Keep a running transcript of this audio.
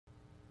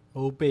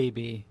Oh,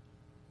 baby,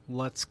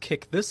 let's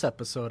kick this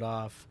episode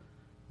off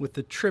with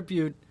a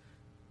tribute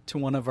to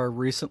one of our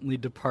recently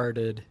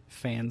departed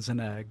fans and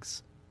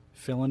eggs.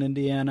 Phil in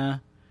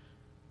Indiana,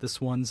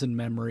 this one's in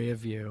memory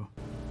of you.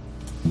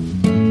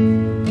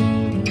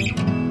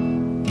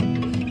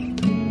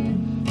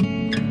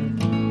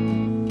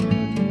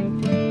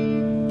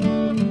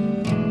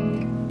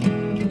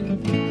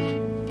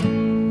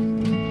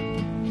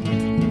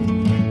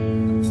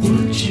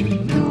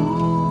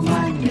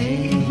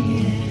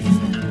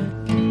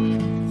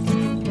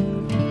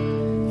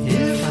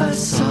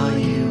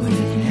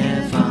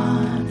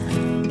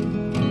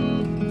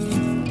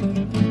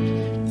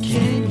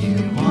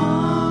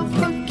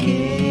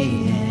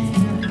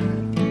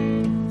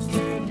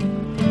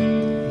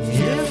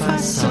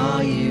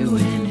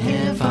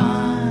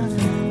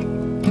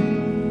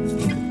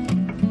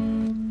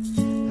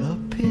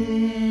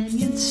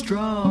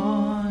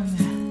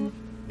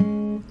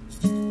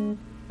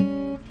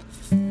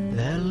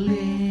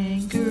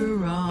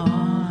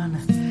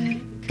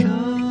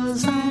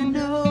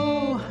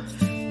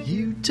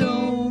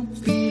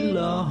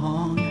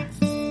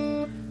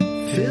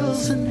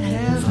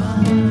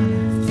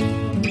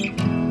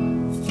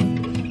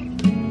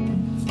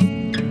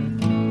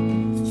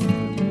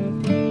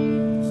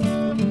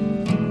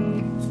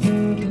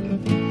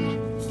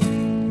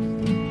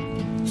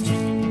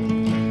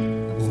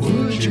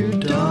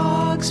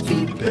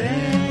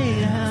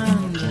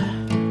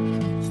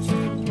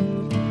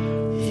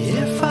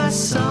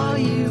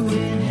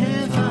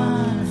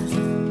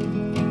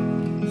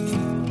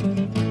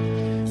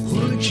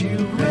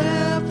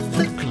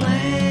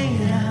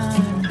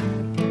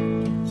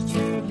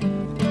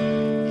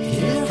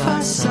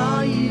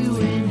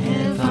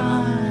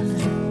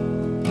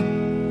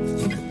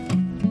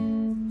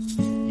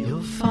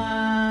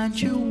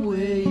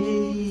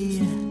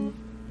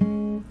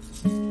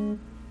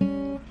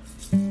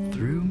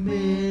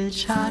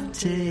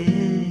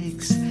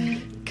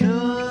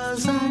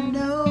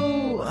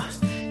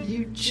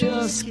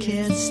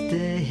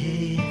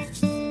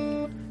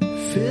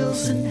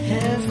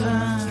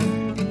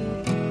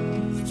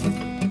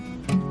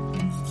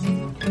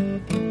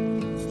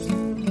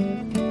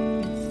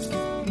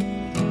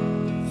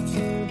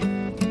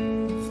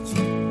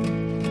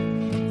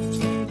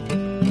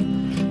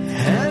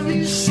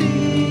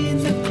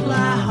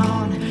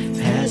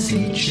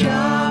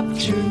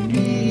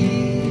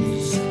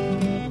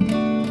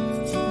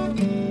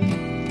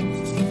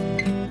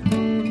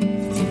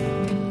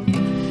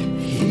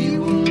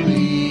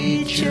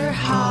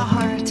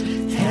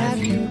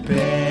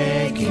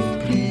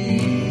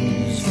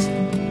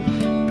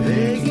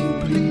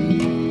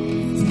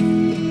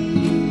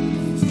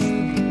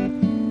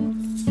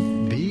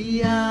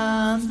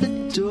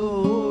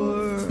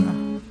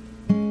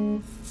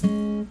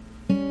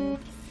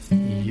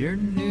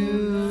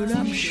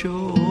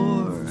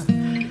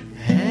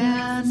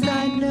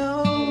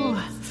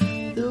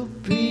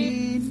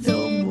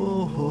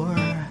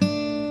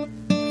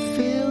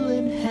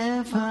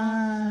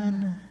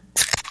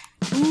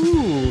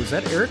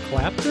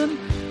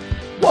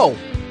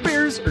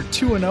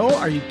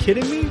 Are you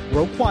kidding me?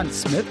 Roquan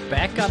Smith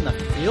back on the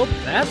field?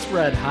 That's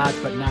red hot,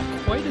 but not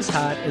quite as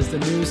hot as the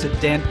news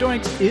that Dan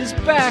Doinks is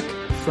back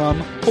from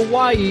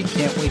Hawaii.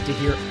 Can't wait to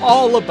hear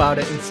all about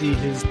it and see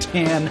his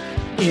tan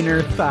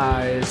inner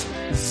thighs.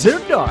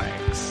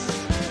 Zerdoinks.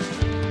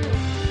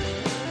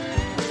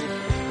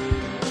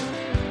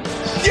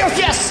 Yes!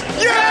 Yes!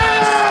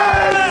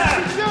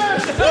 Yes!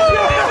 Yes!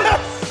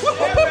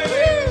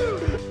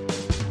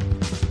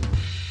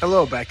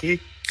 Hello, Becky.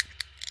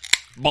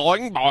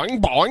 Boing, boing,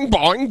 boing,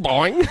 boing,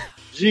 boing.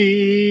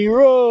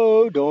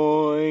 Zero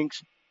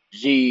doinks.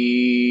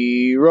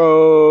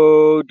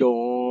 Zero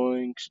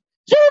doinks.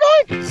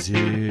 Zero doinks.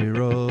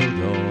 Zero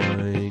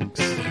doinks.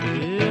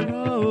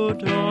 Zero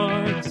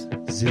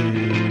doinks.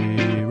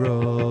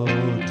 Zero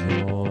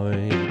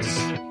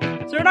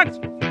doinks. Zero doinks.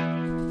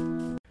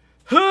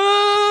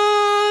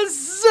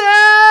 Who's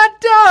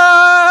doinks?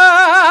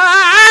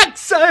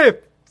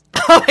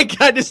 Oh my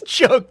God, I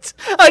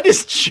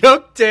just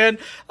choked, Dan.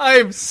 I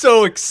am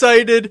so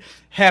excited.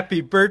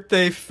 Happy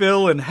birthday,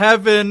 Phil in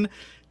heaven.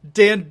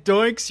 Dan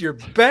Doinks, you're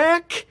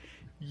back.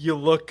 You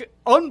look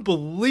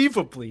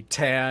unbelievably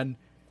tan.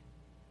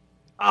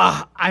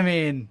 I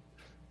mean,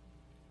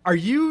 do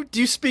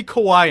you speak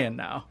Hawaiian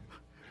now?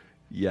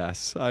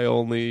 Yes, I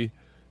only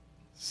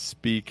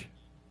speak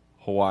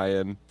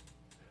Hawaiian.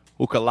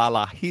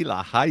 Ukalala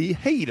hila hai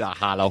heila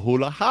hala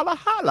hula hala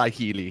hala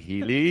hili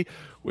hili,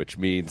 which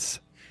means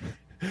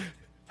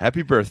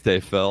happy birthday,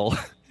 Phil.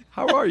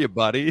 How are you,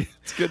 buddy?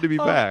 It's good to be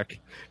back.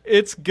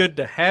 It's good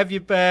to have you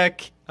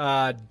back.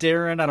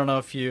 Darren, I don't know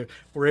if you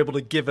were able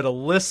to give it a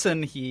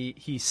listen.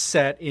 He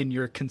sat in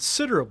your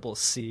considerable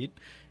seat,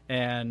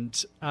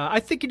 and I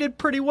think he did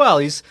pretty well.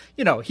 He's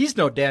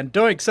no Dan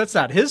Doinks. That's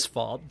not his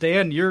fault.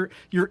 Dan, you're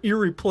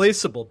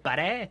irreplaceable,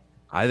 buddy.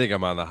 I think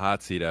I'm on the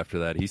hot seat after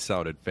that. He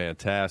sounded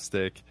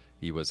fantastic.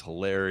 He was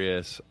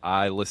hilarious.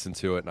 I listened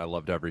to it, and I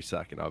loved every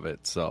second of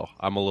it. So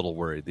I'm a little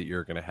worried that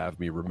you're going to have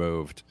me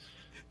removed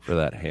for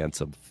that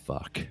handsome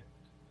fuck.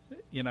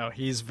 You know,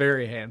 he's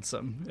very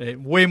handsome,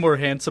 way more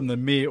handsome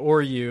than me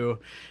or you.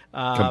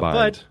 Combined.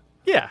 But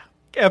yeah,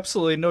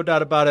 absolutely, no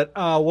doubt about it.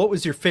 What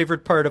was your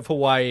favorite part of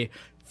Hawaii?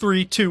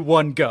 3, 2,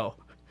 1, go.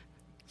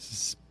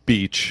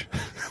 Beach.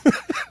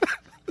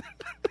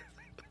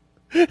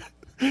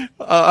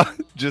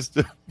 Just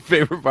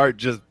favorite part,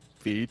 just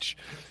beach.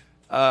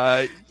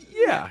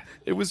 Yeah,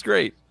 it was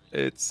great.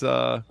 It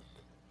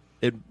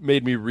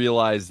made me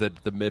realize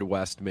that the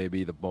Midwest may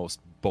be the most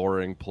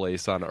boring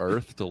place on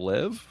earth to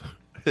live.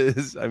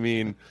 I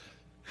mean,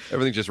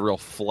 everything's just real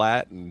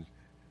flat and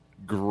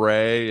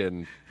gray,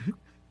 and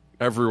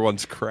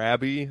everyone's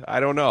crabby. I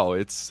don't know.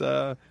 It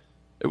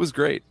was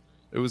great.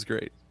 It was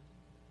great.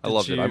 I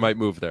loved it. I might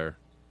move there.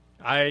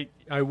 I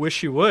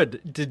wish you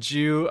would. Did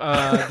you?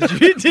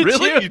 Did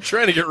Really? You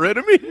trying to get rid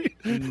of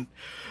me?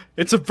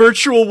 It's a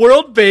virtual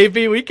world,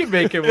 baby. We can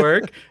make it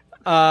work.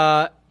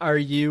 Are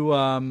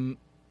you?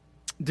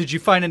 Did you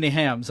find any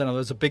hams? I know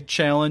there's a big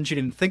challenge. You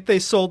didn't think they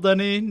sold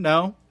any?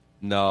 No.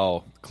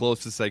 No.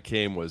 Closest I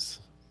came was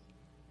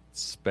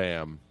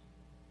Spam.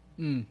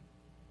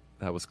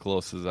 That was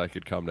close as I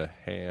could come to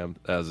ham.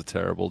 That was a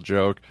terrible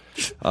joke.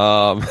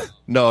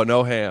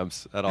 No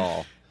hams at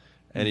all.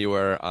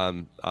 Anywhere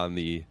on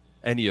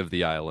any of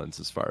the islands,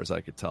 as far as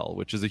I could tell,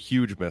 which is a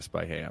huge miss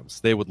by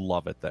hams. They would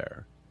love it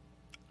there.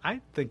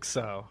 I think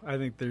so. I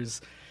think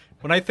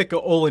when I think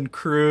of Olin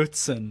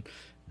Kreutz and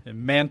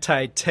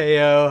Manti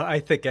Te'o, I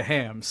think of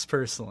hams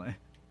personally.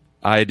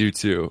 I do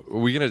too.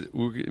 We're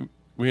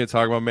gonna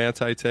talk about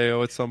Manti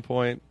Te'o at some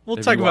point. We'll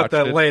talk about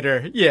that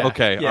later. Yeah.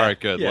 Okay. Yeah. All right.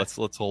 Good. Yeah.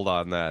 Let's hold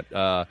on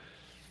that.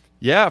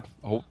 Yeah.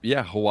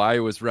 Hawaii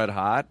was red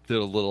hot. Did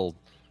a little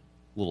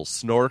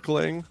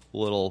snorkeling,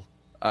 little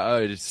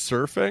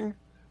surfing.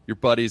 Your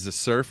buddy's a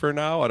surfer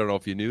now. I don't know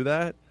if you knew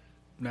that.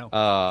 No.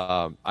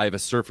 I have a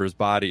surfer's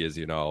body, as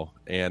you know,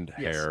 and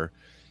hair.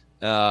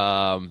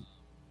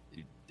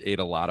 Ate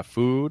a lot of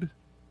food.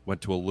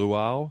 Went to a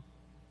luau.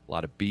 A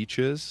lot of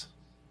beaches.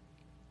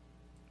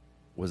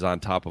 Was on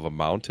top of a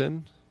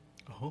mountain.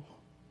 Oh.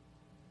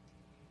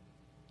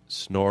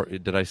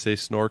 Did I say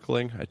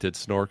snorkeling? I did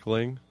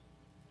snorkeling.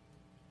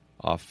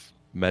 Off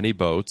many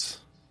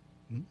boats.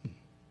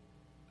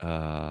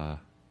 I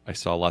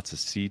saw lots of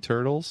sea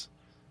turtles.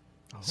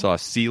 Saw a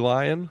sea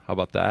lion. How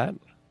about that?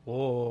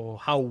 Whoa!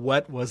 How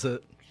wet was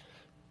it?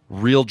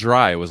 Real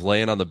dry. It was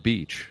laying on the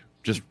beach.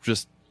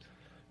 Just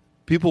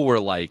people were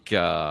like,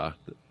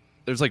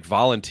 there's like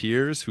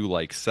volunteers who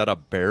like set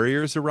up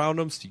barriers around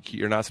them, so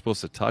you're not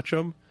supposed to touch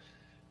them.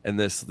 And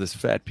this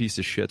fat piece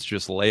of shit's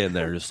just laying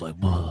there, just like,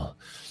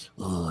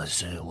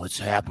 what's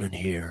happening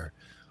here?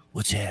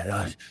 What's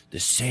that? The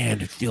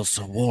sand, it feels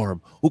so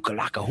warm. Hookah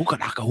laka, hookah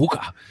laka,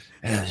 hookah.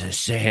 And the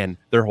sand.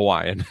 They're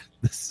Hawaiian.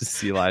 This is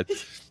sea lion.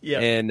 Yeah.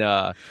 And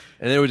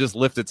it would just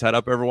lift its head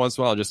up every once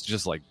in a while, just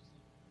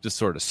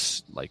sort of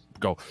like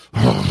go,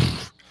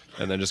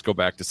 and then just go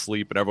back to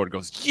sleep. And everyone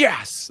goes,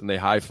 yes! And they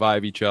high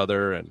five each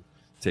other and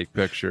take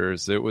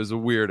pictures. It was a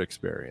weird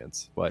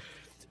experience, but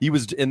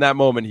in that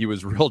moment, he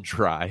was real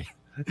dry.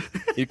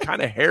 He's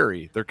kind of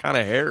hairy. They're kind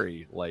of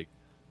hairy, like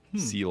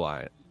sea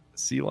lion.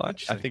 Sea lion?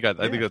 I think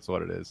that's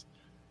what it is.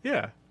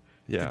 Yeah.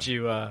 Yeah.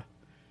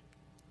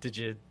 Did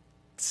you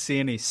see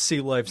any sea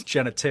life's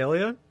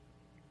genitalia?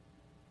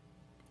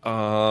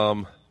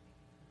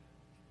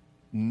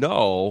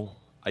 No,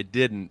 I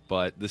didn't,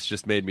 but this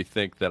just made me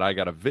think that I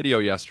got a video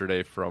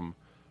yesterday from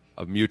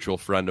a mutual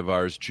friend of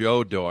ours,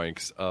 Joe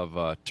Doinks,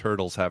 of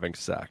turtles having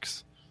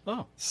sex.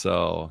 Oh.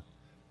 So,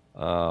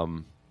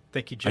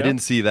 thank you, Joe. I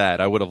didn't see that.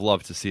 I would have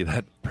loved to see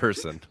that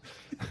person.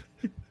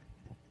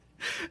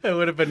 That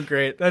would have been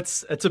great.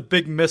 That's a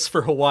big miss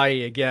for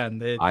Hawaii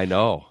again. I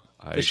know.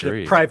 They should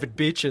agree. have private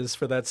beaches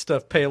for that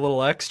stuff. Pay a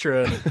little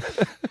extra.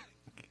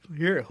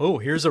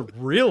 Here's a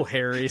real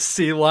hairy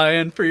sea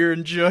lion for your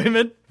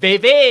enjoyment,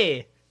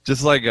 baby.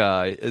 Just like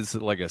is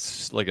it like a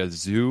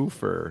zoo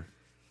for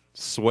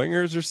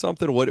swingers or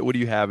something? What do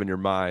you have in your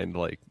mind?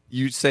 Like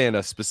you saying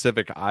a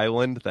specific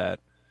island that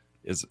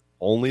is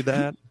only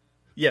that?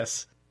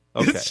 Yes.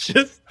 Okay. It's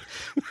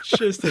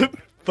just a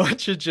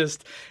bunch of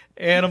just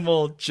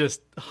animal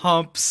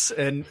humps,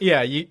 and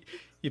yeah, you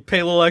pay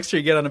a little extra,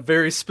 you get on a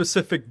very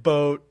specific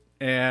boat,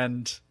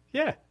 and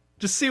yeah,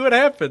 just see what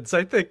happens.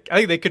 I think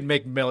they could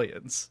make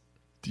millions.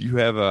 Do you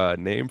have a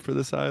name for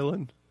this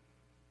island?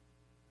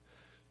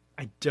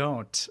 I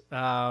don't.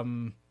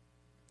 Damn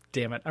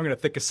it. I'm going to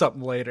think of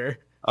something later.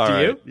 All Do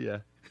right. you? Yeah.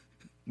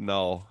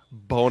 No.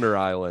 Boner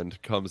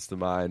Island comes to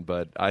mind,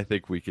 but I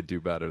think we could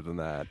do better than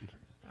that.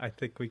 I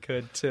think we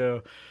could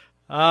too.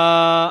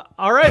 All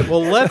right.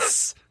 Well,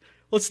 let's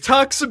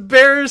talk some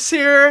Bears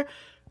here.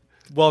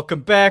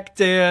 Welcome back,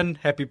 Dan.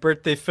 Happy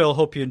birthday, Phil.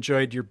 Hope you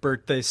enjoyed your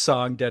birthday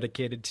song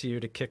dedicated to you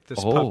to kick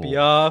this puppy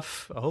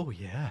off. Oh,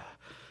 yeah.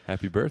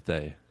 Happy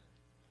birthday.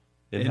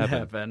 In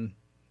heaven.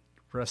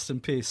 Rest in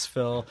peace,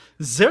 Phil.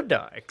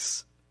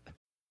 Zerdikes.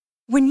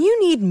 When you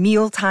need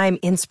mealtime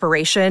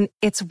inspiration,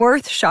 it's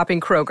worth shopping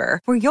Kroger,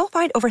 where you'll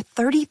find over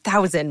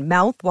 30,000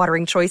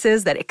 mouth-watering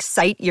choices that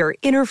excite your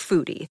inner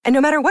foodie. And no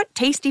matter what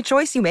tasty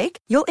choice you make,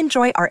 you'll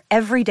enjoy our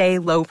everyday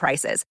low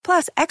prices,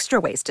 plus extra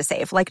ways to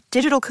save, like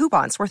digital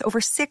coupons worth over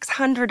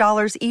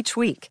 $600 each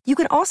week. You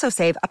can also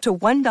save up to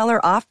 $1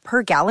 off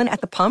per gallon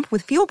at the pump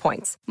with fuel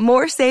points.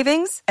 More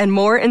savings and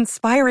more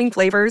inspiring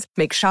flavors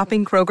make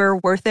shopping Kroger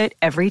worth it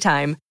every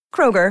time.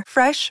 Kroger,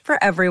 fresh for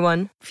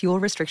everyone. Fuel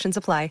restrictions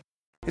apply.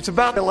 It's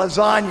about the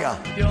lasagna.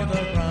 You're the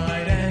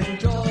pride and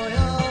joy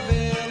of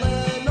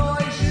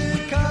Illinois,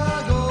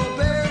 Chicago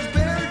Bears,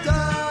 Bear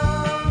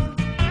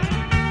Town.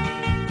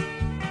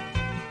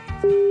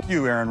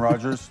 You, Aaron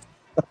Rodgers.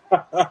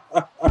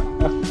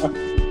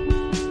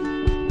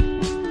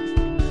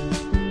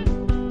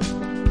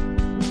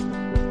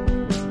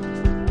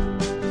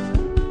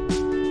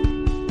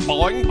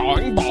 Boing,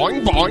 boing,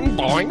 boing, boing,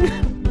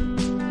 boing.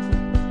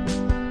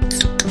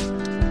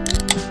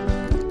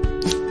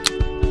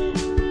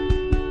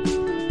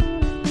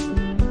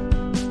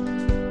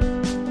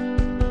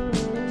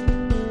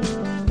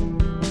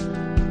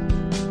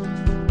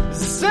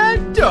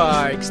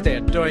 Doinks!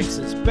 Dan Doinks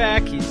is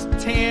back. He's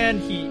tan.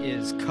 He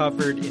is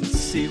covered in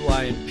sea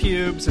lion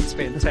pubes. It's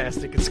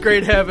fantastic. It's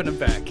great having him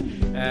back.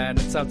 And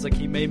it sounds like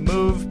he may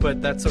move, but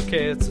that's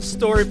okay. It's a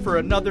story for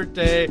another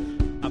day.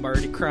 I'm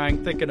already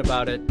crying thinking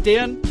about it.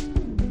 Dan,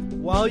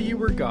 while you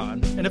were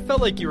gone, and it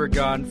felt like you were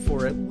gone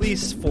for at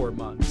least 4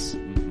 months,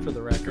 for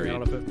the record. I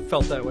don't know if it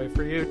felt that way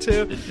for you,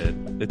 too.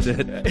 It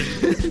did.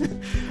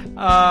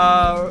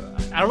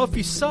 I don't know if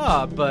you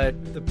saw,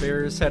 but the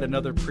Bears had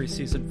another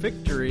preseason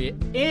victory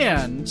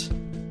and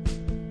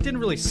didn't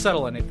really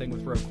settle anything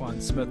with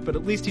Roquan Smith, but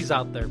at least he's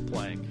out there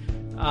playing.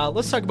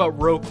 Let's talk about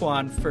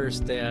Roquan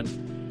first, Dan.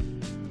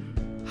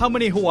 How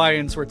many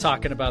Hawaiians were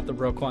talking about the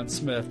Roquan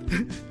Smith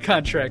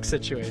contract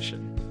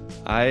situation?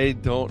 I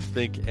don't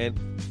think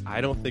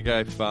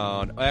I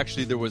found.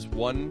 Actually, there was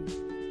one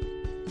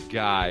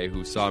guy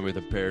who saw me with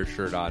a Bears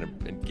shirt on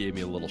and gave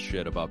me a little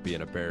shit about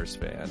being a Bears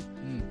fan.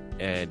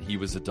 And he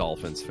was a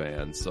Dolphins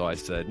fan. So I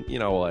said, you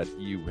know what?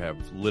 You have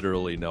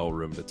literally no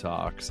room to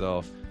talk.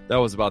 So that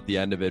was about the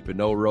end of it. But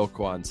no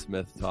Roquan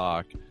Smith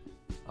talk.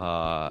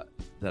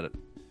 That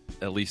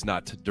at least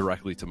not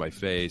directly to my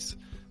face.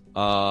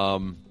 Yeah,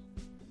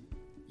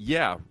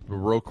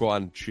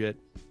 Roquan shit.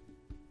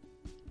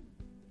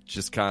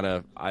 Just kind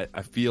of,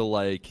 I feel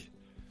like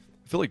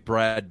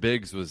Brad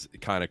Biggs was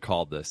kind of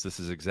called this. This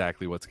is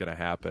exactly what's going to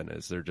happen.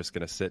 Is they're just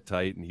going to sit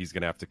tight and he's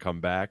going to have to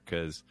come back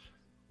because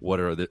what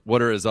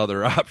are his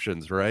other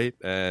options, right?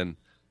 And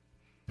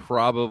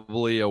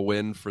probably a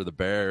win for the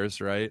Bears,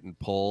 right? And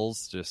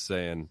Poles just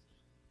saying,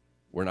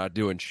 we're not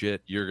doing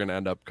shit. You're going to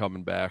end up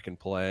coming back and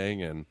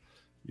playing, and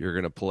you're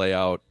going to play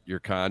out your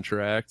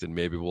contract, and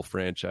maybe we'll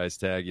franchise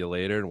tag you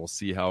later, and we'll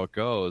see how it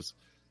goes.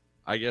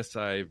 I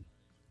saw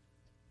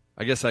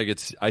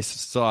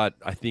it.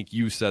 I think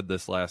you said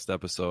this last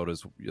episode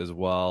as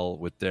well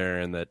with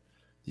Darren, that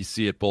you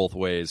see it both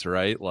ways,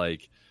 right?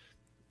 Like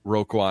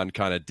Roquan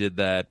kind of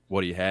did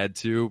what he had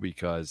to,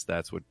 because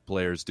that's what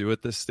players do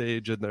at this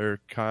stage in their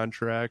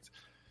contract.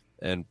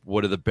 And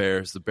what are the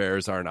Bears? The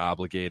Bears aren't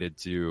obligated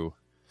to,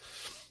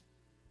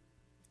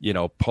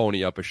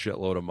 pony up a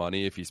shitload of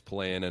money if he's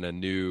playing in a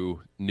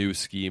new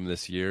scheme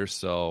this year.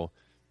 So,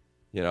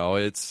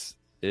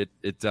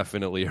 it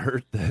definitely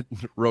hurt that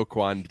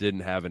Roquan didn't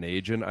have an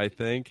agent, I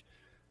think.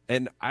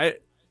 And I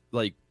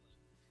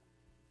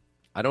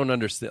don't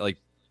understand, like,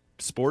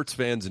 sports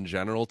fans in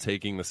general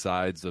taking the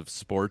sides of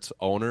sports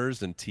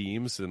owners and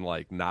teams and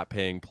not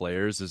paying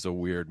players is a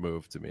weird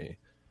move to me.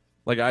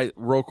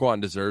 Roquan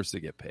deserves to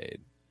get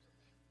paid.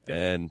 Yeah.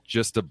 And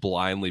just to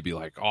blindly be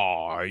like,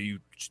 oh,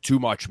 it's too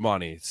much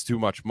money. It's too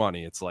much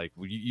money. It's like,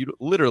 you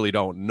literally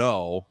don't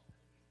know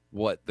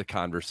what the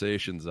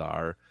conversations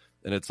are,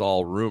 and it's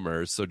all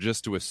rumors. So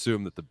just to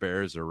assume that the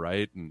Bears are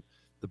right, and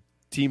the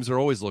teams are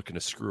always looking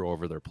to screw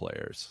over their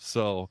players.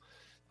 So,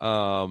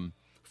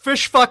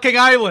 Fish fucking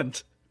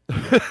island.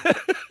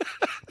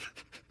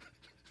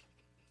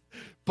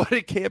 But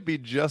it can't be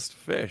just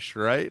fish,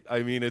 right?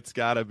 I mean, it's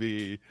got to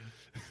be.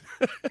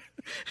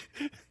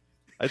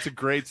 That's a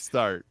great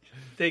start.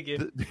 Thank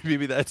you.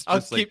 Maybe that's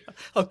just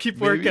I'll keep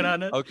working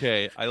on it.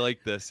 Okay, I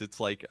like this.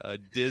 It's like a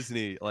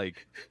Disney,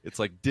 it's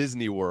like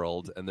Disney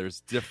World, and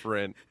there's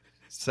different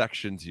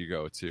sections you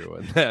go to,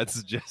 and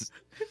that's just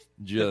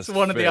it's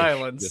one of the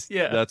islands.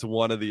 That's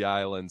one of the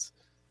islands.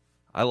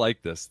 I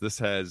like this. This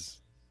has.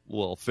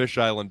 Well, Fish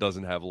Island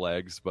doesn't have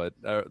legs, but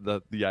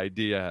the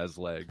idea has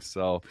legs,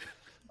 so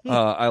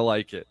I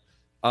like it.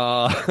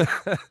 So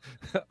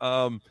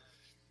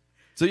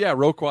yeah,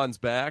 Roquan's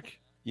back.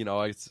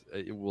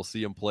 We'll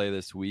see him play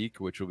this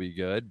week, which will be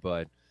good.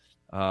 But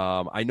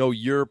I know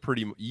you're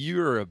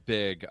a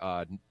big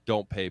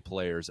don't pay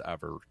players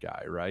ever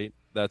guy, right?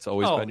 That's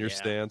always been your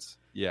stance.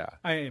 Yeah,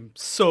 I am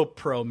so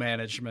pro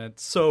management,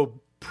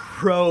 so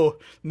pro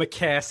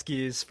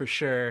McCaskies for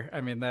sure.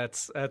 I mean,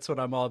 that's what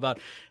I'm all about.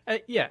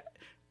 Yeah,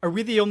 Are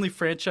we the only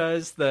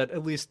franchise that,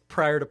 at least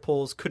prior to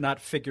polls, could not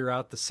figure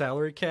out the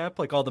salary cap?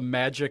 Like all the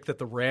magic that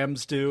the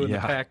Rams do and the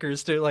Yeah.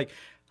 Packers do. Like,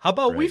 how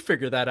about we Right.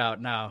 figure that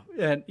out now?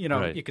 And, you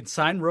know, Right. you can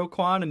sign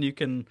Roquan and you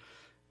can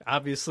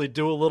obviously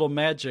do a little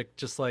magic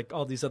just like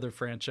all these other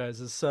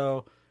franchises.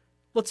 So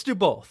let's do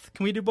both.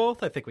 Can we do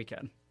both? I think we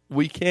can.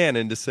 We can,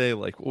 and to say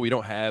like, well, we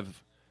don't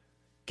have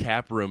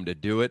cap room to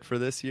do it for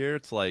this year.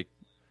 It's like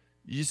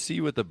you see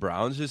what the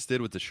Browns just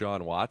did with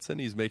Deshaun Watson.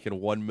 He's making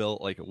 $1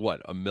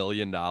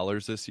 million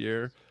this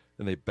year,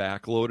 and they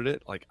backloaded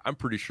it. Like I'm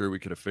pretty sure we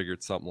could have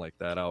figured something like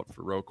that out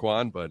for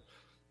Roquan, but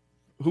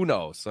who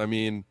knows? I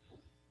mean,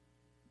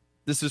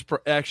 this is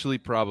actually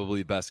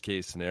probably best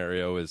case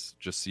scenario is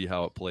just see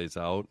how it plays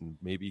out, and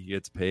maybe he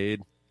gets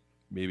paid,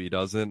 maybe he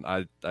doesn't.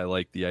 I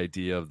like the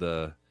idea of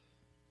the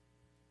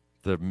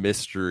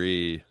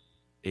mystery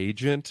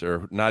agent,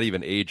 or not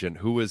even agent.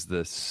 Who was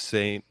the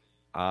Saint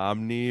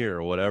Omni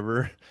or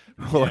whatever?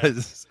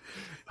 Was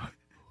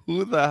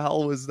who the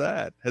hell was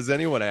that? Has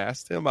anyone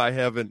asked him? I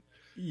haven't.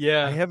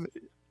 Yeah. I haven't.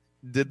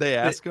 Did they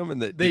ask him?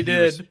 And they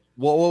did.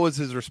 What was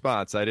his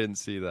response? I didn't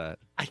see that.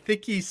 I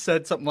think he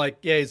said something like,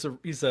 "Yeah,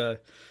 he's a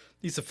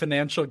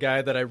financial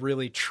guy that I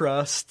really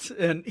trust,"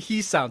 and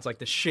he sounds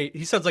like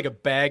he sounds like a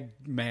bag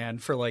man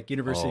for like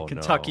University Oh, of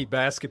Kentucky no.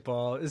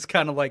 basketball. Is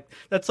kind of like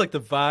that's like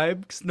the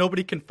vibe 'cause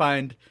nobody can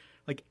find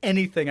like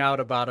anything out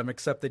about him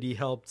except that he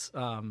helped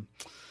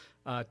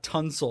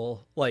Tunsil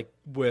like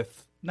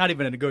with not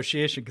even a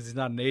negotiation because he's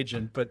not an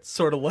agent, but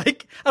sort of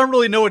like I don't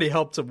really know what he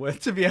helped him with,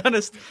 to be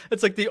honest.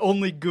 It's like the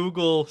only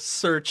Google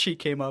search he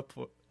came up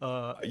with.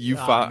 You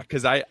found,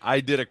 because I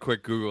did a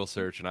quick Google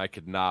search and I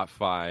could not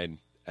find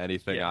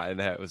anything, Yeah. and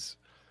that was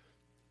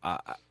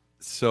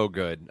so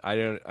good. I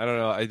don't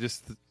know. I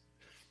just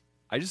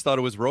thought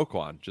it was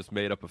Roquan, just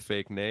made up a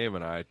fake name,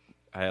 and I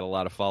had a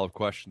lot of follow-up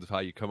questions of how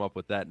you come up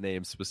with that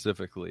name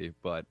specifically,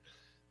 but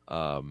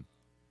Stingray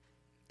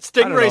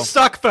know.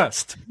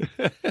 Suckfest.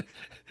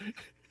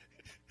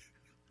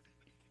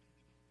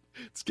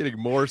 it's getting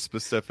more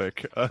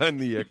specific on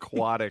the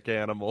aquatic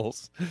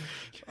animals.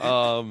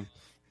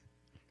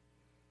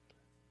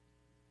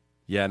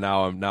 Yeah,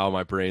 now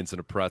my brain's in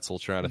a pretzel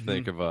trying to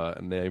think of a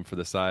name for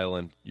this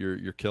island.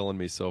 You're killing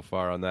me so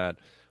far on that.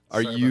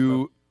 Are Sorry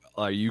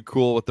you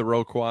cool with the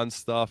Roquan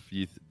stuff?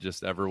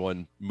 Just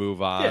everyone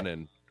move on, Yeah.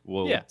 and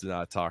we'll Yeah.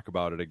 not talk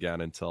about it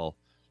again until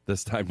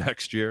this time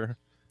next year.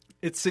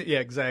 Yeah,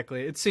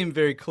 exactly. It seemed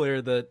very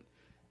clear that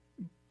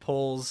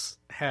Poles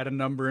had a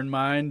number in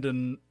mind,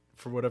 and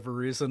for whatever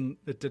reason,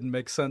 it didn't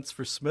make sense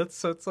for Smith.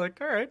 So it's like,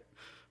 all right,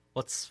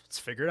 let's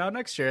figure it out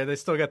next year. They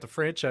still got the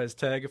franchise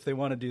tag if they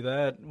want to do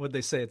that. What'd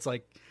they say? It's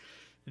like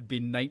it'd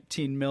be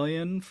 $19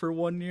 million for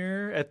 1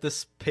 year at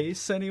this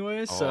pace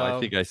anyway. So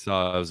I think I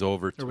saw it was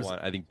over Or was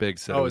 20. I think Big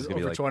said Oh, it it was was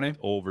going to be over like 20?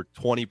 over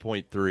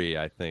 20.3.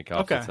 I think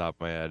off the Okay. top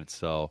of my head.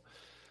 So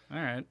all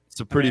right, it's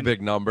a pretty mean-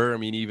 big number. I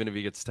mean, even if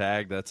he gets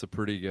tagged, that's a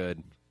pretty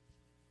good.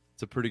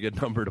 It's a pretty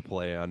good number to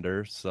play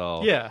under.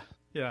 So yeah.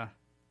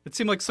 It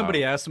seemed like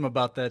somebody asked him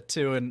about that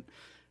too, and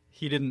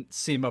he didn't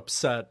seem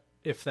upset.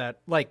 If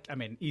that, like, I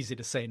mean, easy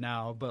to say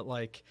now, but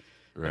like,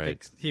 I right.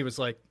 think he was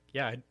like,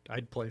 yeah,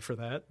 I'd play for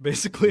that,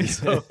 basically.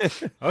 So,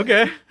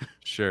 okay,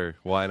 Sure,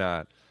 why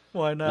not?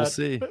 why not? We'll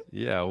see.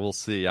 Yeah, we'll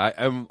see.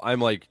 I'm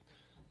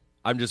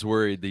just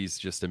worried he's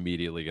just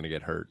immediately going to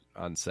get hurt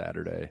on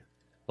Saturday.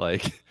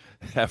 Like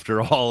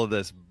after all of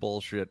this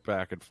bullshit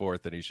back and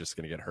forth, and he's just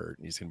going to get hurt,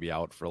 and he's going to be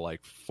out for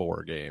like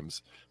 5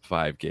 games.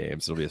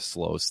 It'll be a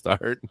slow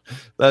start.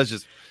 But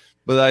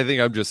I think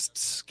I'm just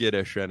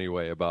skittish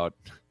anyway about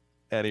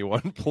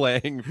anyone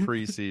playing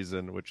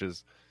preseason, which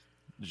is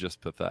just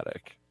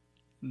pathetic.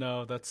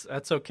 No, that's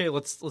okay.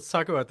 Let's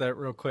talk about that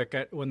real quick.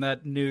 When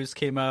that news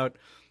came out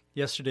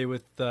yesterday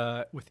with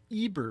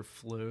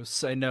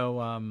Eberflus, I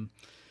know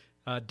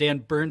Dan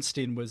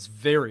Bernstein was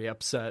very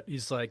upset.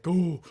 He's like,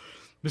 "Oh,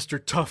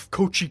 Mr. Tough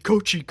coach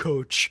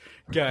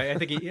guy." I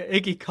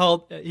think he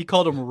called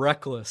him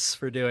reckless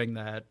for doing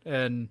that,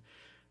 and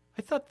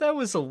I thought that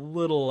was a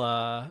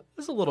little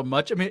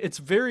much. I mean,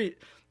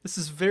 this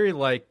is very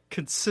like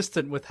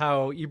consistent with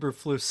how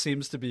Eberflus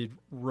seems to be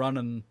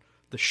running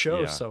the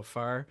show Yeah. so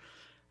far.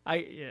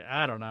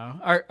 I don't know.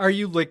 Are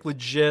you like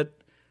legit?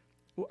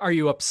 Are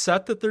you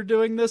upset that they're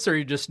doing this, or are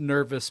you just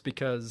nervous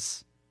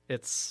because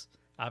it's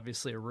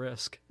obviously a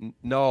risk?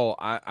 No,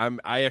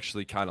 I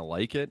actually kind of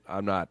like it.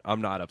 I'm not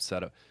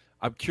upset.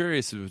 I'm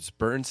curious. Was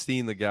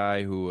Bernstein the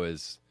guy who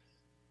was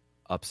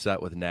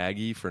upset with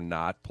Nagy for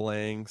not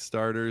playing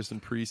starters in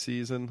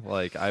preseason?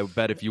 Like, I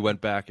bet if you went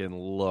back and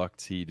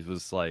looked, he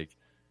was like,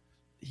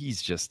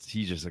 he's just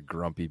a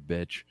grumpy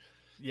bitch.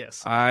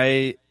 Yes.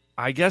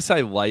 I guess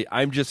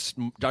I'm just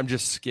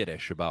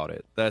skittish about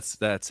it.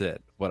 That's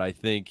it. But I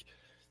think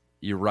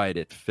you're right.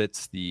 It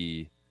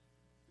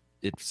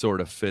sort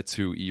of fits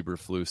who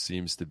Eberflus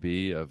seems to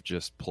be, of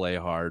just play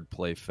hard,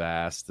 play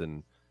fast,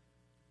 and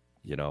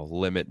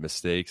limit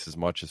mistakes as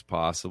much as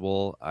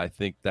possible. I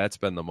think that's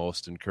been the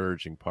most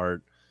encouraging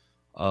part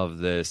of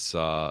this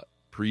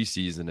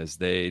preseason, is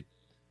they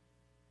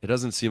it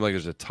doesn't seem like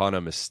there's a ton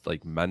of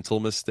mental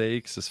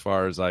mistakes as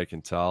far as I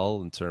can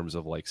tell in terms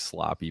of like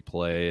sloppy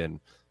play and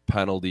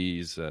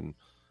penalties. And,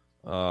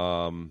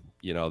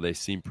 they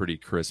seem pretty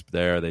crisp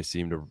there. They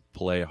seem to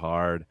play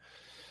hard.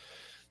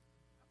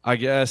 I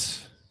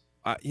guess,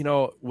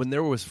 when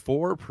there was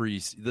four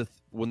preseason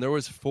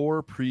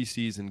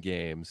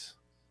games,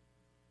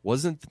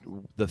 wasn't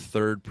the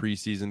third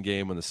preseason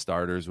game when the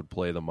starters would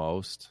play the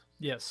most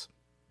Yes.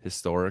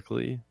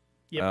 historically?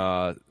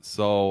 Yep.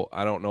 So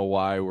I don't know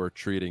why we're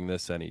treating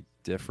this any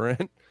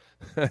different.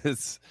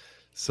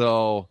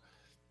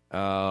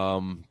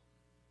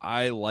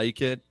 I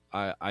like it.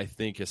 I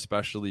think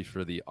especially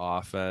for the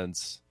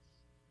offense,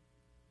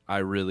 I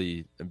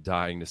really am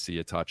dying to see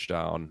a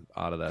touchdown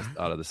out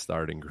of the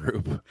starting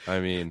group.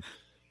 I mean,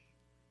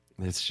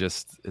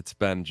 it's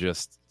been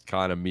just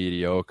kind of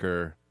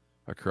mediocre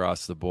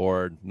across the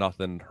board.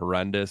 Nothing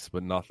horrendous,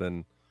 but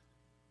nothing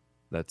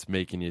that's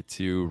making you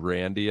too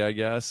randy, I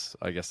guess.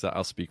 I guess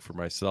I'll speak for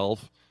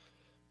myself,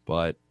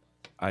 but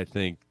I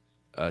think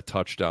a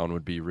touchdown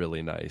would be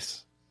really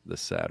nice this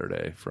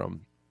Saturday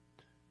from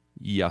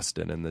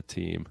Yustin and the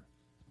team.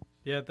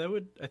 Yeah,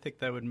 I think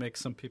that would make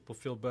some people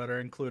feel better,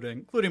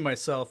 including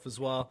myself as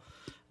well.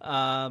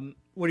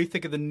 What do you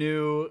think of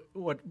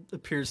what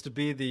appears to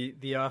be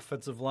the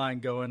offensive line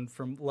going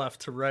from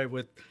left to right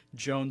with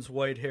Jones,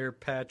 Whitehair,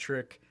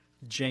 Patrick,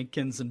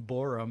 Jenkins, and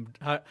Borum?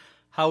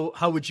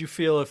 How would you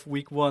feel if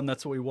week one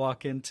that's what we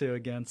walk into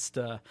against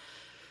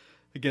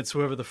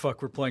whoever the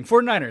fuck we're playing?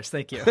 49ers,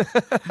 thank you.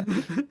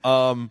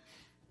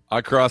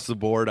 Across the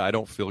board, I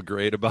don't feel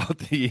great about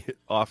the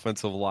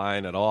offensive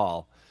line at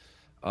all.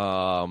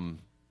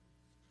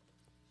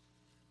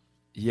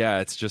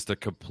 It's just a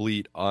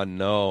complete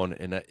unknown.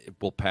 And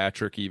will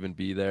Patrick even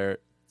be there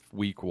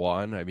week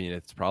one? I mean,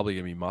 it's probably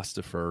going to be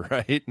Mustafa,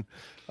 right?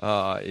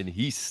 And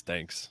he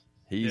stinks.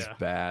 He's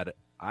bad.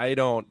 I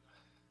don't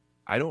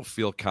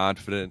feel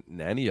confident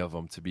in any of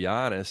them, to be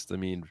honest. I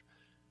mean,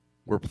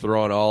 we're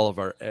throwing all of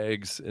our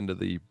eggs into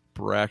the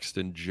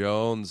Braxton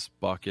Jones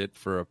bucket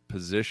for a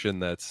position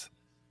that's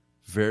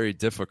very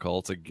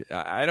difficult.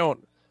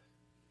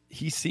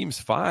 He seems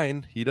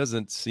fine. He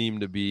doesn't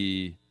seem to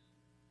be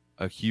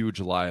a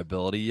huge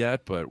liability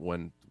yet, but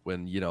when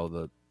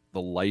the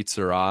lights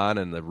are on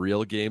and the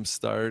real games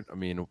start, I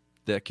mean,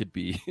 that could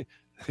be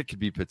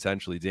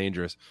potentially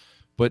dangerous.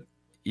 But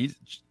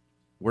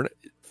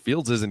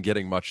Fields isn't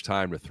getting much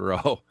time to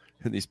throw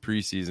in these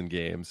preseason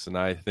games, and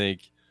I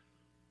think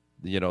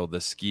the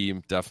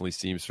scheme definitely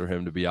seems for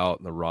him to be out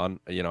in the run,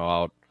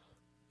 out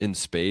in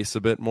space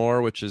a bit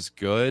more, which is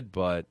good,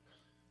 but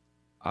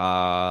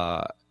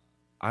I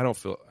don't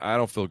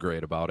feel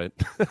great about it.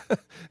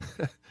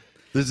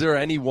 Is there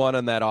anyone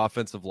on that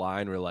offensive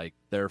line where like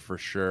they're for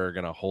sure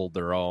going to hold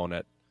their own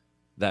at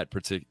that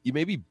particular?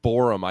 Maybe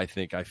Borum. I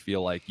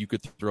feel like you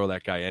could throw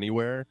that guy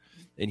anywhere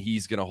and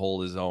he's going to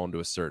hold his own to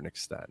a certain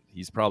extent.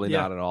 He's probably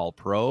not an all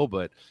pro,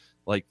 but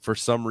like for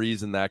some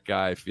reason that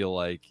guy, I feel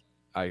like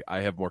I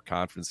have more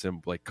confidence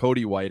in. Like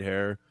Cody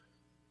Whitehair,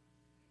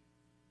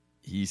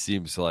 he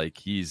seems like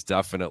he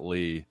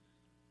seems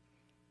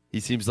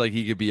like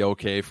he could be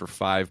okay for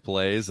 5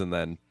 plays, and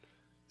then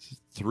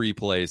 3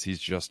 plays he's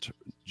just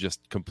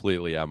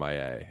completely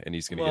MIA, and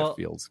he's going to get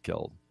Fields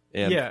killed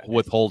and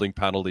withholding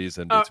penalties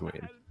in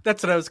between.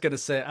 That's what I was going to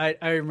say.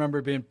 I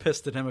remember being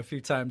pissed at him a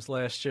few times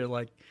last year.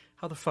 Like,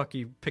 how the fuck are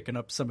you picking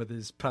up some of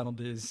these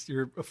penalties?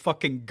 You're a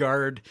fucking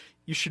guard.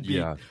 You should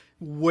be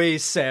way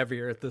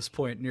savvier at this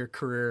point in your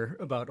career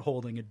about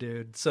holding a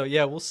dude. So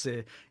yeah, we'll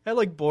see. I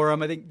like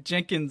Borum. I think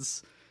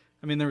Jenkins.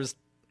 I mean, there's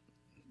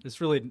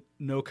really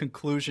no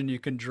conclusion you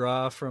can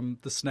draw from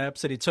the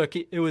snaps that he took.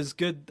 It was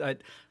good.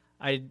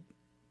 I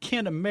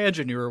can't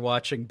imagine you were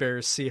watching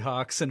Bears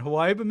Seahawks in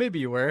Hawaii, but maybe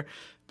you were.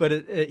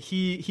 But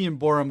he and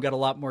Borum got a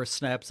lot more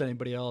snaps than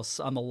anybody else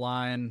on the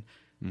line,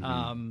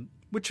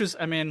 which was,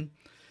 I mean,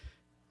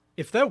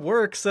 if that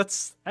works,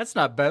 that's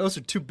not bad. Those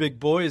are 2 big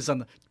boys,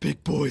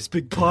 big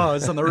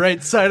paws on the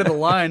right side of the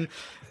line.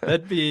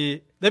 That'd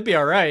be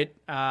all right.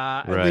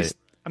 At least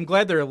I'm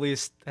glad they're at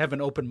least have an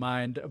open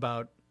mind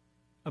about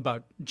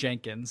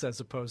Jenkins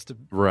as opposed to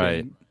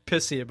being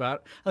pissy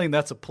about. I think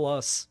that's a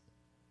plus.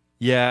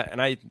 Yeah,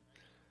 and I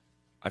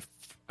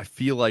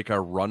feel like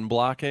our run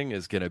blocking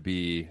is going to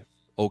be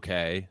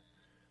okay.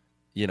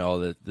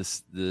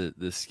 The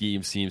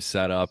scheme seems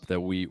set up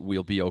that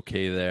we'll be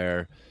okay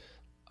there.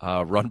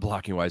 Run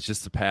blocking wise,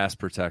 just the pass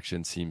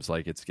protection seems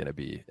like it's going to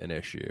be an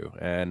issue.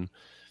 And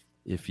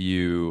if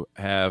you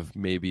have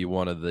maybe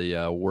one of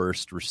the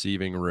worst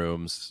receiving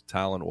rooms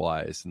talent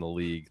wise in the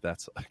league,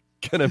 that's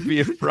going to be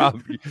a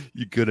problem.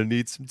 You're going to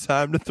need some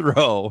time to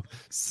throw.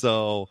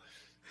 So,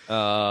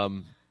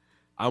 I'm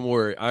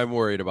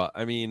worried about.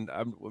 I mean,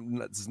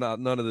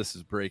 none of this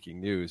is breaking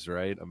news,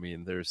 right? I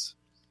mean,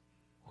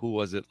 who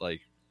was it?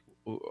 Like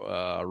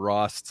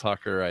Ross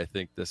Tucker, I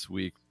think this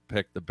week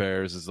picked the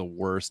Bears as the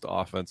worst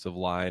offensive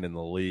line in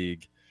the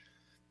league.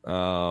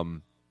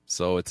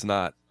 So it's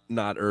not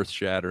earth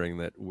shattering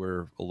that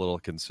we're a little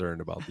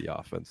concerned about the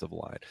offensive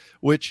line.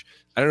 Which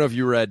I don't know if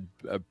you read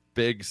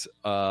Big's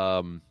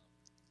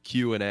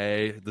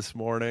Q&A this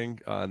morning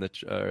on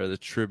the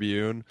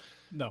Tribune.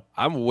 No.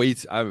 I'm way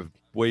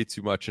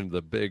too much into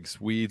the big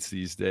Swedes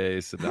these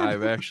days, and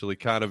I've actually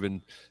kind of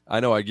been. I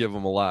know I give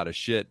him a lot of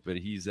shit, but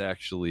he's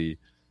actually,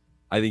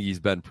 I think he's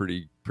been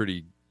pretty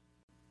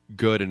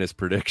good in his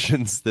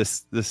predictions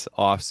this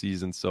off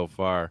season so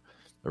far,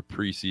 or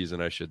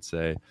preseason, I should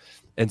say.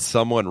 And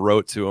someone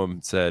wrote to him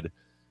and said,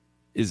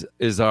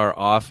 "Is our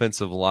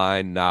offensive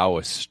line now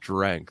a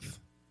strength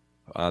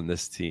on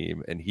this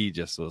team?" And he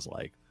just was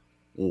like,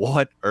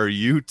 "What are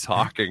you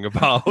talking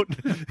about?"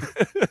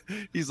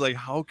 He's like,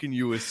 "How can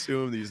you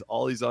assume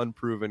all these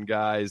unproven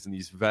guys and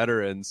these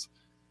veterans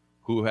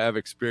who have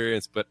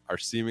experience but are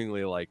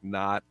seemingly like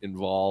not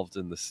involved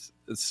in this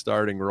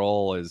starting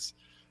role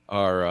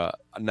are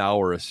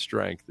a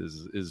strength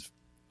is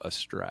a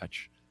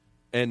stretch."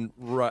 And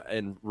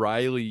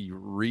Riley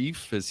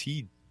Reef, is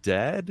he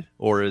dead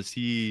or is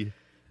he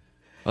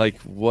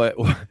like what?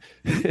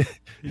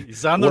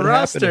 He's on the What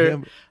happened to roster.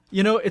 him?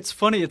 You know, it's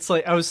funny. It's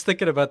like I was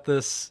thinking about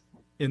this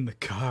in the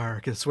car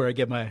because that's where I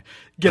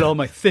get all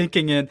my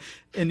thinking in.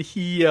 And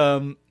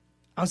I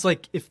was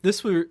like, if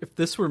this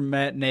were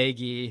Matt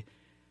Nagy,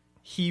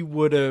 he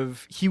would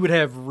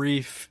have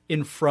Reef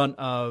in front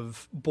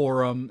of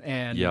Borum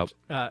and Yep.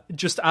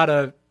 just out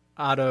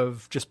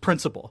of just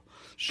principle.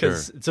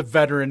 Because Sure. it's a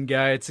veteran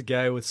guy. It's a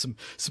guy with some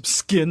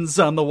skins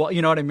on the wall.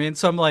 You know what I mean?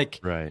 So I'm like,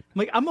 Right.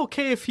 I'm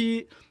okay if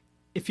you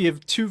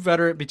have two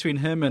veteran between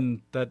him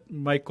and that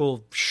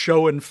Michael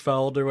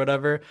Schoenfeld or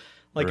whatever.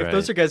 Like if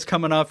those Right. are guys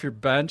coming off your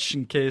bench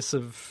in case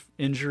of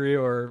injury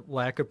or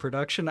lack of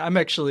production, I'd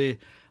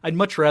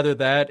much rather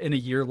that in a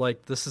year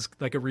like this is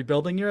like a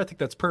rebuilding year. I think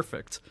that's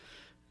perfect.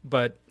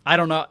 But I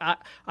don't know. I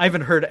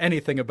haven't heard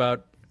anything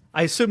about.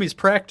 I assume he's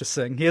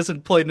practicing. He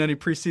hasn't played in any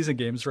preseason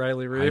games,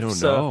 Riley Reef. I don't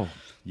so know.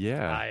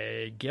 Yeah.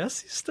 I guess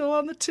he's still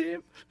on the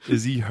team.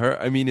 Is he hurt?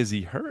 I mean, is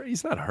he hurt?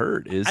 He's not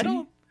hurt, is he? I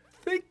don't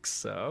think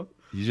so.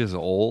 He's just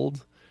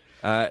old.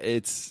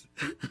 It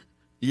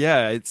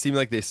seemed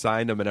like they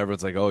signed him and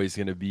everyone's like, oh, he's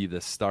going to be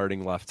the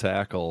starting left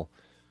tackle.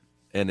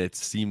 And it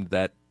seemed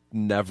that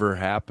never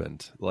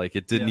happened. Like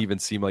it didn't even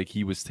seem like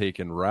he was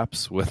taking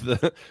reps with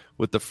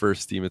the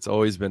first team. It's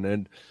always been.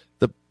 And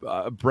the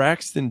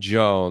Braxton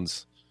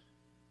Jones,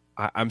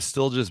 I'm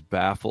still just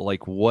baffled.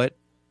 Like what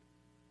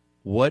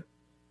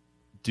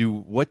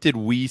did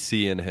we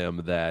see in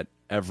him that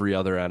every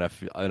other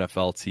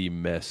NFL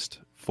team missed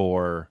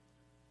for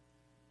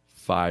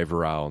 5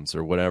 rounds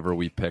or whatever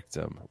we picked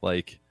him?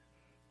 Like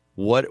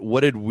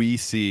what did we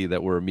see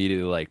that were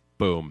immediately like,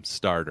 boom,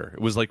 starter?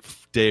 It was like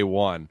day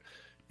one.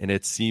 And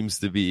it seems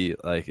to be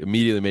like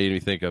immediately made me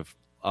think of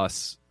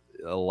us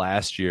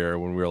last year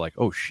when we were like,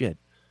 oh shit,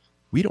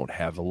 we don't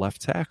have a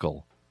left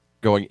tackle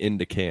going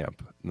into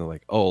camp. And they're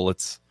like, oh, we'll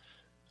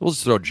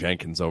just throw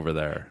Jenkins over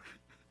there.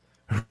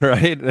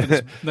 Right.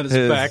 Then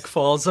his back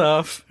falls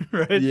off.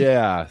 Right.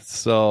 Yeah.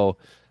 So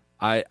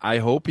I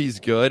hope he's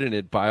good,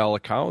 and by all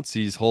accounts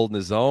he's holding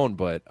his own,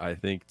 but I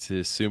think to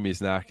assume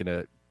he's not going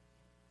to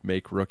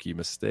make rookie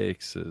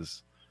mistakes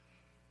it's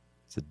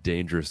a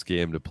dangerous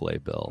game to play,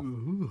 Bill.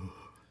 Ooh,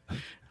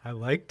 I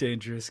like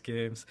dangerous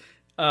games.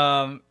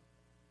 Dolphin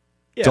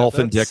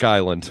that's- Dick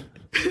Island.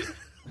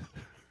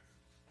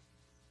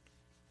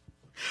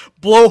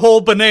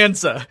 Blowhole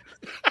Bonanza.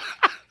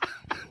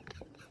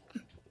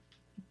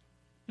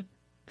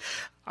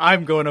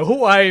 I'm going to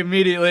Hawaii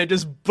immediately. I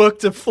just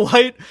booked a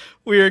flight.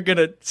 We are going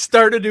to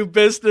start a new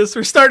business.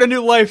 We're starting a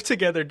new life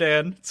together,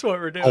 Dan. That's what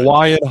we're doing.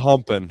 Hawaiian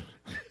humping.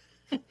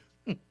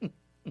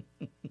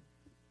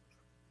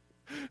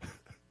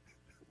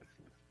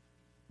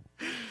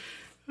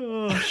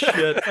 Oh,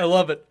 shit. I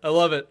love it. I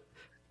love it.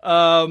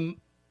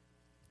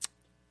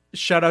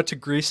 Shout out to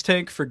Grease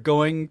Tank for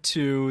going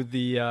to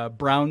the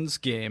Browns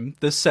game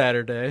this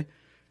Saturday.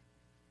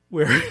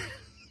 Where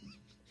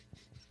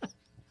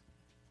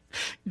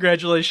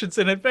congratulations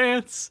in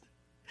advance.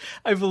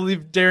 I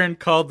believe Darren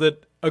called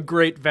it a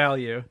great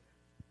value.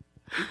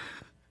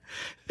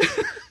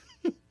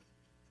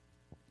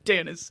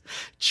 Dan is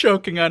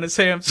choking on his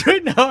hams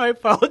right now. I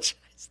apologize.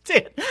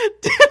 Dan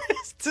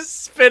has to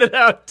spit it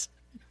out.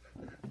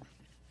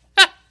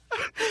 I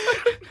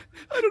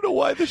don't know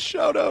why the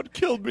shout out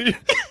killed me.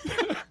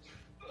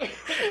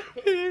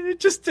 It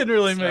just didn't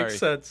really make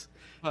Sorry. sense.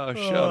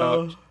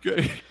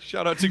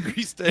 Shout out to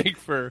Grease Tank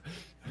for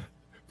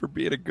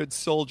being a good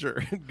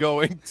soldier and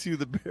going to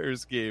the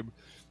Bears game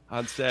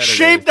on Saturday.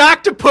 Shaved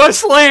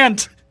octopus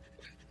land.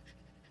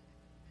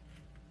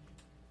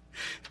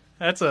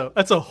 That's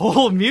a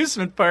whole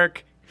amusement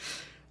park.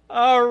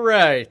 All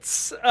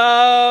right.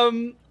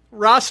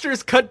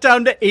 Roster's cut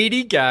down to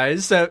 80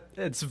 guys.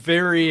 It's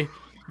very,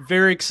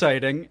 very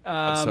exciting.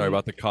 I'm sorry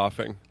about the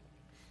coughing.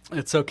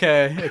 It's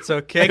okay. It's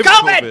okay. I have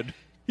COVID!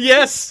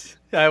 Yes.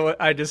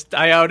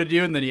 I outed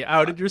you, and then you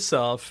outed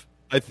yourself.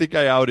 I think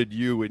I outed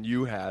you when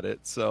you had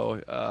it,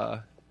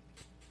 so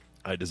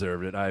I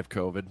deserved it. I have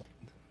COVID.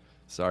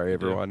 Sorry,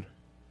 everyone.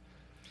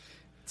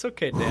 It's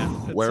okay, Dan.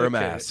 It's Wear a okay.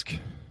 mask.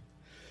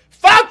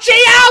 Fauci,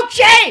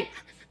 ouchie!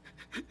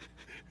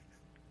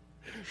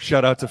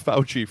 Shout out to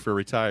Fauci for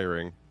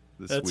retiring.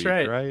 That's week,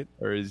 right. right?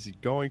 Or is he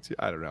going to?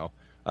 I don't know.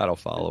 I don't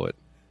follow it.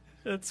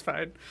 That's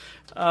fine.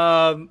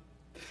 All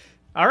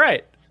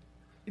right.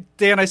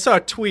 Dan, I saw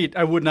a tweet.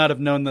 I would not have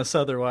known this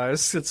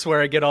otherwise. It's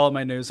where I get all of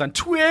my news. On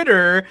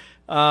Twitter,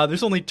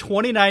 there's only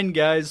 29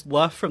 guys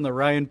left from the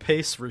Ryan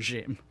Pace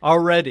regime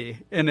already,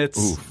 and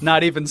it's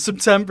not even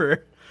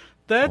September.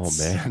 Oh,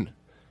 man.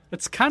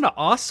 It's kind of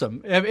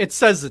awesome. It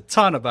says a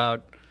ton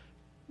about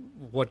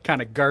what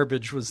kind of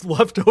garbage was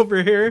left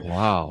over here.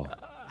 Wow.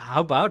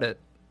 How about it?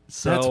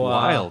 So, That's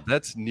wild.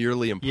 That's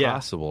nearly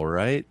impossible,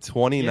 right?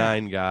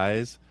 29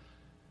 guys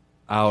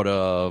out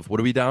of, what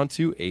are we down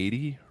to?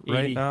 80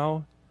 right 80.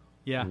 now?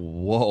 Yeah.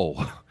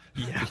 Whoa.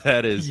 Yeah.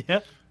 That is Yeah.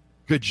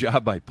 good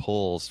job by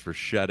Poles for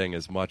shedding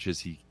as much as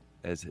he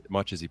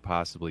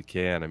possibly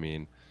can. I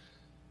mean,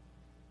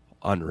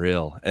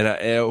 unreal. And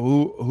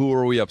who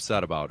are we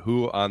upset about?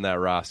 Who on that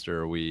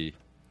roster are we,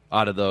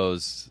 out of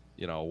those,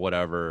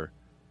 whatever,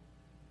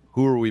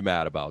 who are we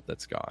mad about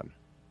that's gone?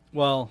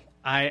 Well,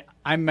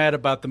 I'm mad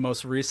about the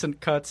most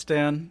recent cuts,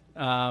 Dan.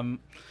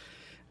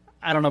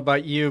 I don't know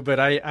about you, but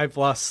I've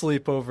lost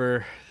sleep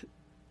over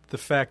the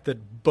fact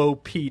that Bo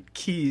Pete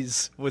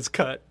Keys was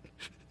cut.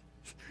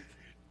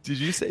 Did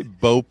you say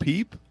Bo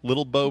Peep?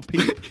 Little Bo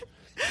Peep?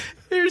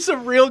 There's a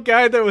real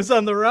guy that was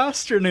on the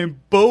roster named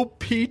Bo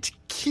Pete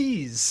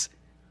Keys.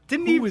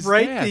 Didn't he Who is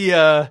write that?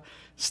 the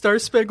Star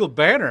Spangled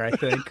Banner, I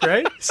think,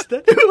 right? Is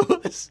that who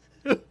it was?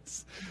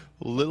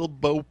 Little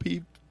Bo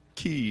Peep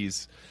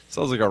Keys.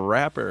 Sounds like a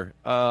rapper.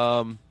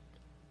 I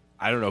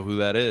don't know who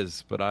that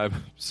is, but I'm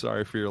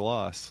sorry for your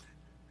loss.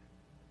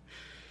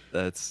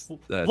 That's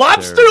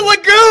Lobster terrible.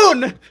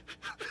 Lagoon!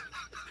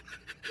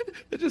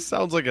 It just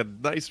sounds like a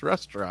nice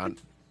restaurant.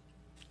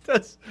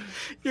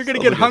 You're gonna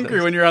So get good.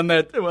 hungry when you're on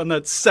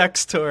that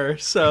sex tour.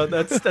 So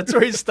that's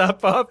where you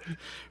stop up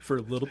for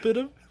a little bit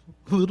of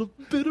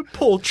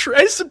poultry.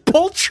 I said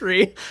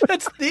poultry.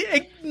 That's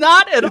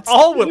not at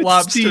all what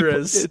lobster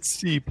is. It's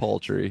sea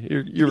poultry.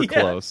 You're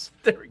Yeah, close.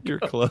 there we You're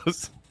go.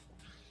 close.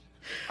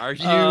 Are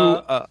you?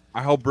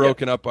 How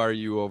broken up are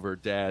you over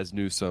Daz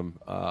Newsome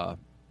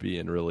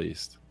being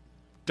released?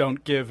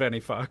 Don't give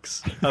any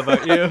fucks. How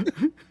about you?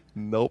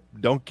 Nope,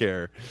 don't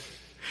care.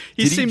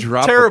 He Did seemed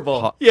drop a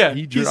terrible. Yeah,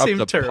 he he dropped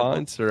seemed a terrible.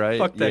 punt, right?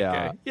 Fuck that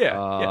guy.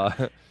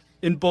 Yeah.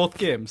 In both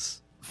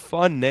games.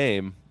 Fun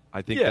name.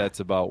 I think Yeah. that's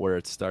about where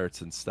it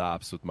starts and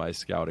stops with my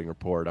scouting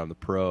report on the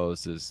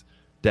pros. Is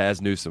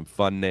Daz Newsome?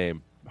 Fun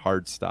name.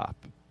 Hard stop.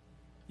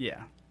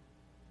 Yeah.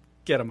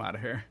 Get him out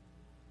of here.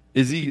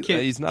 Is he? You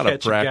can't He's not a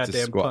catch a practice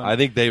goddamn squad. punt. I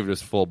think they've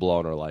just full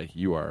blown are like,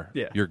 you're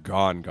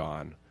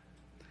gone.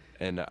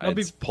 And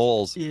it's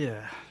Poles.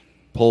 Yeah.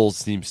 Poles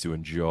seems to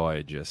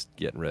enjoy just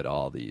getting rid of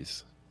all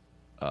these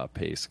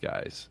Pace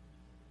guys.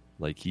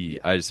 Like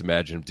I just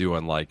imagine him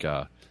doing like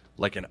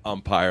an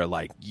umpire,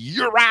 like,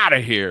 you're out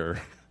of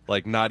here.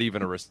 Like not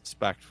even a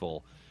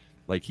respectful,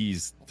 like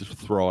he's just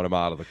throwing him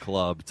out of the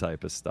club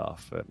type of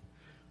stuff. And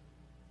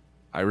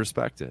I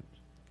respect it.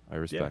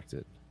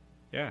 It.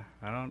 Yeah,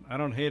 I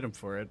don't hate him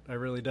for it. I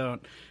really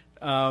don't.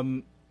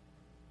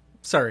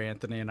 Sorry,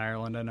 Anthony in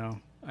Ireland.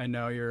 I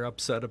know you're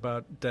upset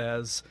about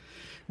Daz.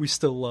 We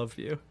still love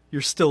you.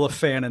 You're still a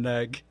fan and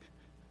egg,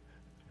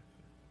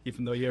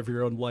 even though you have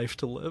your own life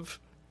to live.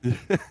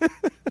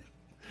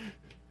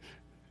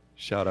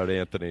 Shout out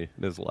Anthony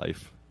and his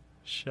life.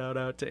 Shout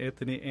out to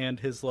Anthony and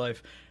his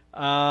life.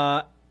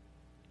 NFL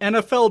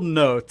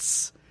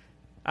notes.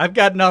 I've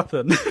got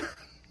nothing.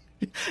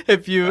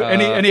 Have you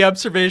any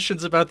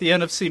observations about the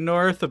NFC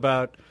North?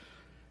 About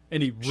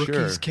any rookies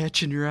Sure.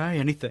 catching your eye?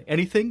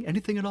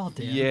 Anything at all,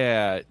 Dan?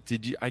 Yeah.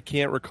 Did you? I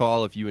can't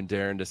recall if you and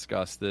Darren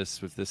discussed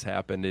this. If this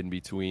happened in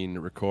between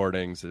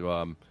recordings.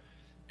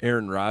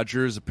 Aaron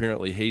Rodgers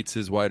apparently hates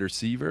his wide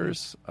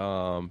receivers.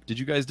 Did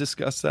you guys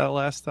discuss that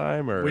last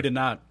time? Or We did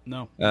not.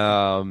 No.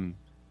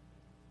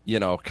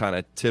 Kind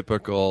of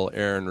typical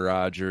Aaron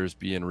Rodgers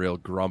being real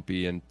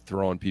grumpy and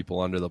throwing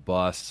people under the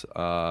bus.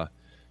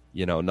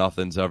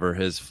 Nothing's ever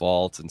his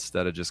fault.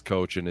 Instead of just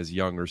coaching his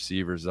young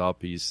receivers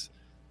up, he's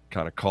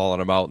kind of calling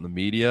them out in the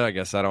media. I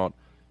guess I don't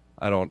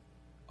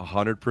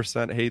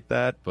 100% hate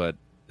that, but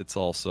it's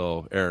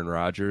also Aaron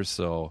Rodgers,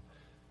 so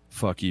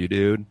fuck you,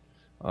 dude.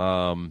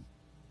 I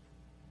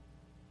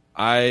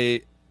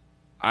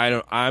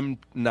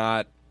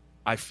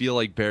feel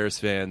like Bears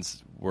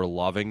fans were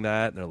loving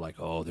that. And they're like,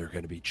 oh, they're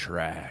going to be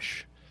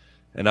trash.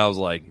 And I was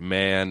like,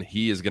 man,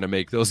 he is going to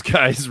make those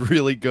guys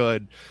really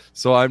good.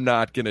 So I'm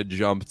not going to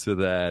jump to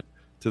the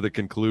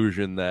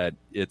conclusion that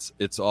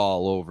it's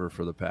all over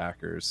for the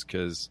Packers,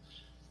 because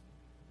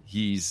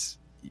they're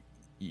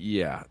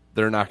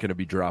not going to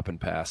be dropping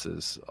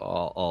passes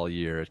all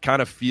year. It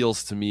kind of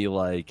feels to me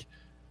like,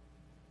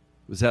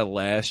 was that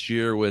last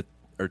year or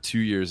 2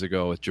 years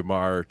ago with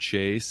Jamar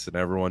Chase, and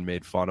everyone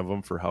made fun of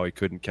him for how he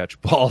couldn't catch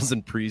balls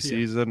in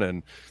preseason,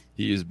 and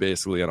he is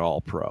basically an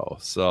all-pro.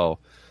 So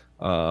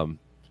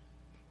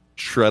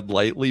tread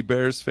lightly,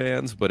 Bears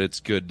fans, but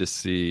it's good to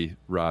see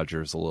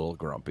Rodgers a little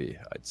grumpy,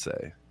 I'd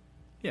say.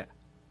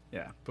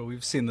 Yeah, but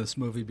we've seen this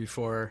movie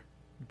before.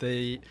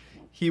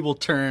 He will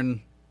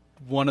turn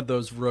one of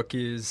those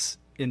rookies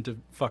into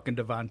fucking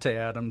Devontae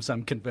Adams.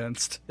 I'm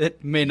convinced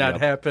it may not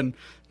Yep. happen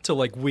till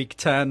like week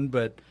 10,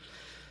 but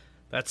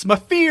that's my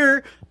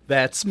fear.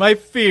 That's my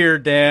fear,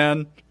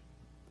 Dan.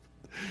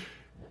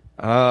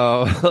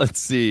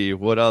 Let's see.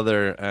 What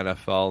other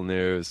NFL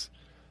news?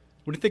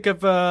 What do you think of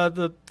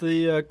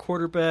the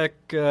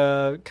quarterback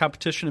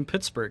competition in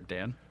Pittsburgh,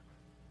 Dan?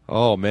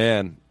 Oh,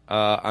 man.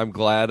 I'm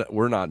glad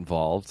we're not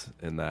involved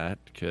in that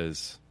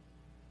because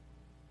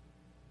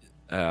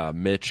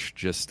Mitch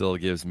just still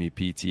gives me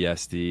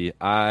PTSD.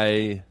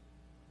 I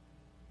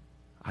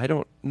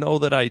don't know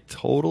that I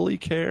totally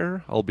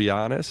care. I'll be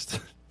honest.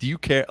 Do you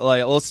care?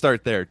 Like, let's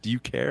start there. Do you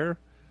care?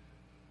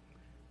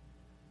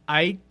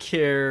 I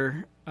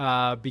care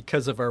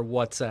because of our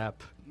WhatsApp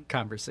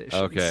conversations.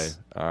 Okay.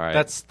 All right.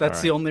 That's All the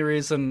right. only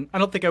reason. I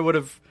don't think I would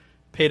have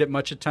paid it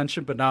much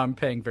attention, but now I'm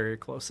paying very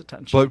close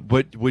attention.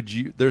 But would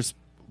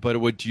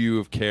you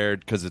have cared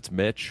because it's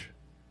Mitch?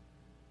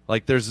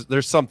 Like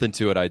there's something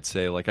to it. I'd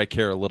say like I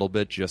care a little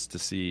bit just to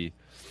see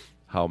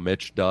how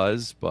Mitch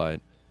does,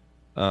 but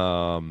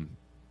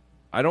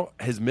I don't.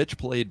 Has Mitch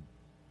played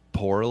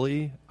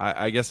poorly?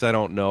 I guess I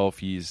don't know if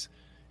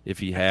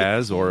he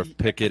has or if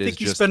Pickett I is think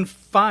he's just been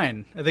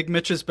fine. I think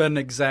Mitch has been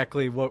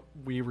exactly what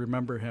we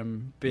remember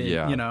him being.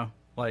 Yeah. You know,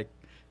 like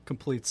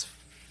completes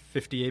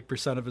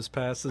 58% of his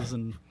passes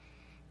and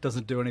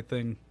doesn't do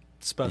anything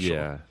special.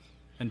 yeah.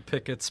 And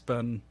Pickett's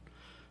been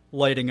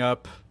lighting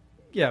up,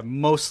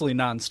 mostly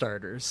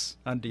non-starters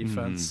on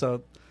defense. Mhm.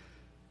 So,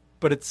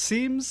 but it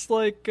seems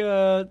like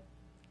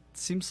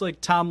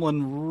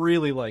Tomlin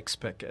really likes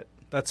Pickett.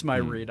 That's my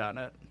read on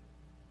it.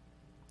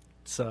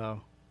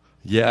 So,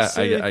 Yeah, We'll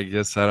see. I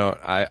guess I don't.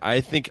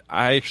 I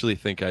actually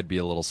think I'd be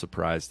a little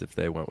surprised if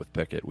they went with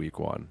Pickett week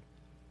 1.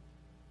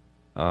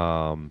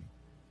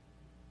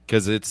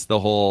 Because it's the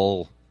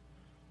whole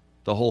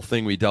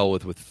thing we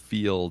dealt with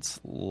Fields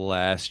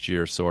last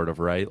year, sort of,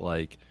 right?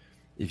 Like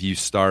if you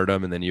start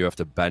him and then you have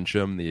to bench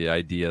him, the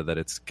idea that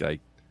it's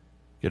like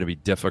going to be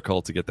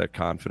difficult to get that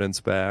confidence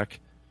back,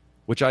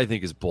 which I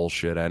think is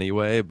bullshit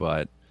anyway.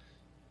 But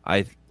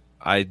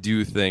I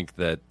do think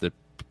that that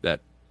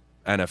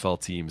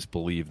NFL teams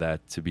believe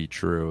that to be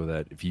true,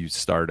 that if you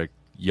start a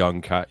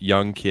young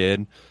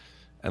kid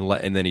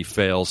and then he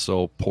fails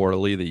so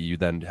poorly that you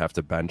then have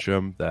to bench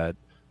him, that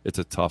it's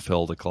a tough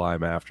hill to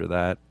climb after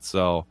that.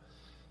 So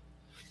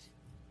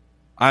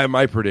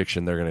my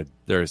prediction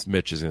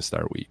Mitch is gonna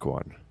start week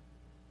 1.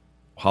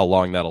 How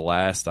long that'll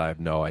last, I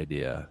have no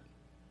idea,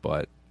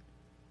 but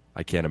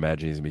I can't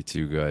imagine he's gonna be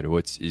too good.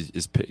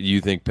 Do you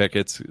think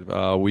Pickett's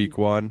week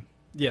 1?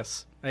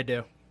 yes, I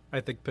do. I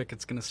think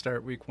Pickett's going to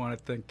start week 1.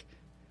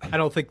 I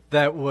don't think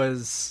that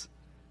was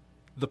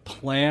the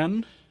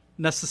plan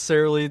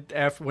necessarily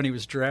after when he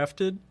was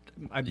drafted.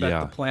 I bet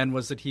Yeah. the plan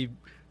was that he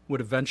would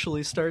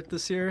eventually start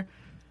this year.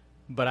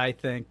 But I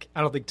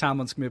don't think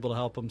Tomlin's going to be able to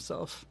help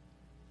himself.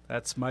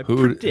 That's my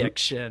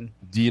prediction.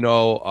 Do you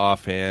know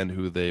offhand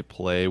who they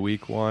play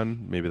week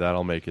 1? Maybe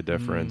that'll make a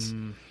difference.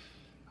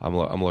 I'm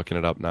looking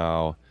it up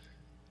now.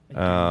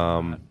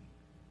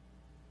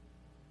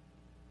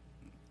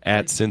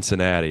 At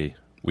Cincinnati,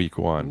 week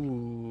 1.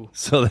 Ooh,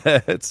 So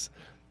that's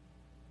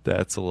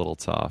a little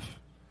tough.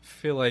 I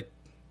feel like,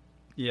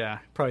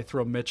 probably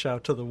throw Mitch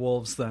out to the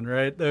Wolves then,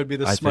 right? That would be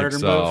the I smarter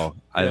think so.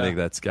 move. I Yeah. think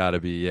that's got to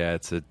be. Yeah,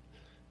 it's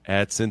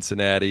at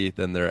Cincinnati.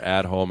 Then they're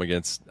at home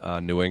against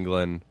New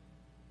England,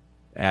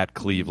 at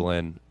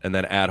Cleveland, and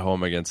then at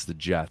home against the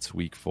Jets,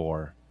 week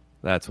 4.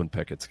 That's when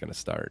Pickett's going to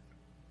start.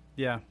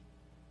 Yeah.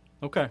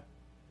 Okay.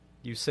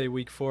 You say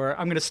week 4.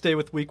 I'm going to stay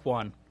with week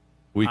 1.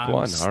 Week I'm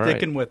 1. All right.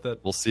 sticking with it.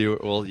 We'll see.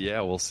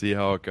 We'll see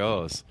how it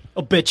goes.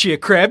 I'll bet you a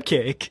crab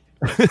cake.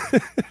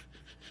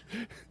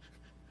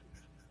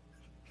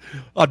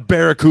 On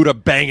Barracuda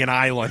Bangin'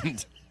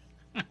 Island.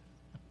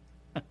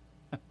 Do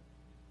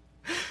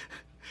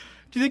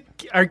you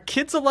think are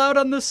kids allowed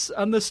on this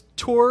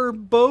tour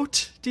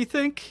boat? Do you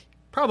think?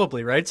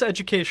 Probably, right? It's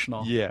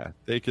educational. Yeah,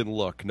 they can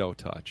look, no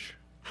touch.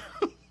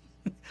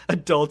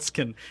 Adults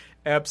can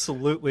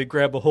absolutely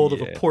grab a hold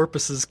of a Yeah.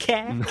 porpoise's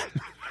cat.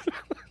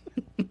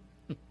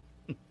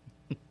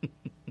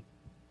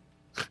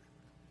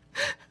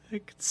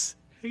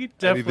 I could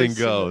definitely Anything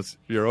see that. goes.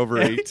 If you're over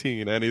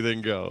 18,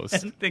 anything goes.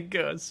 Anything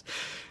goes.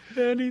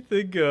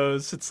 Anything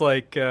goes. It's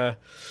like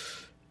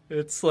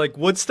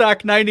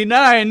Woodstock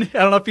 '99. I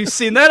don't know if you've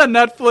seen that on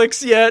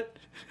Netflix yet.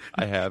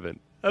 I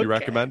haven't. Okay. You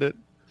recommend it?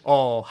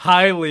 Oh,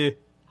 highly.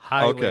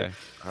 Okay.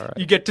 All right.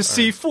 You get to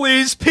see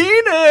Flea's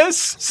penis.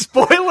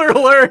 Spoiler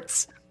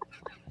alerts.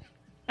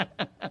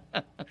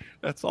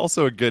 That's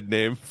also a good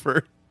name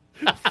for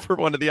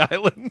one of the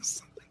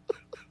islands.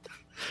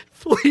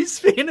 Flea's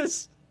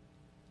penis.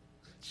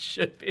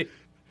 Should be.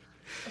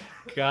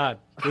 God,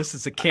 this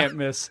is a can't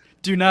miss.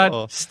 Do not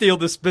Oh. steal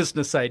this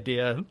business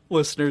idea,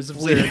 listeners of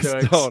Please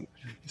Zero Dogs. don't.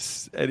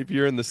 And if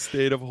you're in the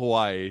state of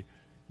Hawaii,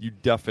 you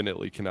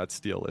definitely cannot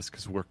steal this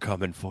because we're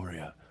coming for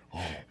you.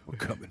 Oh, we're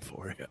coming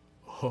for you.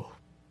 Oh,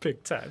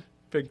 big time.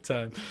 Big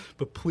time.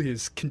 But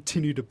please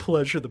continue to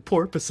pleasure the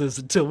porpoises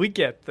until we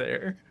get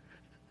there.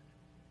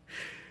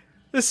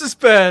 This has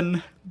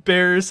been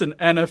Bears and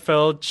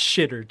NFL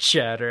Chitter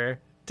Chatter.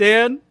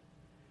 Dan,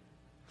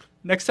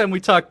 next time we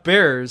talk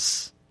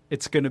Bears,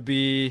 it's going to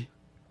be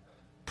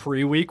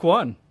pre-week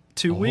 1.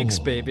 2 weeks,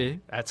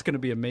 baby. That's going to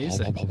be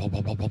amazing.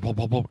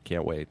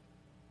 Can't wait.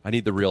 I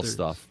need the real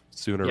stuff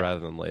sooner rather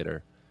than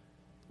later.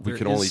 We There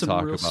can is only some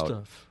talk real about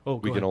stuff. Oh,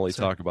 we go can ahead. only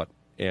Sorry. talk about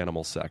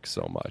animal sex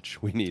so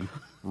much. We need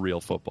real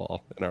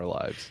football in our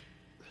lives.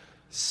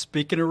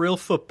 Speaking of real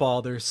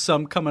football, there's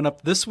some coming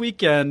up this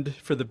weekend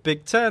for the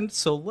Big Ten,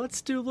 so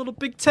let's do a little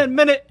Big Ten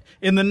minute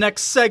in the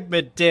next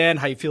segment. Dan,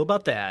 how you feel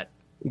about that?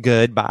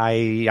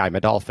 Goodbye. I'm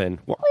a dolphin.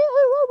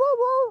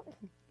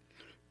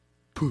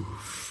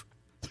 Poof.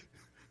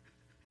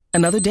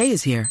 Another day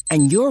is here,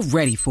 and you're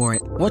ready for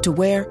it. What to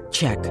wear?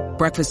 Check.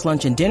 Breakfast,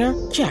 lunch, and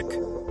dinner? Check.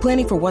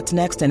 Planning for what's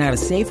next and how to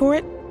save for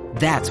it?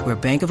 That's where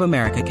Bank of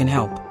America can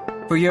help.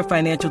 For your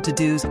financial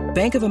to-dos,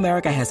 Bank of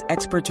America has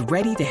experts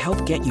ready to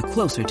help get you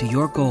closer to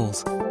your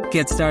goals.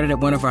 Get started at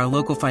one of our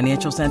local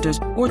financial centers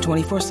or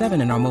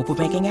 24/7 in our mobile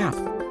banking app.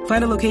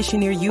 Find a location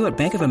near you at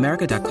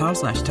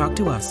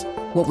bankofamerica.com/talktous.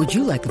 What would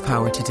you like the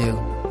power to do?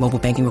 Mobile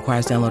banking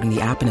requires downloading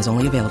the app and is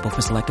only available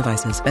for select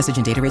devices. Message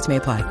and data rates may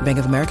apply. Bank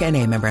of America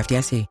N.A., member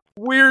FDIC.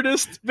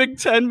 Weirdest Big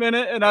Ten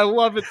minute, and I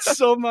love it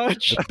so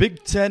much.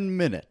 Big Ten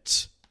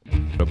minute.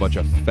 A bunch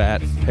of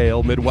fat,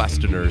 pale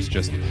Midwesterners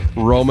just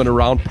roaming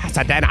around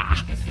Pasadena.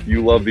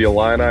 You love the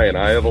Illini, and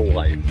I have a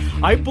life.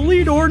 I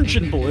bleed orange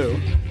and blue.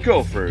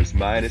 Gophers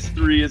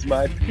 -3 is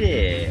my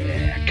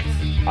pick.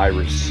 I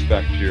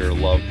respect your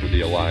love for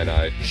the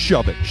Illini.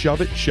 Shove it, shove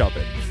it, shove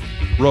it.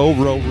 Row,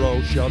 row,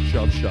 row, shove,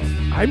 shove, shove.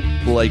 I'm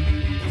like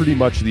pretty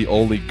much the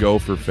only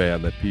Gopher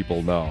fan that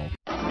people know.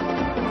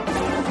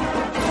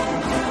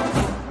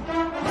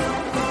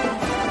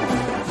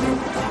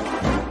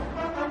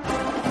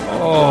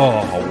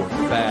 Oh,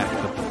 we're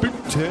back. The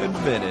Big Ten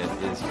Minute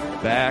is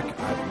back.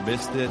 I've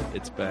missed it.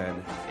 It's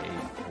been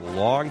a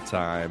long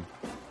time.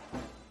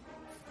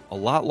 A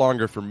lot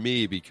longer for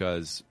me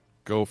because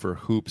Gopher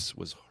Hoops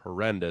was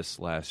horrendous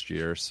last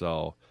year.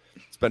 So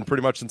it's been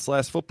pretty much since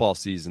last football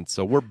season.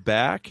 So we're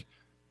back.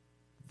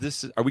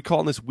 Are we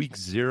calling this week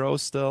 0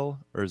 still?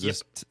 Or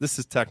is this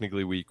is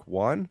technically week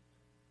 1?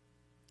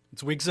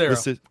 It's week 0.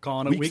 This is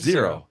Calling it week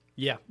 0.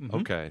 Yeah.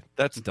 Mhm. Okay,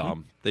 that's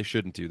dumb. They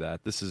shouldn't do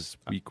that. This is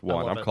week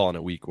 1. love I'm it. calling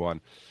it week 1.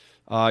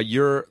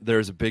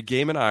 There's a big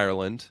game in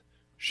Ireland.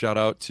 Shout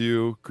out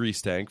to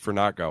Grease Tank for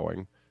not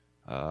going.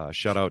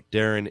 Shout out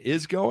Darren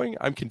is going.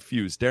 I'm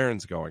confused.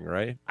 Darren's going,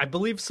 right? I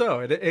believe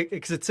so.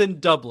 Because it's in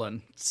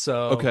Dublin.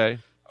 So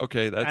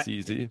Okay, that's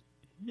easy.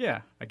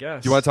 yeah, I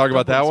guess. Do you want to talk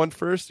about that Dublin's- one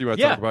first? Do you want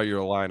to Yeah. talk about your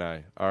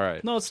Illini? All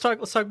right. No, let's talk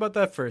about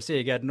that first. Yeah,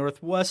 you got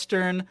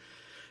Northwestern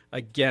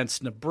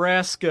against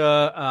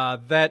Nebraska.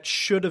 That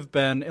should have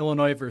been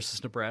Illinois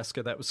versus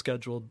Nebraska. That was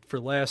scheduled for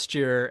last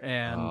year,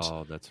 and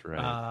Oh, that's right.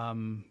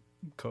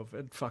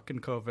 fucking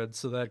COVID.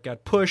 So that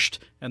got pushed,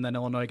 and then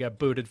Illinois got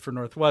booted for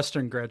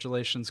Northwestern.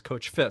 Congratulations,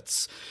 Coach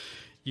Fitz.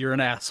 You're an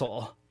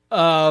asshole.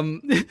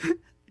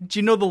 Do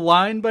you know the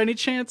line by any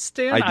chance,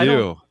 Dan? I do.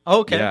 don't- Oh,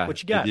 okay, Yeah,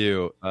 what you got? I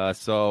do.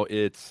 So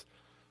it's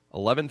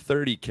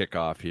 11:30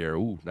 kickoff here.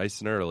 Ooh, nice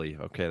and early.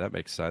 Okay, that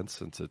makes sense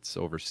since it's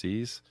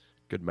overseas.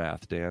 Good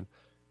math, Dan.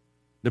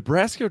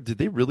 Nebraska, did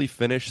they really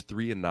finish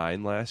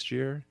 3-9 last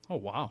year? Oh,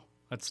 wow.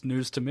 That's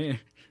news to me.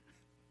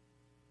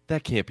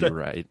 That can't be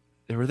right.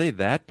 Were they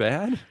that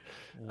bad?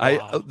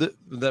 Wow.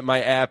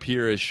 My app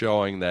here is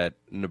showing that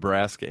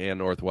Nebraska and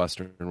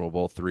Northwestern were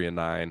both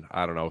 3-9.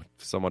 I don't know.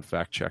 Someone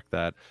fact check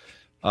that.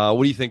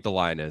 What do you think the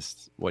line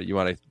is? What you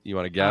want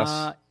to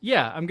guess?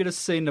 Yeah, I'm gonna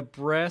say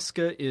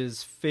Nebraska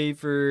is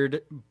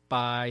favored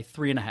by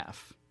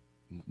 3.5.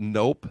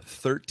 Nope,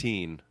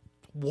 13.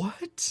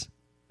 What?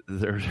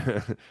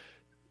 They're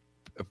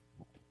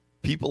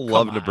people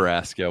love on.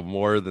 Nebraska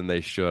more than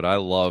they should. I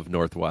love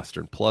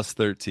Northwestern. Plus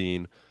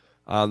 13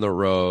 on the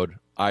road.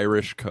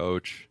 Irish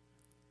coach.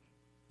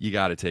 You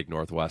got to take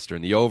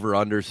Northwestern. The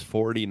over-under's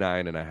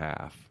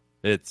 49.5.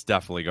 It's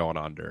definitely going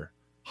under.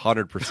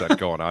 100%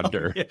 going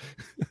under.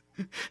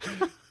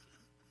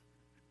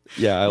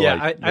 Yeah,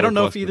 like I don't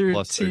know if Northwestern either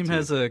plus team 13.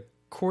 has a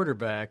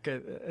quarterback.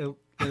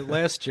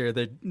 Last year,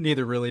 they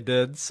neither really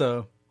did.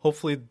 So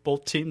hopefully,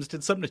 both teams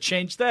did something to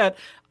change that.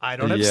 I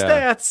don't have Yeah.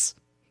 stats.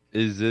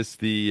 Is this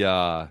the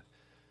how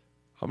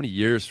many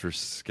years for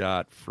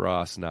Scott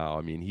Frost now?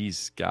 I mean,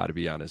 he's got to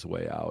be on his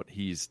way out.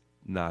 He's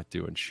not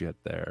doing shit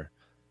there.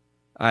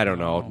 I don't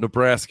know. No.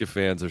 Nebraska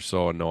fans are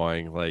so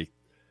annoying. Like,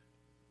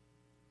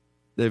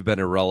 they've been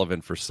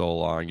irrelevant for so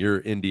long. You're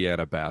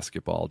Indiana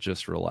basketball.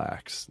 Just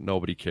relax.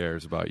 Nobody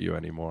cares about you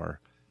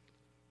anymore.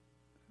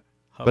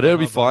 But it'll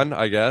be fun,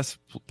 I guess,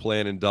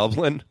 playing in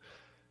Dublin.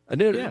 And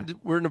Yeah.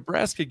 were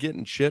Nebraska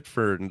getting shit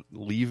for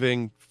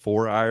leaving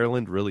for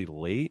Ireland really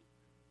late?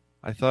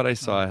 I thought I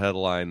saw a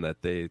headline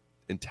that they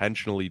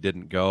intentionally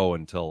didn't go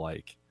until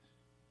like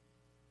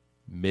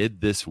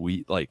mid this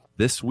week, like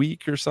this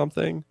week or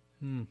something.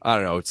 I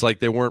don't know. It's like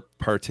they weren't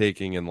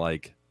partaking in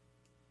like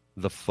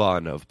the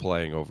fun of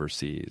playing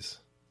overseas.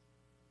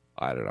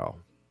 I don't know.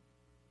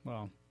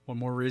 Well, one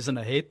more reason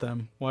to hate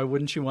them. Why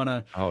wouldn't you want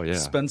to Oh, yeah.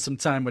 spend some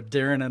time with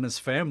Darren and his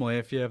family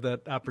if you have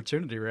that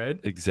opportunity, right?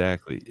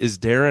 Exactly. Is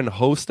Darren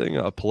hosting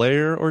a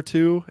player or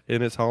two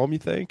in his home, you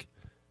think?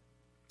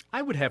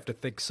 I would have to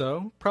think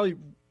so. Probably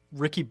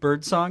Ricky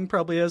Birdsong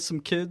probably has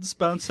some kids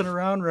bouncing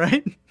around,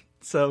 right?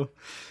 So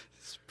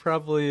it's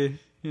probably,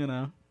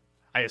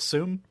 I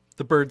assume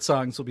the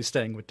Birdsongs will be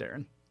staying with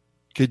Darren.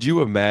 Could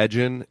you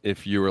imagine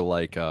if you were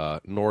like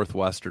a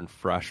Northwestern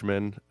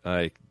freshman,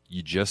 like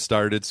you just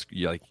started,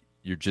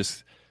 you're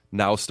just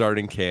now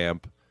starting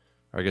camp,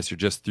 or I guess you're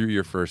just through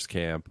your first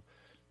camp,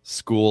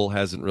 school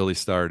hasn't really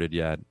started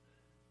yet,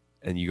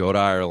 and you go to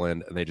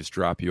Ireland and they just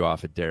drop you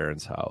off at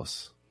Darren's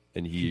house,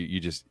 and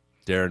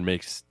Darren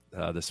makes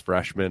this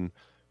freshman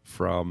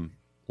from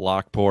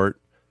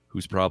Lockport,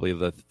 who's probably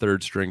the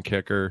third string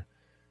kicker,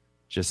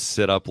 just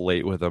sit up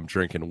late with him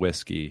drinking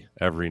whiskey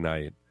every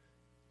night,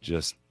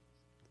 just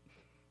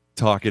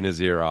talking his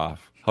ear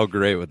off. How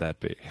great would that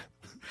be?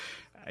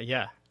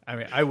 Yeah. I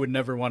mean, I would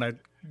never want to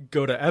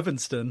go to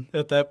Evanston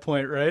at that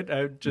point, right?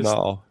 I would just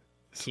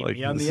It's keep like,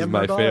 me on this the is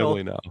my Emerald family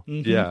Isle. now.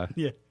 Mhm. Yeah.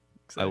 Yeah.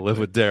 I live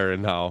with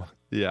Darren now.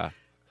 Yeah.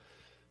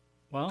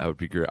 Well, That would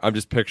be great. I'm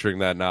just picturing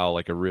that now,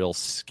 like a real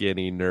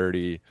skinny,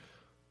 nerdy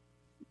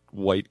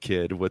white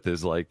kid with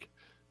his like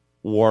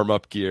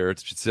warm-up gear.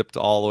 It's just zipped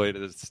all the way to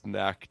his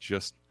neck,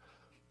 just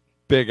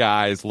big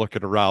eyes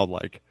looking around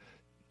like,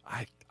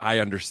 I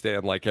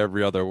understand like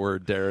every other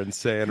word Darren's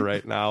saying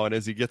right now. And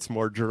as he gets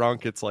more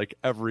drunk, it's like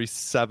every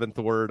seventh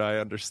word I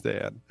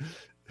understand.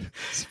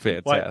 It's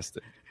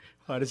fantastic.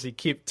 why does he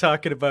keep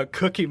talking about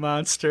Cookie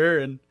Monster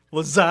and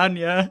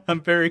lasagna?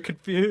 I'm very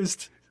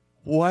confused.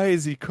 Why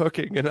is he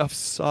cooking enough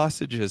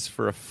sausages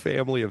for a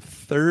family of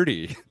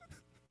 30?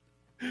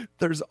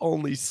 There's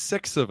only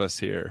 6 of us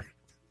here.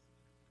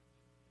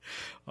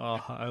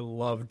 Oh, I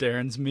love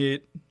Darren's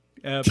meat.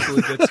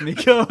 Absolutely gets me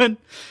going.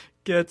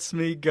 Gets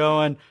me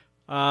going.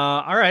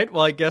 All right.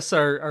 Well, I guess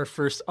our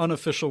first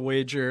unofficial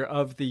wager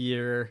of the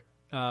year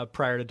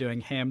prior to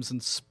doing hams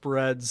and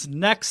spreads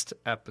next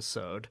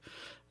episode.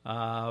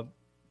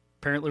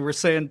 Apparently, we're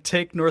saying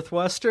take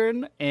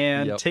Northwestern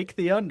and take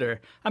the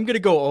under. I'm going to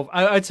go over.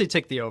 I'd say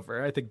take the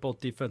over. I think both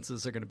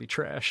defenses are going to be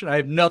trash, and I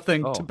have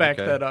nothing to back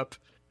that up.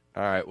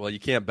 All right. Well, you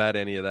can't bet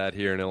any of that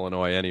here in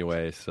Illinois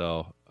anyway.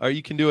 So, or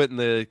you can do it in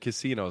the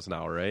casinos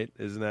now, right?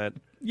 Isn't that?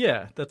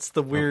 Yeah, that's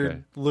the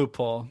weird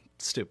loophole.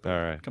 Stupid.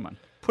 All right. Come on.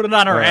 Put it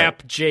on our All right.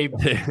 app,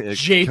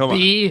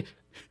 JB.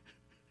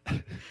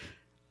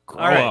 Grow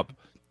All right. up.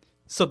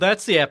 So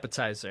that's the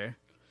appetizer.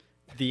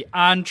 The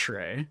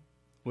entree,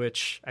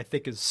 which I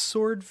think is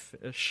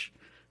swordfish,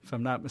 if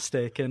I'm not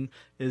mistaken,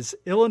 is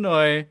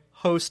Illinois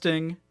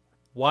hosting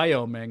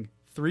Wyoming,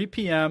 3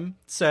 p.m.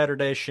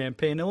 Saturday,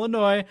 Champaign,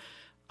 Illinois.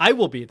 I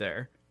will be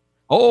there.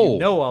 Oh,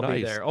 I'll be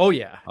nice. there. Oh,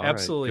 yeah, All right,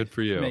 absolutely. good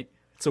for you.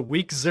 It's a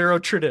week 0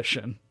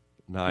 tradition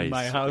Nice. in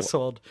my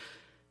household.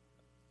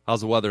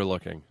 How's the weather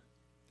looking?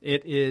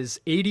 It is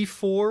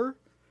 84,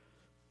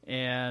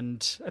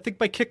 and I think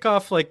by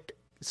kickoff, like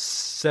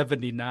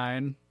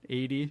 79,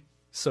 80.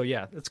 So,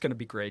 yeah, it's going to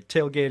be great.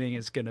 Tailgating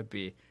is going to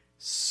be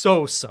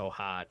so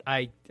hot.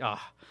 I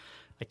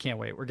can't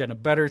wait. We're getting a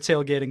better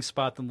tailgating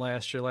spot than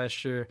last year.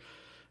 Last year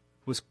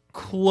was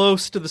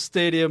close to the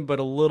stadium, but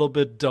a little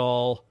bit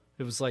dull.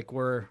 It was like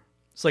where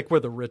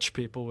the rich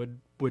people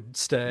would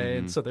stay,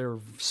 and so they were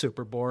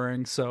super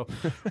boring. So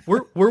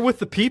we're with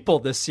the people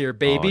this year,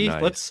 baby. Oh,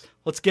 nice.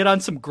 Let's get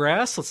on some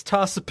grass. Let's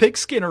toss a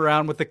pigskin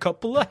around with a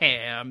couple of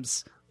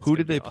hams. Who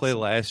did they play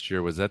last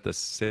year? Was that the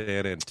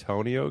San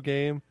Antonio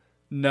game?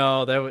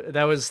 No,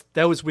 that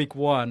was week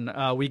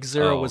 1. Week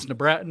 0 was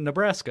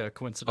Nebraska,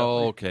 coincidentally.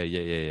 Oh, okay.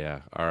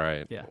 Yeah. All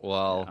right. Yeah.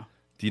 Well,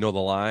 do you know the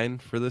line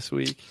for this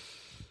week?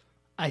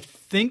 I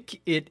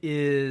think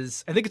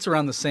it's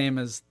around the same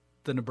as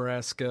the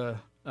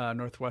Nebraska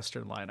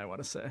Northwestern line, I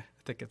want to say. I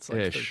think it's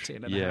like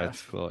 13 and a half.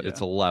 It's close.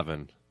 It's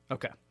 11.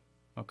 Okay.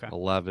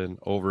 11.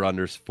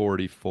 Over-under's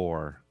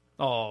 44.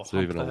 Oh, so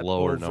even a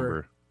lower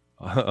number.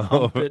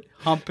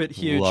 Hump it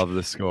huge. Love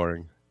the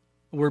scoring.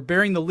 We're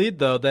bearing the lead,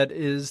 though. That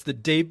is the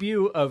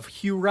debut of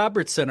Hugh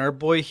Robertson. Our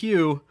boy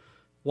Hugh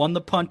won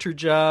the punter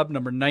job,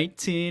 number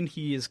 19.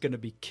 He is going to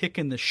be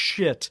kicking the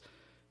shit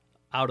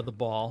out of the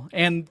ball.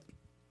 And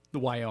the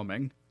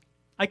Wyoming.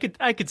 I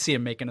could see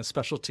him making a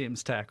special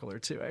teams tackle or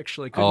two,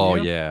 actually.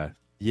 Couldn't you?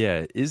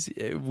 Yeah.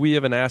 We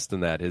haven't asked him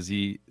that. Is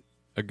he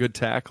a good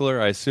tackler?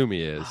 I assume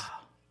he is.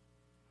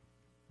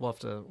 We'll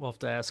have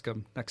to ask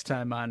him next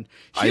time on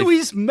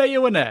Huey's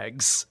Mayo and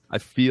Eggs. I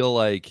feel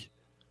like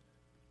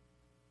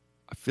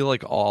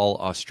all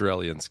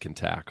Australians can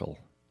tackle.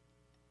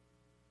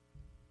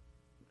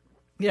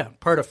 Yeah,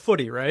 part of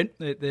footy, right?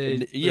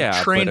 They're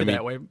trained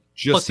that way.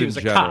 Just Plus, he in was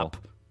a general. cop.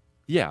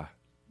 Yeah.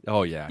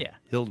 Oh yeah. Yeah.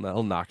 He'll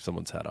knock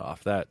someone's head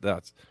off.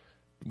 That's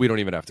we don't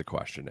even have to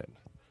question it.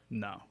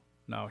 No,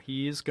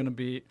 he's going to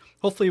be.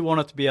 Hopefully, he won't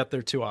have to be out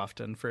there too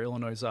often for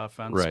Illinois'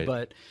 offense. Right.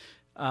 But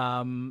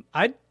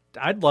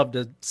I'd love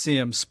to see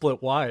him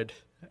split wide.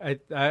 I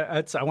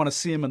want to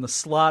see him in the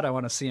slot. I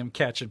want to see him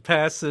catching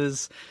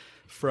passes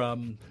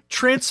from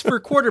transfer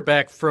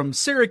quarterback from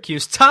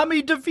Syracuse,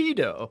 Tommy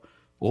DeVito,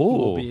 who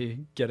will Oh,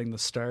 be getting the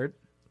start.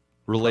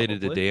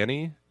 related probably. to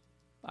Danny.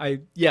 I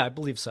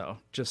believe so.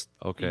 Just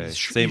Okay. he's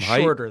Same he's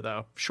height? shorter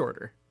though.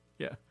 Shorter.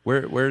 Yeah.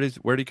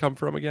 Where'd he come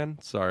from again?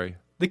 Sorry.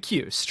 The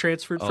Cuse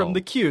transferred from Oh.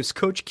 the Cuse,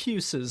 Coach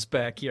Cuse's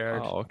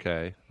backyard. Oh,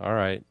 okay. All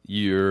right.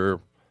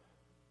 You're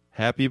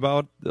happy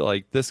about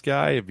like this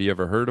guy? Have you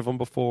ever heard of him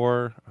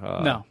before?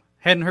 No,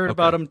 hadn't heard okay.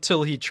 about him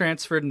till he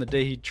transferred, and the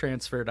day he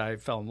transferred, I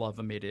fell in love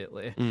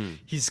immediately. Mm.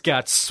 He's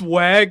got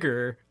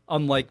swagger,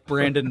 unlike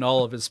Brandon and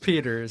all of his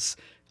Peters,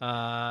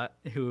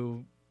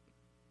 who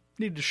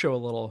need to show a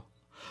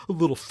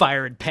little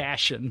fire and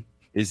passion.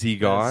 Is he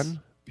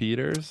gone,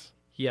 Peters?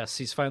 Yes,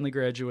 he's finally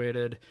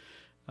graduated.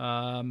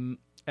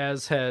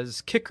 As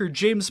has kicker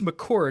James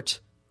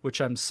McCourt,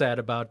 which I'm sad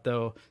about,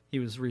 though. He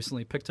was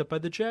recently picked up by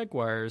the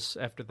Jaguars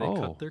after they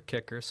cut their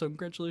kicker. So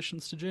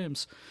congratulations to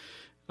James.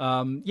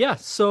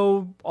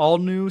 So all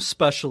new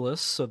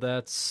specialists. So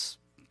that's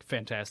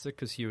fantastic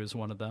because Hugh is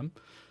one of them.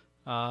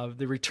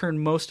 They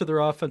returned most of their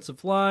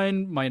offensive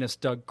line, minus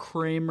Doug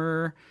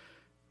Kramer.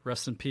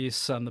 Rest in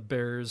peace on the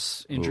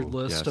Bears injured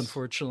list, yes.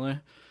 unfortunately.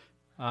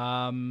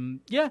 Have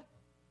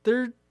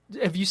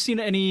you seen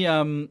any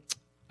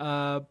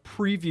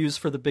previews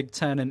for the Big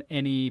Ten in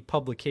any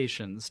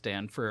publications,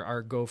 Dan, for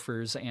our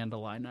Gophers and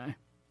Illini?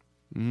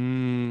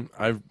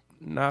 I've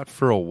not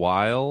for a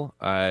while.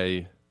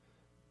 I've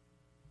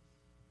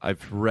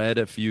read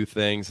a few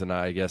things, and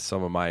I guess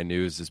some of my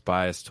news is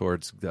biased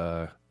towards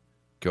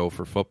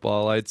Gopher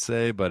football, I'd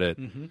say, but it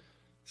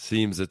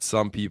seems that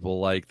some people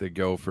like the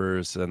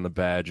Gophers and the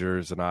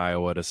Badgers and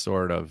Iowa to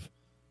sort of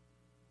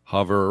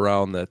hover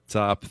around the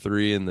top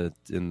three in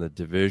the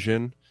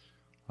division.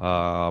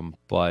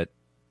 But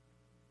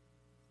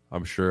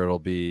I'm sure it'll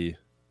be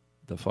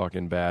the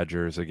fucking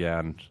Badgers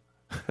again.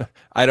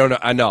 I don't know.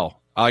 I know.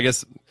 I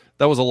guess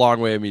that was a long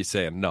way of me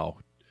saying no.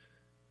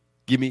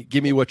 Give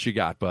me what you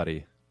got,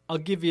 buddy. I'll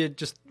give you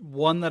just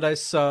one that I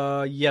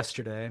saw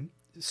yesterday.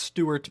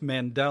 Stuart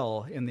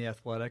Mandel in The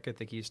Athletic. I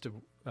think he used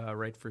to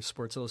write for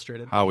Sports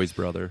Illustrated. Howie's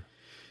brother.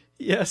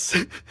 Yes.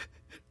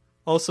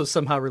 Also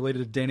somehow related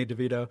to Danny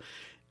DeVito.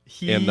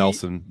 And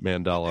Nelson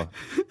Mandela.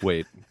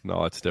 Wait,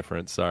 no, it's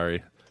different.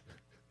 Sorry.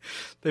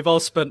 They've all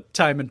spent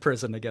time in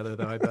prison together,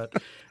 though, I bet.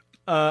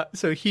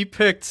 So he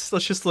picked,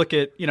 let's just look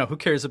at, who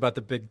cares about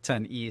the Big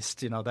Ten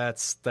East?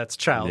 That's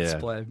child's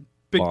play.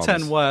 Big Bums.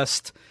 Ten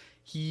West,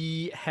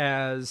 he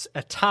has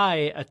a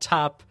tie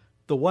atop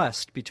the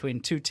West between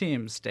two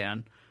teams,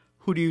 Dan.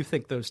 Who do you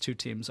think those two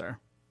teams are?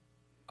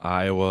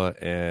 Iowa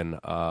and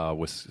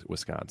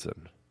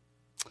Wisconsin.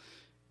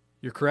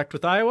 You're correct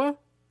with Iowa.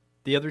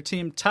 The other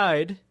team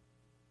tied,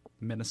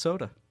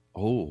 Minnesota.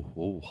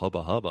 Oh,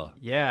 hubba hubba.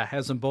 Yeah,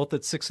 has them both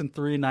at 6-3,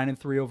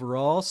 9-3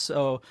 overall.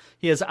 So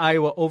he has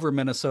Iowa over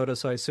Minnesota.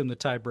 So I assume the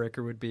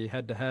tiebreaker would be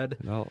head to head.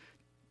 Well,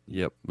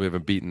 yep. We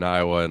haven't beaten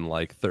Iowa in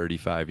like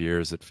 35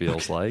 years, it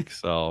feels like.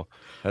 So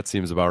that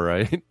seems about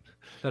right.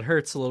 That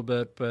hurts a little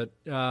bit, but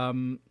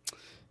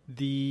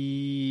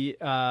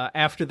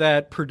after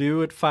that,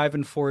 Purdue at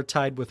 5-4,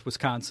 tied with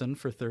Wisconsin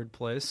for third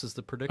place is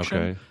the prediction.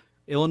 Okay.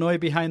 Illinois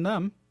behind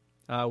them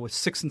with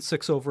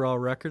 6-6 overall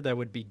record. That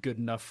would be good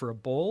enough for a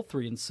bowl.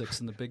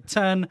 3-6 in the Big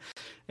Ten,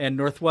 and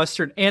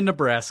Northwestern and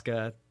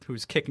Nebraska,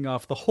 who's kicking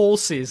off the whole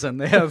season,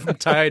 they have them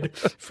tied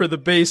for the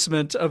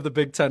basement of the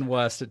Big Ten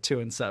West at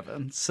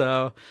 2-7.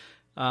 So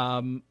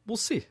we'll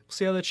see. We'll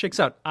see how that shakes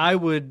out. I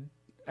would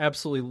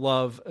absolutely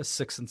love a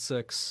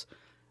 6-6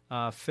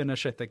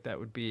 finish. I think that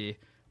would be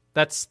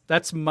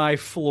that's my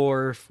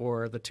floor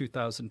for the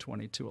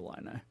 2022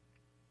 Illini.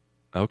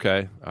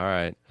 Okay. All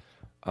right.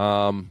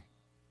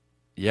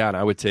 Yeah, and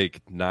I would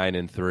take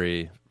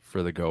 9-3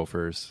 for the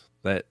Gophers.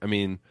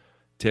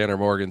 Tanner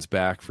Morgan's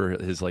back for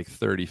his like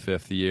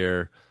 35th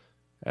year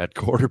at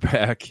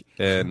quarterback,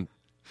 and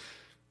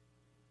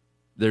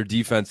their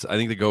defense, I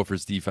think the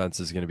Gophers' defense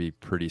is going to be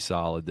pretty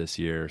solid this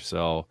year.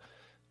 So,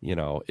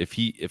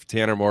 if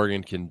Tanner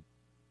Morgan can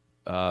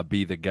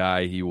be the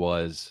guy he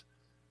was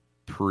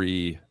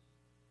pre-pandemic,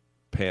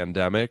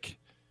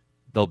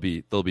 they'll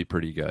be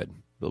pretty good.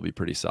 They'll be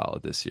pretty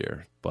solid this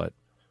year. But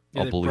Yeah,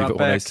 I'll they believe brought it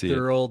when I back see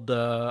their it. old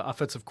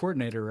offensive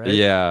coordinator, right?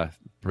 Yeah,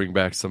 bring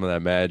back some of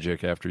that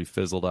magic after he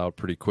fizzled out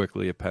pretty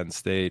quickly at Penn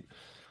State.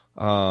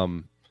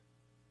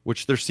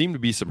 Which there seemed to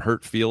be some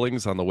hurt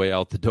feelings on the way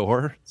out the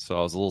door, so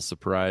I was a little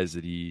surprised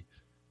that he's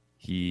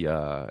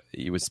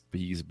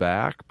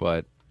back.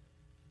 But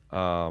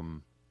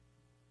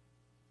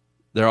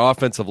their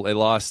they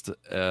lost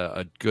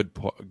a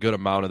good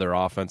amount of their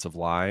offensive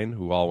line,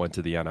 who all went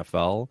to the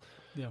NFL.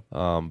 Yeah.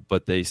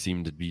 But they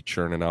seem to be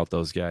churning out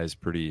those guys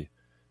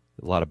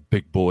a lot of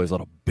big boys, a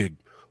lot of big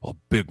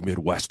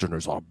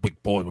Midwesterners, a lot of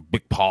big boys with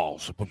big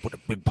paws. Put the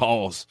big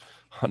paws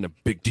on the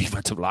big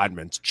defensive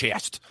lineman's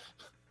chest.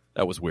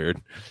 That was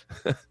weird.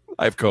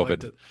 I have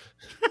COVID.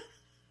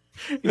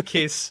 In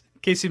case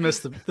you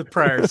missed the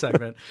prior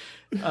segment.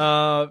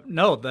 I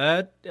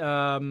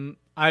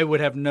would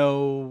have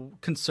no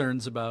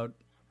concerns about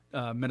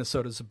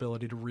Minnesota's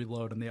ability to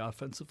reload in the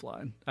offensive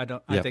line. I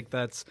Yeah. think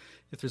that's,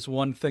 if there's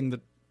one thing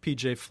that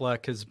PJ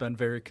Fleck has been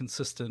very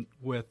consistent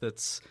with,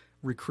 it's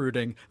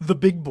recruiting the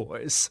big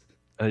boys.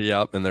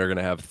 Yep, and they're going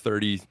to have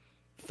 30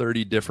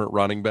 different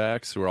running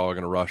backs who are all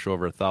going to rush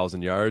over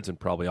 1,000 yards and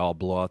probably all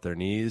blow out their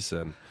knees.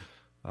 And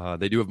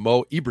they do have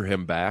Mo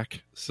Ibrahim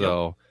back,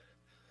 so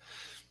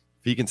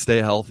if he can stay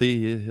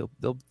healthy,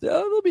 they'll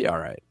be all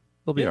right.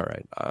 They'll be all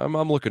right. I'm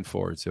looking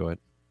forward to it.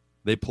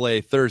 They play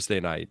Thursday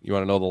night. You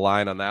want to know the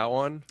line on that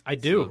one? I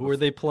do. Who are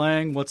they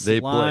playing? What's the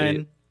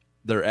line?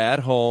 They're at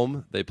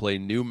home. They play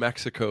New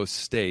Mexico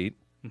State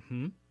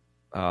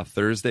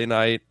Thursday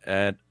night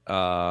at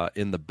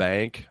in the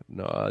bank.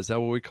 No, is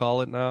that what we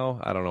call it now?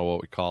 I don't know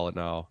what we call it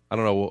now. I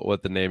don't know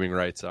what the naming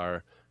rights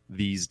are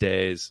these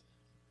days.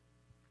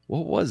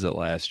 What was it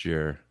last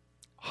year?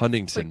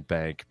 Huntington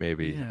Bank,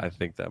 maybe. Yeah. I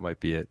think that might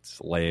be it. It's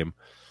lame.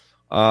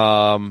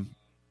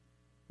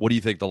 What do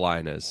you think the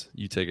line is?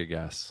 You take a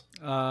guess.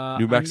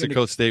 New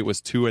Mexico State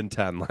was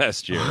 2-10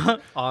 last year.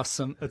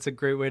 Awesome. That's a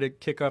great way to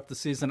kick off the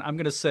season. I'm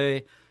going to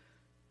say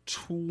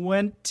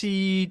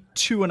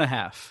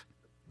 22.5.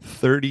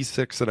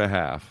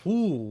 36.5.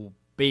 Ooh,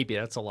 baby,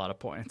 that's a lot of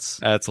points.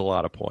 That's a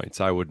lot of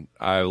points. I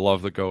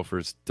love the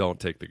Gophers.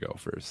 Don't take the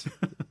Gophers.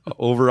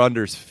 Over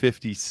unders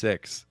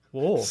 56.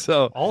 Whoa.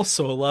 So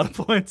also a lot of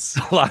points.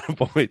 A lot of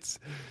points.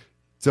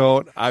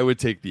 I would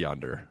take the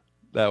under.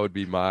 That would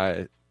be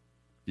if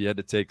you had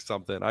to take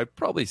something, I'd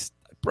probably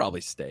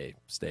stay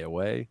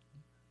away.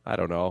 I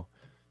don't know.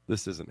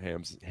 This isn't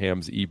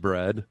Ham's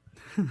e-bread,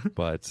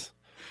 but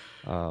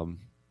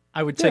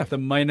I would take the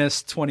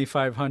minus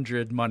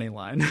 2,500 money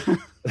line.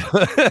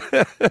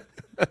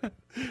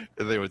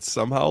 They would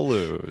somehow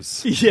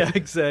lose. Yeah,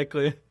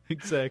 exactly.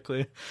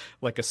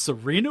 Like a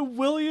Serena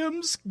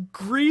Williams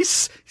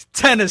Greece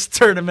tennis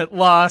tournament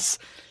loss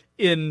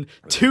in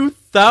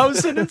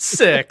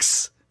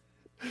 2006.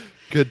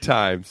 Good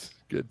times.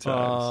 Great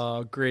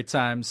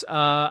times.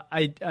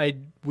 I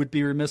would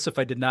be remiss if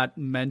I did not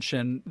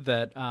mention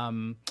that.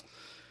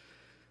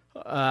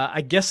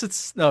 I guess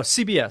it's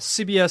CBS.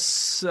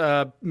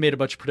 CBS made a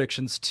bunch of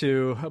predictions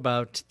too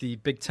about the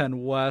Big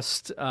Ten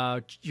West.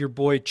 Your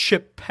boy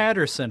Chip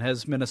Patterson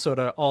has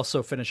Minnesota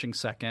also finishing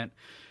second.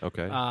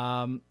 Okay.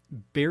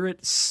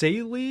 Barrett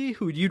Saley,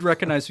 who you'd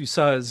recognize, you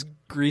saw his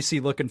greasy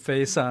looking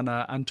face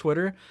on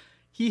Twitter.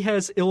 He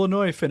has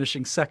Illinois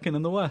finishing second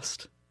in the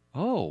West.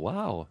 Oh,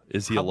 wow.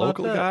 Is he How a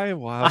local about that? guy?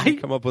 Wow, how did he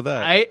come up with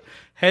that? I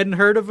hadn't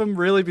heard of him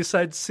really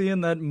besides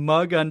seeing that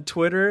mug on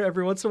Twitter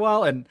every once in a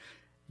while. And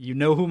you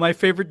know who my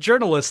favorite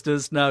journalist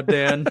is now,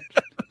 Dan.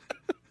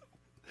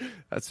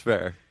 That's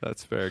fair.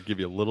 Give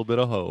you a little bit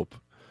of hope.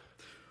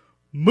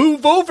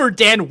 Move over,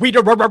 Dan.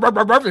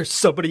 There's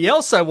somebody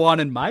else I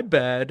want in my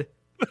bed.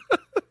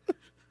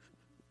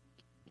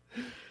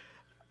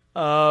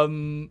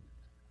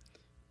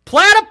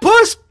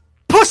 Platypus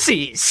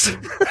pussies.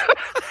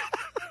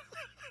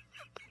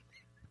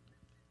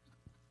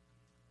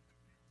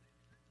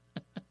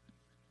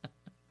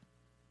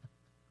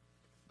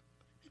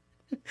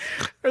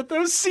 Are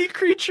those sea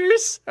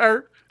creatures?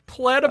 Are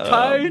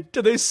platypi?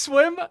 Do they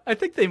swim? I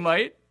think they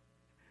might.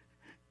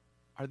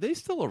 Are they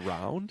still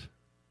around?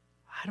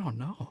 I don't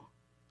know.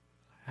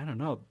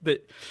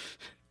 But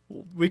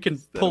we can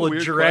that pull a a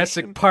weird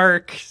Jurassic question?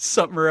 Park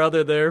something or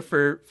other there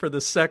for the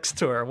sex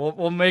tour.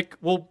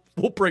 We'll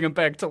bring them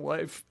back to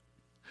life.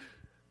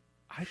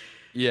 I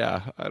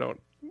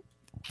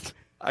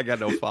got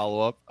no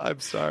follow up.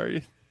 I'm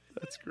sorry.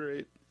 That's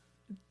great.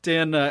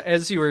 Dan,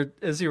 as you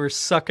were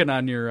sucking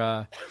on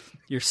your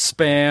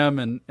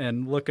spam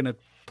and looking at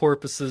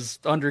porpoises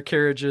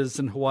undercarriages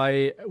in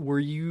Hawaii, were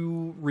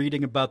you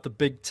reading about the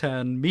Big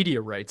Ten media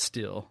rights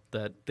deal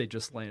that they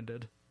just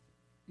landed?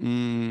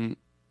 No,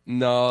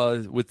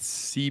 with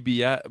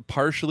CBS,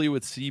 partially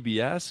with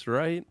CBS,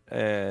 right?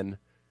 And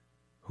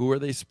who are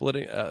they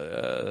splitting?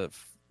 Go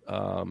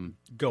on.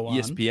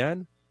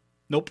 ESPN?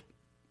 Nope.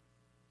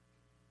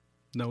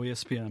 No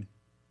ESPN.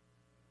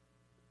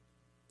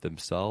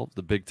 Themselves,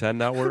 the Big Ten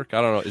Network.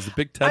 I don't know. Is the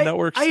Big Ten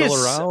Network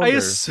still around? Yeah.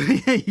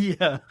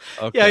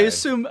 Okay. Yeah. I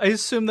assume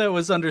that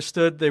was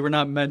understood. They were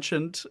not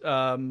mentioned.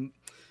 But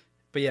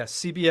yeah,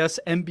 CBS,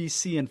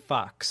 NBC, and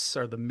Fox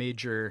are the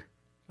major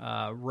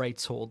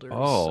rights holders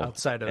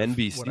outside of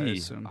NBC. what I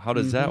assume. How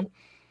does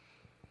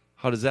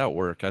that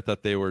work? I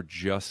thought they were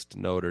just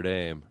Notre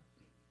Dame.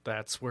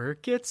 That's where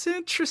it gets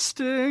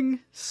interesting.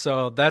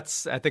 So I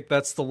think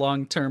that's the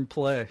long-term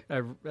play.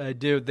 I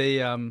do.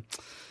 They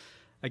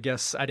I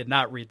guess I did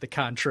not read the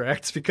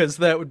contract because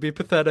that would be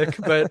pathetic,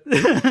 but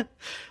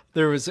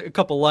there was a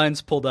couple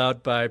lines pulled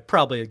out by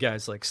probably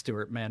guys like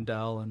Stuart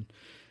Mandel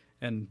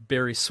and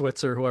Barry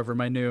Switzer, whoever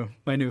my new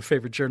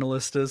favorite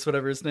journalist is,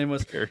 whatever his name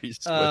was. Barry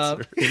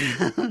Switzer.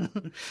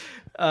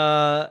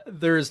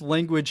 There's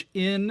language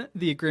in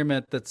the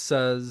agreement that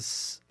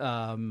says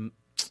that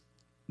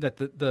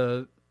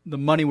the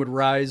money would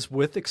rise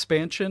with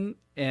expansion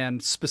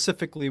and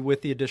specifically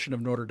with the addition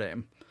of Notre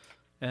Dame.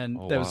 And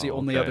that was the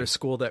only other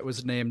school that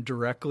was named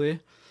directly.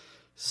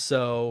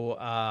 So,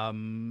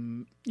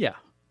 yeah,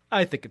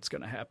 I think it's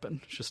going to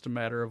happen. It's just a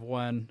matter of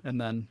when, and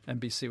then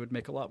NBC would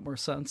make a lot more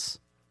sense.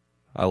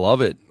 I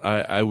love it.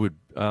 I would.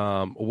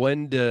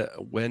 When do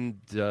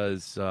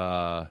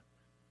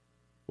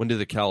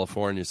the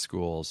California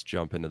schools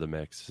jump into the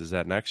mix? Is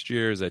that next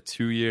year? Is that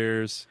 2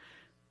 years?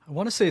 I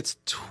want to say it's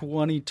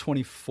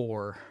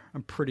 2024.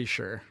 I'm pretty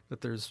sure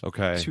that there's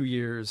 2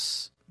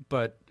 years,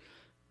 but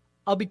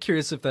I'll be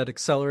curious if that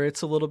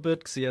accelerates a little bit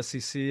because the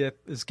SEC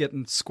is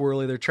getting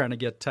squirrely. They're trying to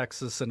get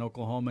Texas and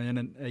Oklahoma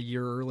in a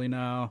year early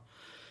now.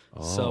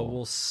 So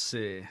we'll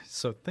see.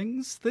 So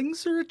things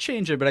are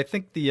changing, but I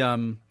think the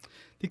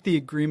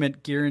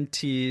agreement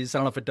guarantees, I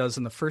don't know if it does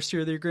in the first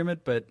year of the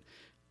agreement, but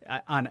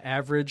on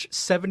average,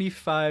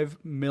 $75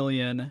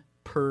 million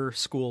per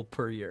school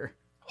per year.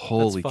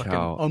 Holy That's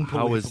cow.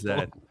 How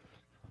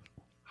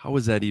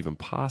is that even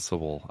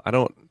possible?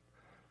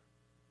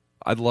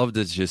 I'd love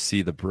to just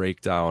see the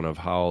breakdown of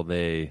how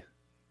they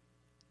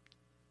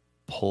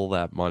pull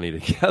that money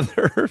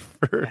together.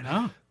 I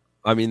know.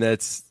 I mean,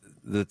 that's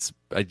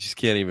I just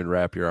can't even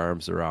wrap your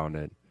arms around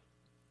it.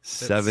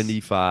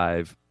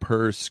 75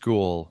 per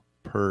school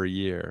per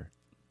year.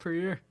 Per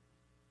year.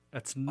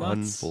 That's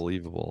nuts.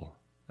 Unbelievable.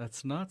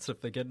 That's nuts.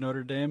 If they get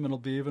Notre Dame, it'll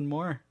be even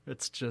more.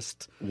 It's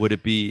just.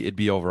 It'd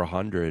be over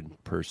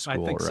 100 per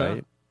school, I think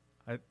right?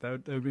 So.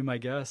 That would be my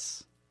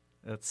guess.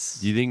 Do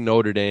you think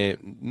Notre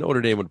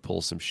Dame would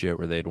pull some shit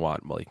where they'd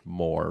want like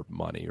more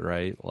money,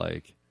 right?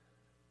 Like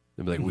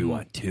they'd be like, we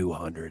want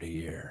 200 a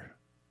year.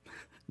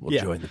 We'll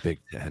join the Big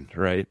Ten,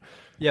 right?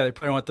 Yeah, they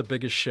probably want the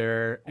biggest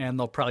share, and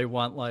they'll probably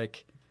want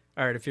like,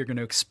 all right, if you're going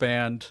to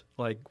expand,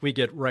 like we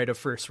get right of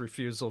first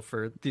refusal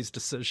for these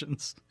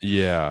decisions.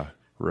 Yeah,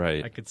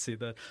 right. I could see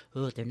that.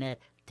 Oh, they're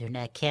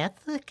not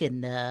Catholic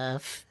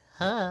enough.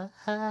 I'm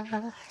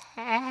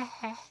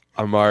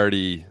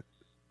already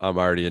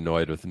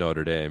annoyed with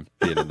Notre Dame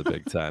being in the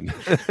Big Ten.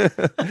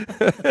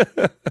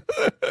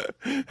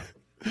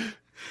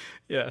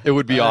 Yeah, it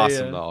would be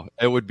awesome though.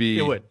 It would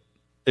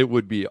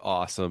be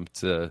awesome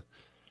to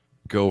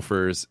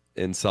Gophers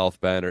in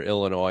South Bend or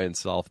Illinois in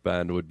South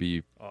Bend would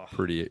be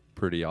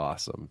pretty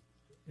awesome.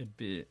 It'd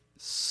be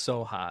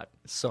so hot,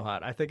 so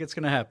hot. I think it's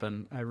going to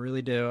happen. I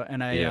really do,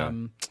 and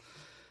I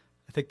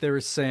think they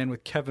were saying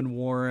with Kevin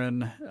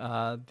Warren,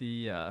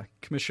 the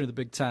commissioner of the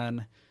Big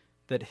Ten,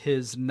 that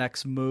his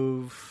next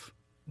move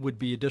would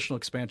be additional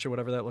expansion,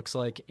 whatever that looks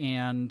like,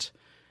 and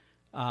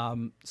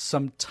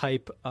some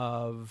type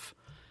of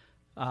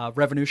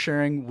revenue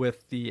sharing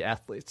with the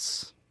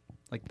athletes.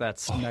 Like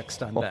that's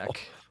next on deck.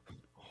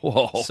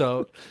 Whoa.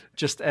 So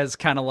just as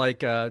kind of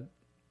like it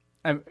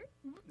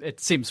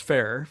seems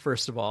fair,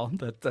 first of all,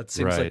 that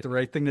seems like the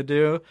right thing to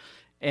do,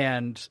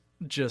 and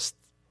just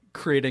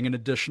creating an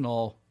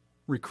additional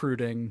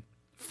recruiting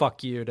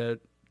fuck you to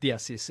the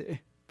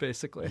SEC,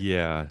 basically.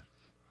 Yeah.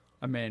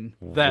 I mean,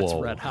 that's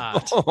red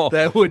hot.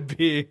 That would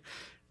be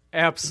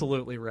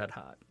absolutely red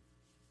hot.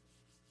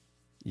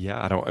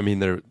 Yeah,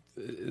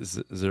 is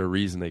there a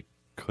reason they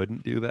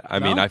couldn't do that? I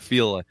No? mean, I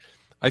feel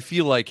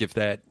like if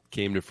that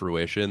came to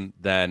fruition,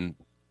 then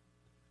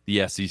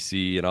the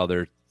SEC and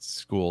other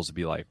schools would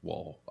be like,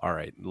 "Whoa, all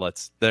right,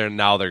 they're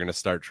going to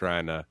start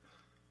trying to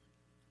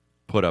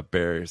put up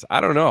barriers." I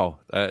don't know.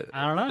 I don't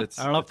know.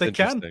 I don't know if they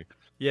can.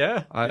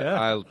 Yeah.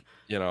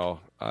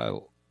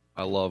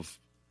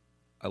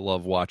 I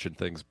love watching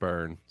things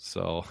burn.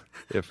 So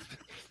if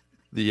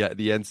the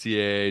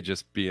NCAA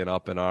just being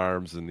up in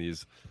arms and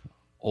these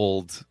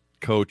old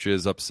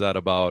coaches upset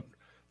about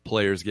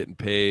players getting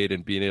paid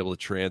and being able to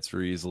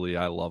transfer easily,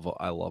 I love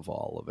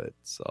all of it.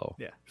 So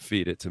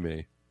feed it to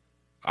me.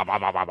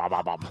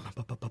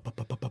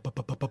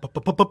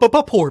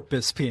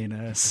 Porpoise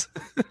penis.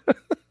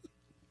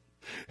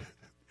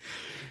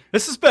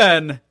 This has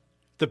been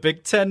the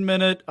Big 10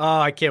 Minute. Oh,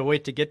 I can't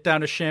wait to get down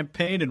to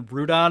Champaign and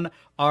root on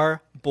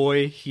our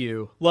boy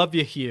Hugh. Love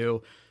you,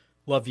 Hugh.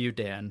 Love you,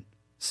 Dan.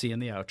 See you in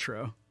the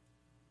outro.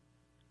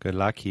 Good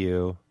luck,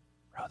 Hugh.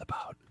 Row the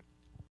boat.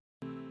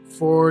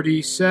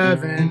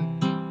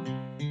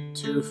 47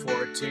 to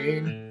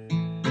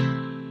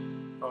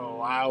 14.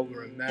 Oh, I'll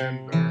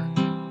remember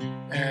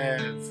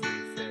everything.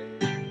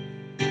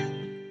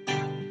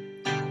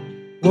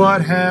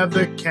 What have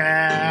the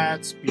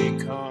Cats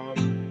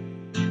become?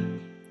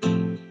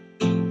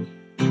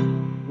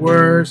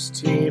 Worst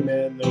team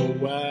in the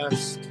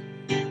West.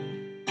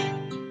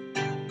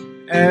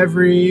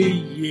 Every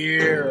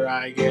year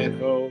I get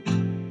hope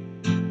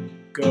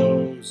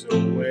goes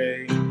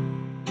away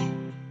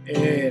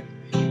in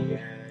the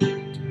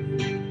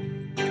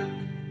end.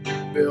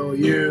 Bill,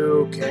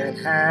 you can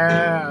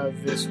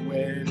have this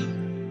win.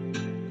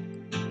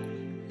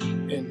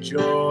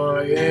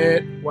 Enjoy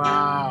it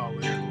while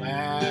it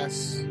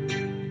lasts.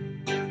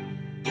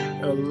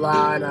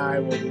 Illini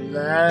will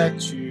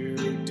let you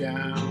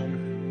down.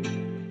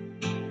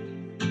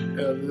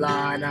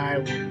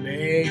 Illini will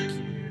make you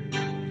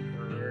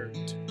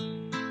hurt.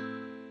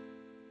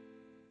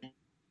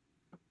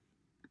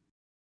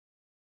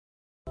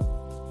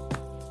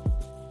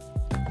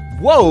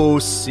 Whoa,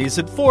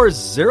 Season 4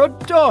 Zero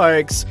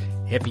Dogs.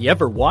 Have you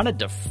ever wanted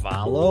to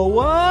follow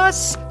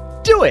us?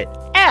 Do it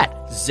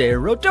at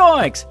Zero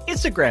Doinks,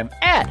 Instagram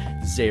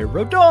at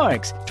Zero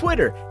Doinks,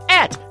 Twitter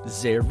at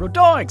Zero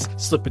Doinks.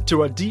 Slip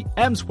into our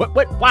DMs,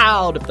 wet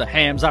wild. If the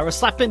hams are a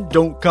slapping,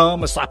 don't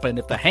come a slapping.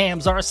 If the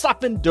hams are a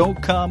slapping,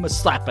 don't come a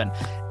slapping.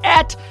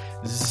 At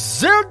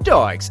Zero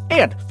Doinks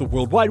and the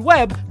World Wide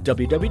Web,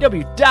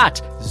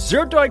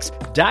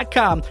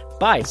 www.zerodoinks.com.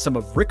 Buy some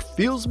of Rick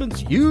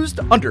Fieldsman's used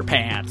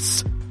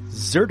underpants.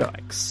 Zero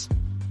Doinks.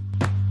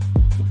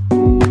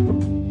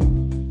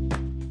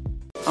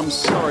 I'm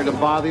sorry to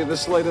bother you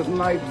this late at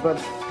night, but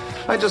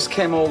I just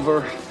came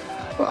over.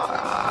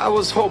 I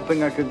was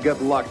hoping I could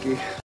get lucky.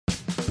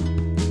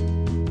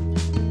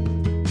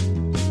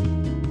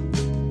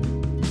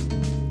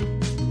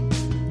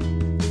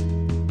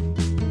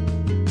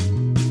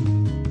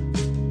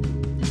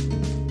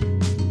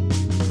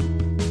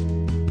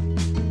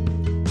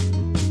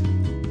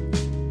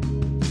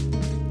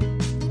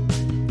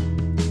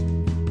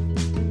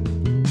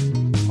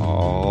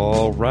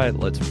 All right,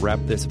 let's wrap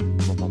this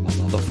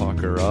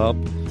motherfucker up.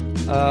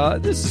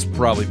 This has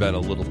probably been a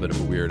little bit of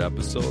a weird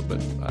episode,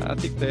 but I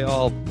think they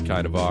all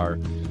kind of are.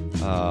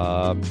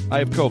 I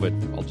have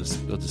COVID. I'll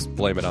just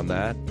blame it on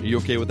that. Are you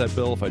okay with that,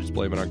 Bill? If I just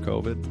blame it on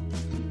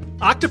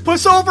COVID?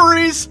 Octopus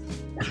ovaries.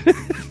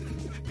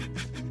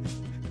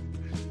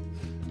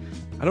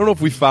 I don't know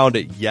if we found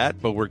it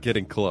yet, but we're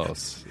getting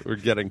close. We're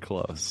getting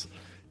close.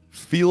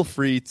 Feel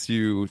free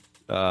to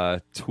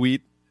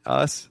tweet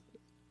us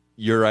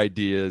your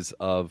ideas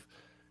of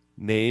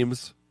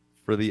names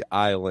for the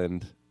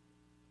island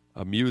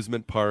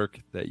amusement park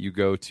that you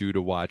go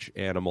to watch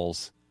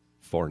animals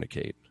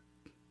fornicate.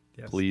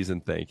 Yes. Please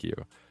and thank you.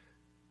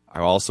 I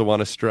also want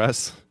to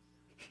stress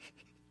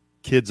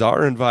kids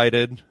are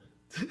invited.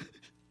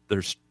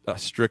 They're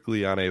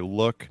strictly on a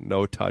look,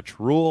 no touch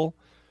rule.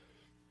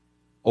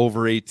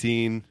 Over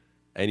 18,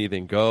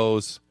 anything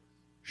goes.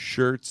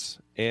 Shirts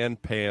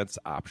and pants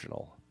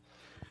optional.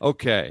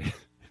 Okay.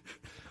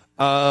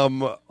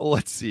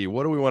 Let's see.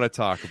 What do we want to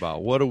talk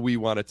about? What do we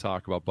want to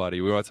talk about,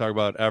 buddy? We want to talk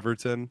about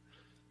Everton?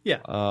 Yeah.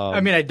 I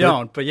mean, I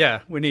don't, but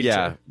yeah, we need to.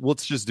 Yeah,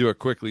 let's just do it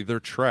quickly.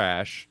 They're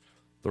trash.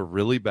 They're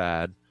really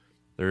bad.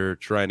 They're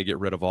trying to get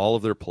rid of all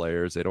of their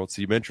players. They don't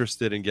seem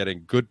interested in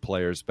getting good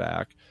players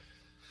back.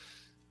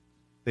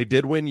 They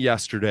did win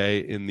yesterday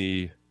in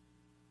the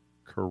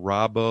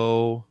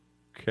Carabao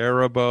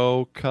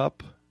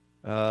Cup.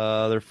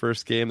 Their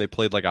first game. They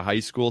played like a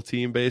high school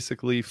team,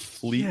 basically.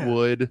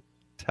 Fleetwood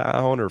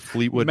Town or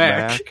Fleetwood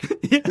Mac.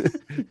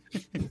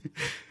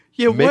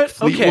 Yeah, Mick what?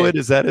 Fleetwood, Okay.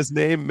 is that his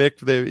name?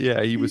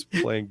 Mick, he was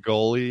playing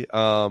goalie.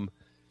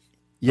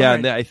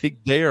 And I think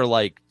they are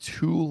like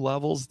 2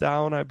 levels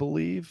down, I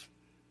believe.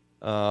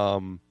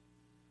 So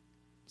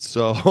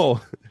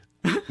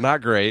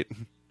not great,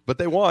 but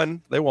they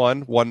won. They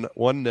won 1-0,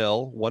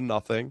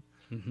 1-0.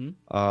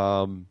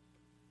 Mm-hmm.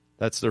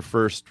 That's their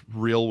first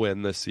real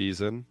win this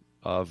season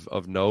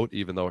of note,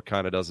 even though it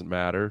kind of doesn't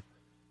matter.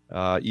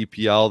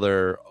 EPL,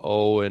 they're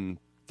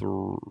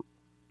 0-3.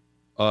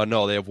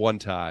 No, they have 1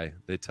 tie.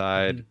 They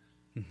tied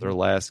their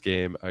last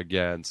game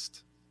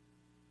against.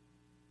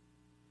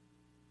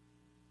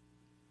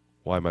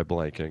 Why am I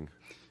blanking?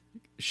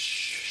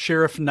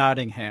 Sheriff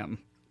Nottingham.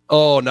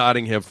 Oh,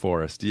 Nottingham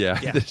Forest. Yeah.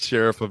 The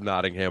Sheriff of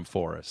Nottingham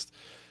Forest,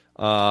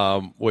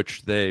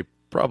 which they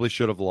probably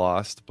should have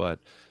lost, but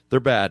they're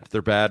bad.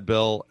 They're bad,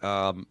 Bill.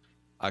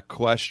 A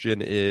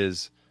question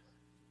is,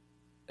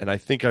 and I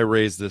think I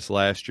raised this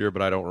last year,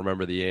 but I don't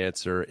remember the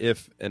answer.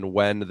 If and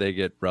when they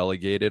get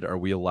relegated, are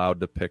we allowed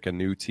to pick a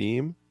new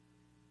team?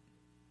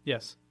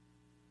 Yes.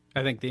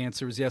 I think the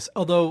answer is yes.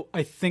 Although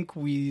I think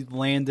we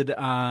landed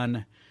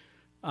on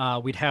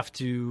we'd have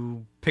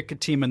to pick a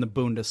team in the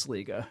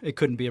Bundesliga. It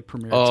couldn't be a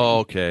Premier team. Oh,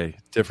 okay.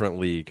 Different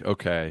league.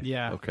 Okay.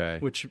 Yeah. Okay.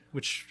 Which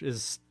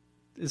is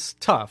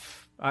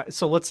tough.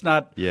 So let's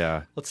not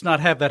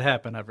have that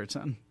happen,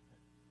 Everton.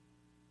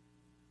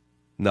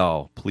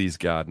 No, please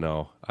God,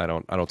 no. I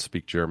don't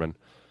speak German.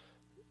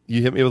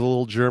 You hit me with a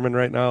little German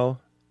right now?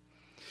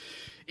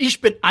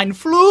 Ich bin ein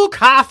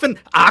Flughafen,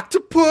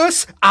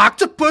 Octopus,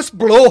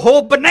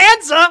 Blowhole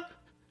Bonanza.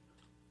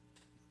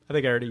 I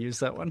think I already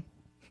used that one.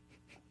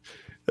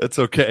 That's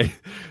okay.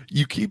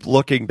 You keep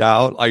looking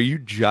down. Are you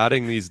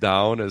jotting these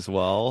down as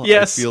well?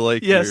 Yes. I feel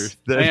like yes,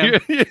 I am.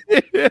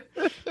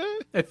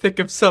 I think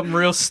of something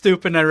real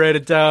stupid and I write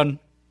it down.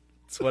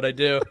 It's what I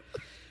do.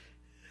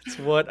 It's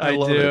what I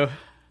do. It.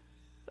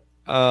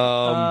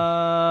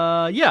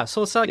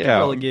 So let's not get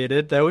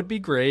relegated. That would be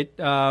great.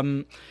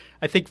 I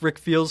think Rick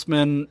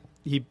Fieldsman,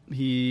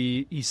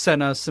 he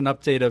sent us an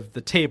update of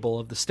the table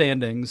of the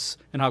standings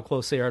and how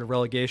close they are to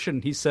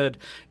relegation. He said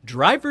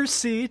driver's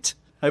seat,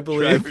 I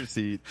believe. Driver's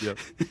seat, yep.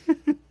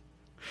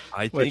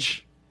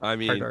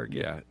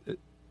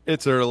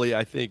 It's early.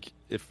 I think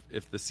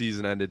if the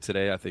season ended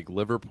today, I think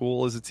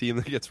Liverpool is a team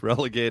that gets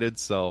relegated.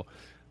 So,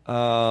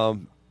 or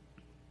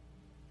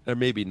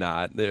maybe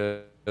not.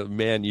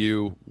 Man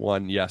U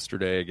won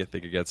yesterday, I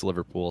think, against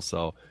Liverpool,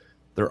 so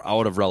they're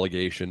out of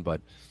relegation. But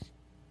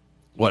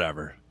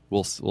whatever,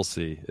 we'll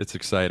see. It's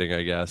exciting,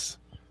 I guess,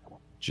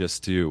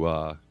 just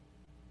to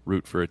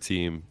root for a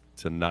team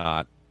to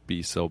not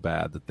be so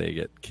bad that they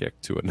get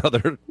kicked to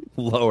another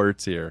lower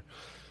tier.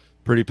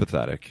 Pretty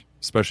pathetic,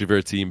 especially for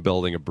a team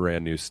building a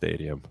brand new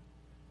stadium.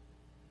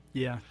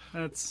 Yeah,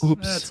 that's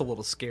Oops. a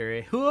little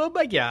scary. Oh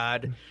my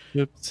God.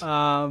 Oops.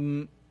 Are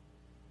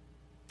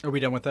we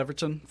done with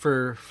Everton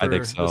for I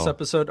think so. this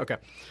episode? Okay.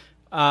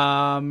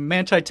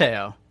 Manti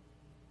Te'o,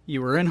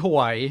 you were in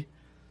Hawaii.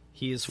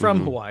 He is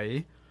from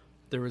Hawaii.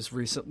 There was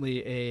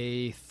recently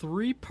a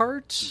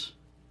 2-part,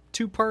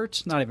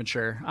 not even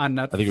sure, on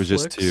Netflix. I think it was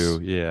just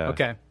 2, yeah.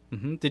 Okay.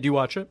 Did you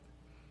watch it?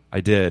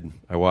 I did.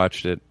 I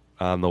watched it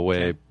on the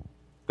way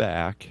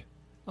back.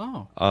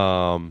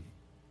 Oh.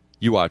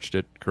 You watched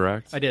it,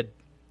 correct? I did.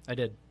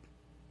 Do you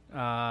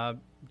I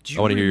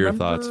want to hear your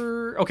thoughts.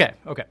 Okay.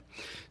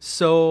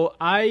 So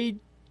I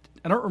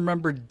don't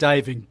remember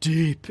diving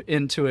deep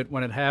into it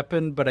when it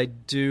happened, but I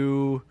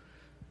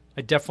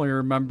definitely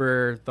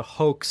remember the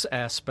hoax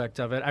aspect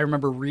of it. I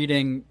remember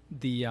reading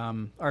the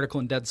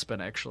article in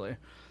Deadspin, actually.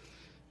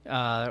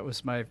 That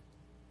was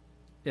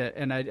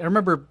and I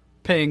remember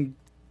paying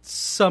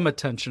some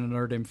attention to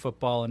Notre Dame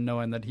football and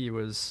knowing that he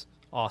was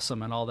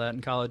awesome and all that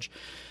in college.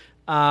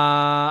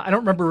 I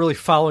don't remember really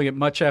following it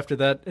much after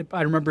that.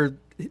 I remember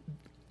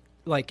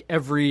like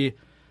every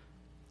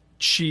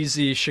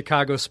cheesy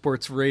Chicago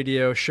sports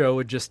radio show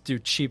would just do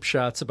cheap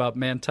shots about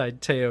Manti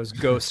Te'o's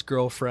ghost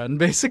girlfriend,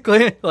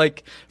 basically.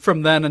 Like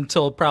from then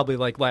until probably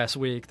like last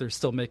week, they're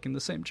still making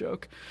the same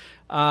joke.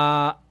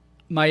 My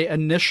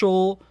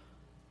initial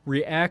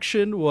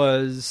reaction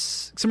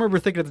was, 'cause I remember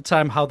thinking at the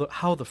time, how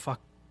the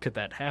fuck could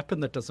that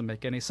happen? That doesn't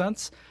make any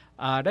sense.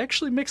 It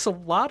actually makes a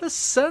lot of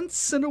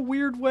sense in a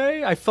weird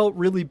way. I felt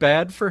really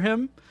bad for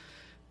him.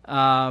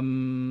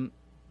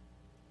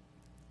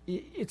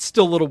 It's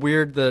still a little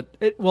weird that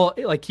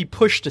he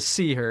pushed to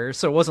see her,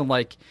 so it wasn't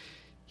like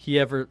he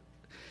ever.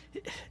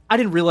 I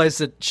didn't realize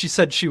that she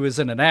said she was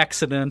in an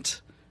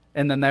accident,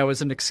 and then that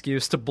was an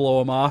excuse to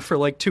blow him off for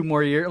like 2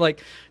 more years.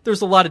 Like,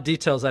 there's a lot of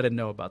details I didn't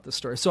know about this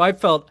story, so I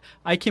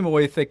came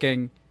away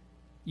thinking,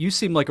 you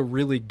seem like a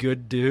really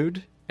good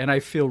dude, and I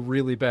feel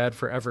really bad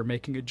for ever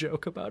making a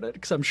joke about it,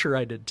 because I'm sure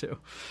I did too.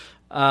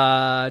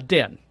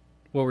 Dan,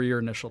 what were your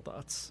initial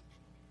thoughts?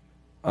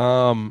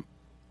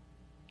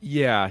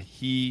 Yeah,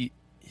 he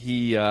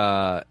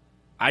I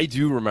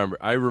do remember.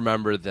 I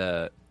remember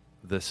the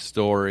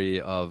story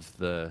of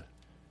the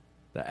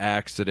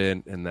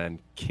accident and then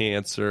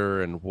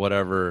cancer and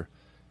whatever.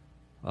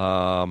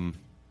 I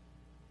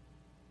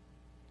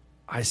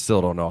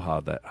still don't know how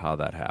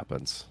that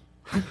happens.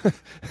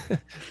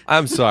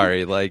 I'm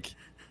sorry. Like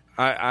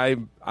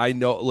I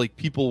know, like,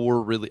 people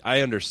were really,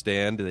 I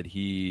understand that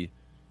he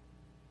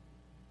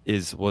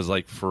was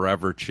like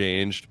forever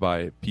changed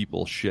by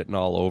people shitting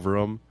all over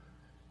him,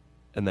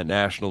 and the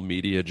national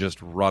media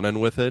just running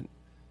with it.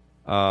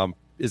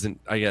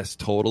 Isn't, I guess,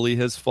 totally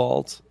his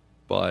fault,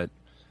 but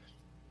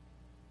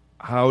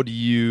how do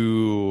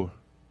you,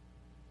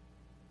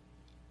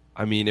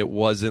 I mean, it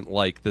wasn't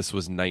like this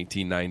was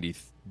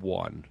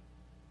 1991.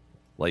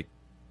 Like,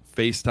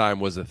 FaceTime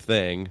was a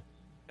thing,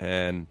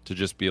 and to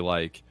just be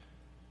like,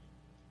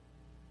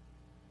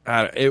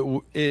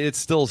 it's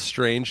still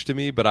strange to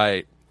me, but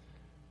I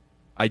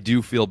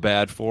do feel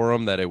bad for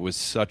him that it was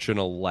such an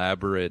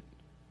elaborate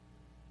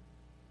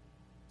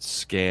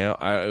scam.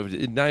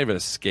 Not even a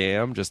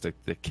scam, just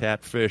the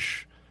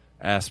catfish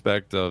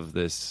aspect of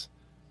this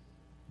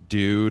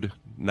dude,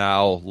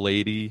 now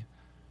lady,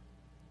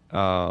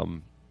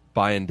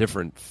 buying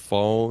different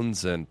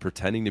phones and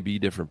pretending to be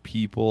different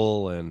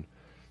people and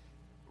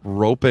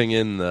roping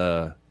in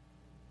the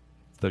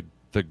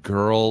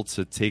girl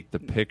to take the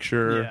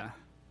picture. Yeah.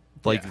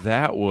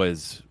 That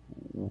was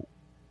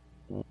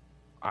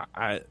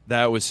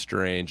that was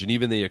strange. And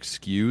even the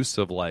excuse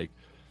of like,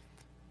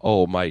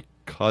 oh, my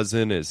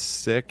cousin is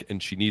sick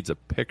and she needs a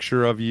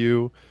picture of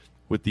you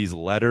with these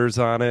letters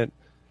on it,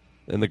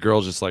 and the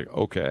girl's just like,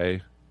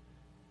 okay.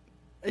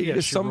 Yeah,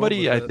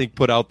 somebody I think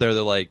put out there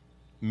that like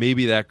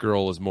maybe that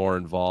girl was more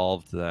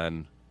involved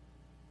than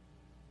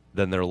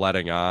they're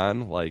letting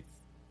on. Like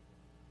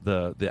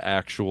the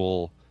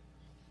actual,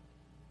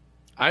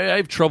 I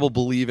have trouble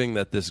believing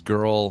that this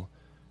girl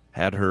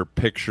had her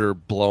picture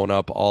blown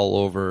up all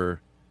over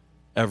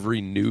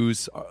every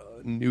news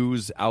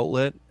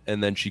outlet,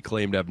 and then she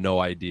claimed to have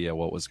no idea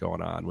what was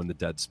going on when the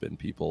Deadspin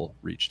people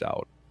reached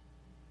out.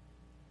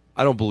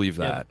 I don't believe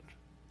that.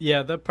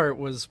 Yeah, that part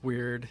was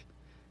weird.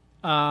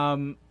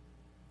 And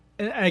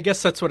I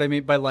guess that's what I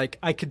mean by, like,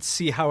 I could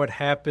see how it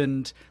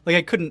happened. Like,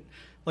 I couldn't,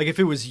 like, if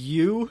it was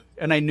you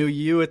and I knew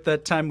you at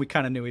that time, we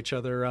kind of knew each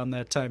other around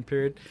that time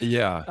period.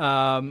 Yeah.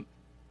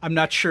 I'm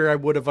not sure I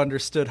would have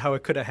understood how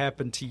it could have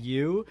happened to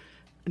you.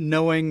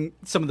 Knowing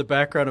some of the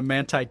background of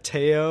Manti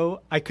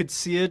Te'o, I could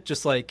see it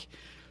just like,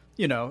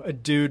 you know, a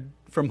dude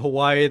from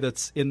Hawaii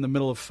that's in the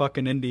middle of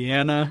fucking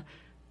Indiana,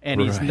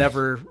 and he's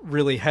never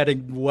really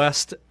heading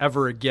west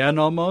ever again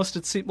almost.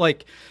 It seemed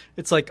like,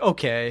 it's like,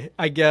 okay,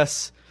 I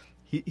guess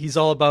he's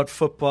all about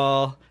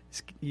football.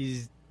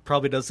 He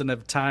probably doesn't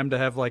have time to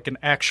have like an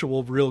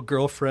actual real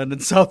girlfriend in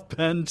South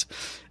Bend,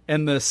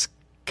 and this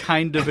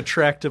kind of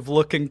attractive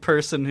looking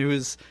person who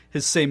is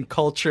his same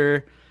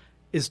culture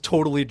is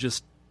totally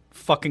just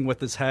fucking with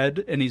his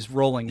head and he's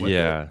rolling with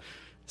it.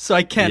 So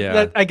I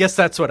can't, I guess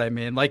that's what I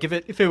mean. Like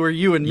if it were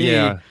you and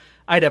me,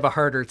 I'd have a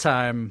harder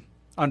time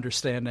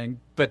understanding,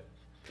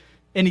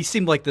 and he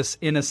seemed like this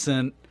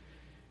innocent,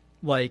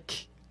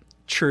 like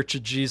Church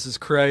of Jesus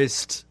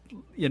Christ,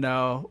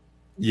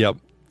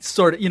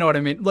 sort of, you know what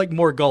I mean? Like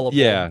more gullible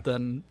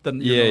than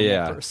your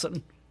normal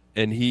person.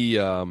 And he,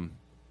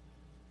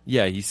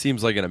 he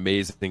seems like an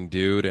amazing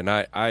dude. And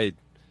I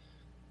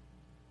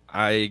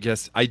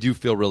guess I do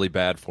feel really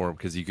bad for him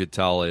because you could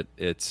tell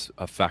it's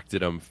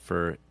affected him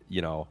for,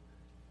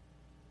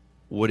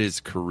 what his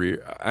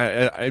career.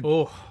 I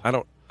don't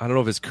know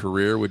if his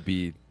career would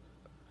be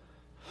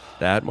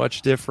that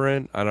much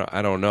different.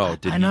 I don't know.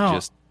 Did he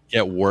just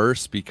get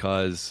worse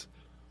because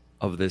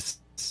of this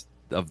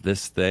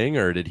thing,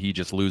 or did he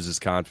just lose his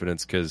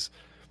confidence because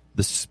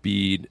the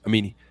speed? I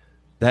mean,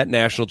 that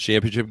national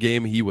championship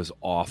game, he was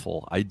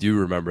awful. I do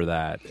remember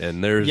that,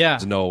 and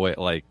there's no way.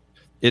 Like,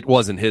 it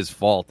wasn't his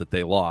fault that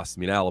they lost.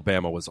 I mean,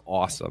 Alabama was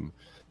awesome,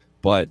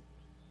 but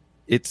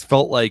it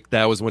felt like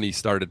that was when he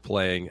started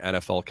playing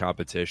NFL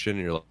competition,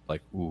 and you're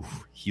like, ooh,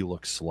 he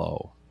looks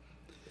slow.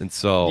 And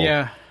so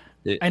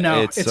I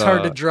know it's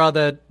hard to draw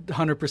that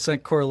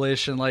 100%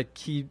 correlation. Like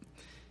he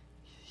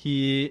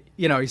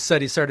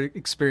said he started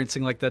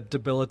experiencing like that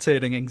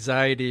debilitating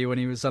anxiety when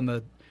he was on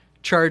the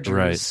Chargers.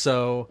 Right.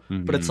 So,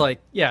 but it's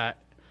like,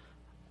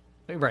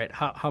 right.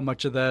 How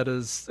much of that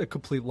is a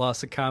complete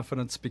loss of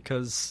confidence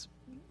because,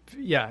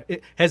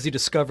 has he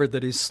discovered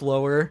that he's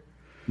slower,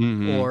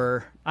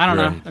 or I don't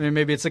know. I mean,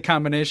 maybe it's a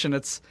combination.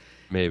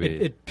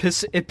 It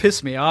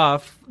pissed me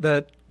off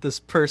that this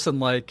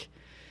person, like,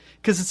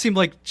 because it seemed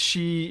like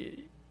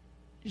she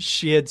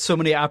had so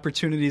many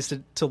opportunities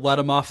to let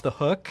him off the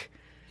hook.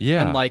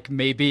 Yeah. And like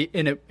maybe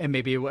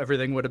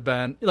everything would have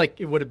been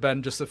like, it would have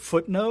been just a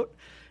footnote,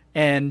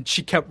 and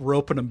she kept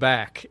roping him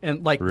back.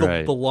 And like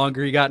the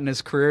longer he got in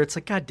his career, it's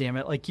like, God damn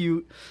it. Like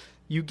you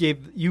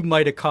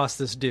might've cost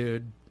this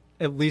dude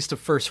at least a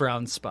first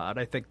round spot.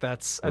 I think you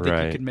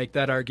could make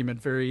that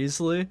argument very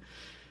easily,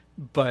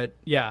 but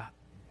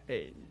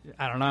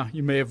I don't know.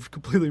 You may have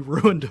completely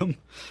ruined him.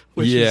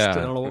 Which is, I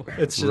don't know.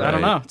 It's just, I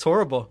don't know. It's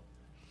horrible.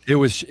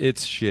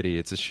 It's shitty.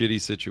 It's a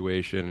shitty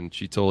situation, and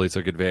she totally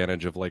took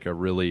advantage of like a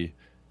really,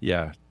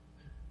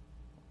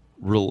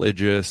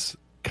 religious,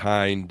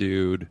 kind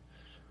dude.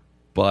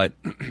 But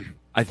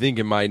I think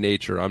in my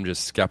nature, I'm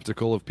just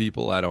skeptical of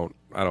people I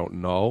don't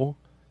know.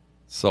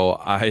 So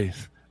I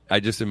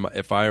just,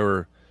 if I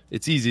were,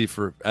 it's easy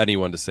for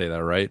anyone to say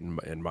that, right?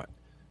 In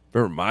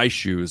my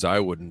shoes, I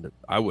would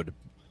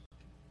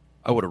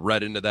have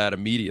read into that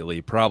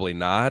immediately. Probably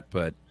not,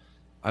 but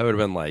I would have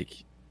been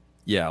like,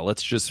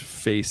 let's just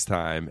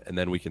FaceTime and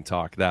then we can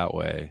talk that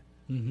way.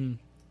 Mm-hmm.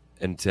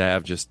 And to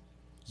have just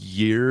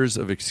years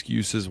of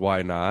excuses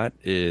why not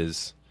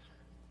is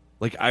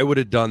like, I would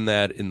have done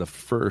that in the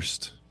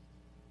first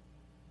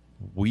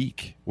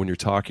week when you're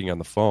talking on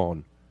the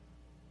phone.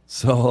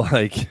 So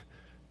like,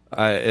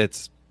 I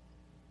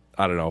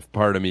don't know.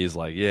 Part of me is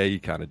like, you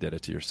kind of did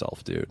it to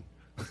yourself, dude.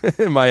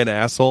 Am I an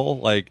asshole?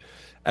 Like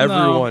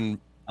everyone,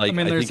 like,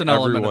 I there's think an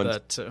element of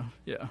that too.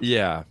 Yeah.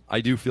 Yeah.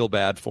 I do feel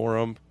bad for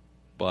him,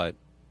 but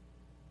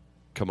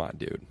come on,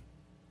 dude.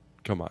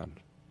 Come on.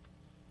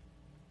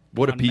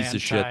 What a piece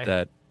of shit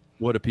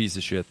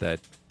that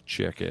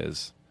chick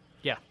is.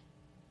 Yeah.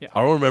 Yeah.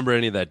 I don't remember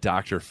any of that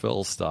Dr.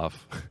 Phil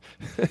stuff.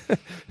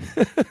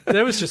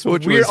 That was just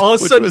weird. All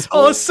of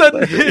a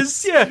sudden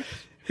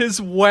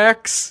his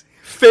wax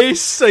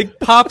face like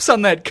pops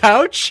on that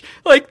couch.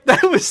 Like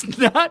that was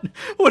not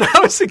what I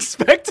was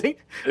expecting.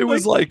 It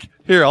was like,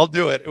 here, I'll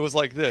do it. It was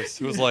like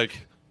this. It was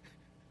like,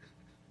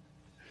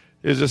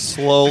 it just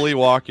slowly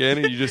walk in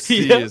and you just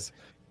see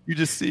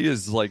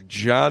his like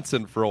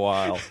Johnson for a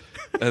while,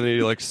 and then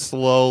he like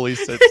slowly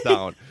sits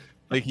down.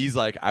 Like he's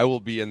like, I will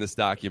be in this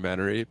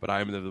documentary, but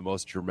I'm the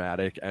most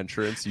dramatic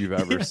entrance you've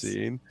ever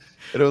seen.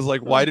 And it was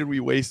like, why did we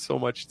waste so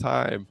much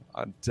time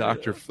on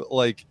Dr. Phil?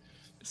 Like,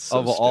 so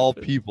of stupid. All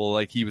people,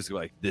 like he was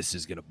like, this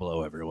is gonna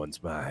blow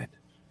everyone's mind.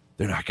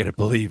 They're not gonna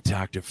believe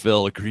Dr.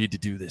 Phil agreed to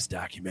do this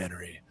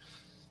documentary.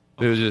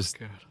 It was just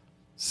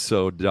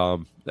so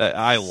dumb.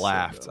 I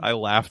laughed. I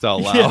laughed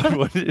out loud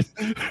when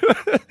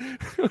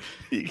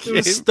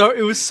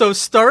it was so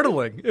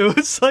startling. It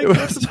was like, it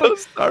was so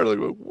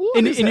startling.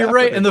 And you're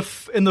right. And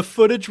the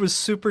footage was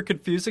super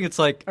confusing. It's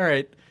like, all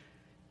right,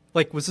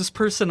 like was this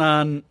person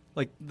on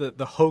like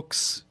the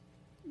hoax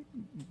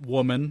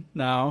woman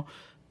now?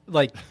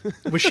 Like,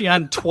 was she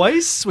on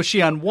twice? Was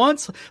she on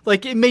once?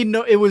 Like,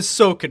 it was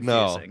so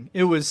confusing.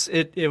 No.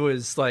 It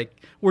was like,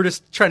 we're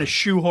just trying to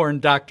shoehorn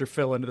Dr.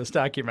 Phil into this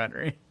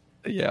documentary.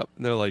 Yeah.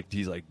 And they're like,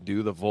 he's like,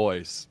 do the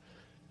voice.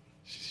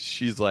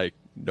 She's like,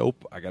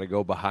 nope, I got to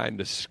go behind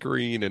the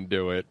screen and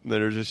do it. And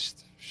they're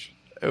just,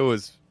 it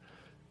was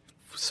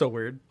so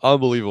weird.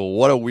 Unbelievable.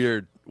 What a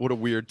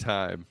weird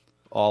time.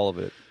 All of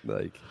it.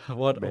 Like,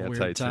 what a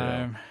weird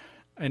time.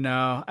 I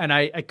know. And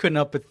I couldn't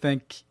help but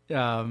think,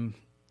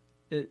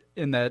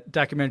 in that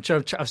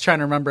documentary. I was trying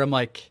to remember. I'm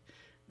like,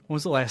 when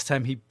was the last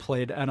time he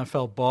played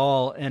NFL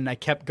ball? And I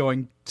kept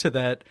going to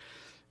that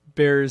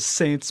Bears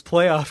Saints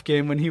playoff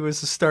game when he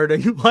was a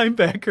starting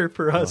linebacker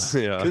for us,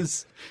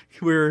 because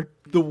we were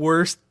the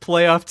worst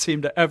playoff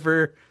team to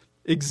ever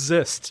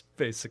exist,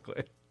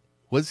 basically.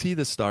 Was he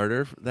the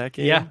starter for that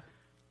game? Yeah.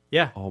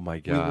 Yeah. Oh my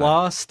God. We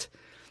lost.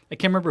 I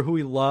can't remember who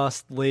we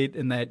lost late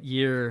in that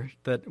year.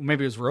 That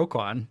maybe it was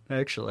Roquan,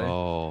 actually.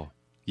 Oh,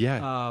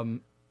 yeah.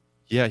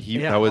 Yeah,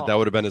 that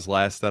would have been his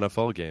last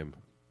NFL game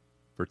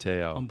for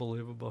Teo.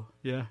 Unbelievable.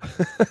 Yeah.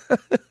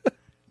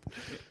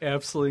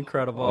 Absolutely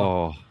incredible.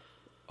 Oh,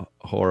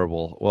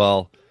 horrible.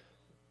 Well,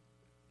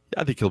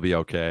 I think he'll be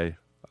okay.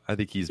 I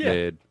think he's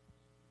made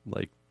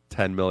like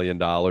 $10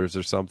 million or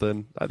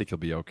something. I think he'll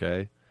be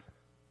okay.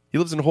 He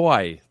lives in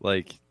Hawaii.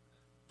 Like,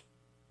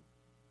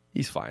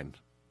 he's fine.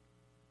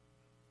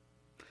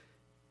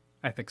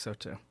 I think so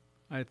too.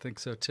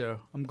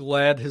 I'm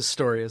glad his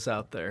story is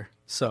out there,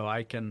 so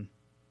I can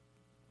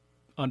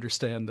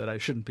understand that I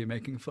shouldn't be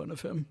making fun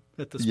of him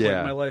at this point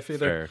in my life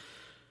either. Fair.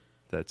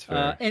 That's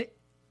fair.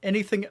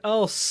 Anything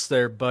else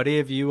there, buddy?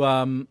 Have you,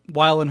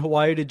 while in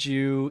Hawaii, did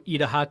you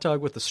eat a hot dog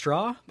with a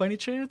straw by any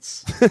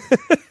chance?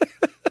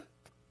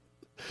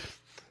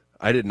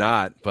 I did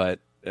not, but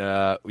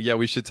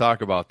we should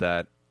talk about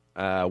that.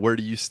 Where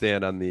do you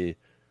stand on the?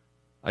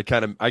 I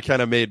kind of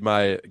gave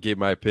my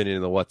opinion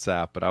in the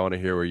WhatsApp, but I want to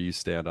hear where you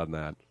stand on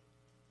that.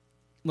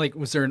 Like,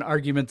 was there an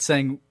argument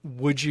saying,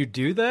 would you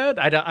do that?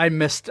 I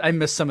missed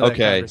some of that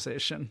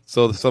conversation.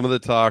 So some of the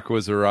talk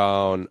was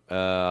around,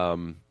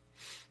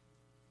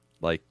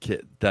 like,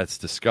 that's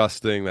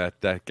disgusting.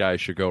 That guy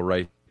should go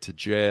right to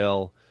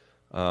jail.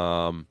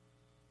 I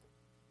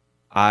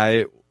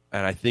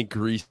think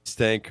Grease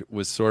Tank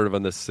was sort of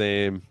on the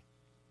same.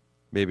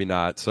 Maybe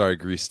not. Sorry,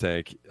 Grease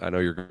Tank. I know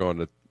you're going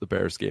to the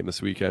Bears game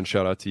this weekend.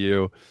 Shout out to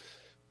you.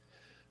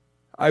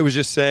 I was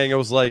just saying, I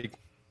was like,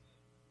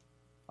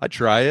 I'd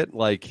try it.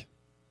 Like,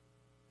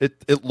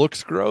 it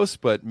looks gross,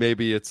 but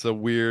maybe it's a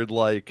weird,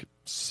 like,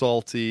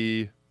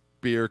 salty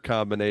beer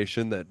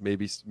combination that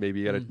maybe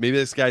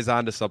this guy's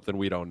onto something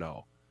we don't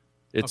know.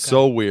 It's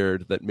so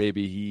weird that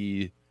maybe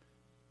he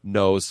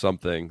knows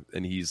something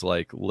and he's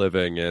like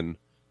living in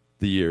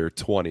the year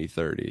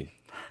 2030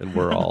 and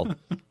we're all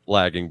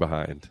lagging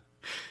behind.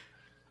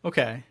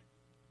 Okay.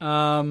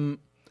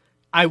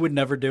 I would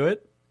never do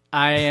it.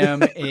 I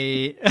am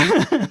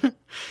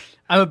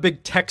I'm a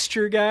big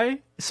texture guy.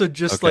 So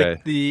just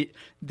like the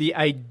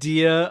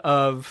idea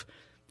of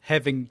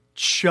having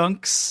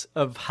chunks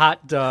of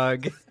hot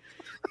dog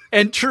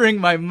entering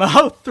my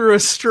mouth through a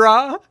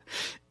straw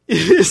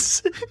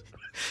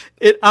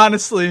it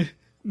honestly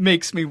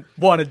makes me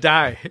want to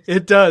die.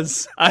 It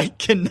does. I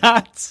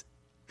cannot.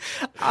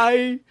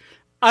 I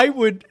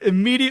would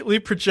immediately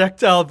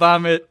projectile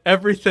vomit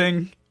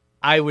everything.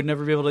 I would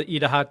never be able to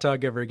eat a hot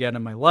dog ever again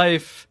in my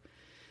life.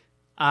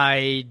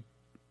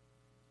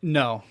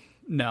 No.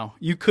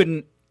 You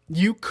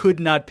could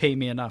not pay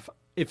me enough.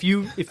 If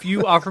you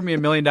offer me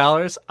 $1 million,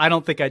 I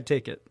don't think I'd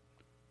take it.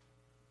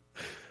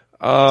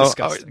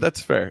 Disgusting. That's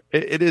fair.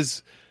 It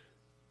is.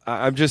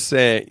 I'm just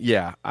saying,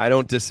 I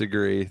don't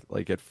disagree.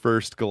 Like, at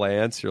first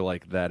glance, you're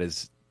like,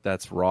 that's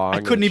wrong. I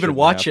couldn't even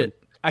watch it.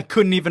 I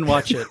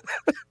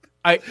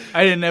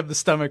didn't have the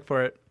stomach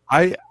for it.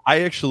 I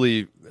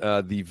actually,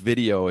 the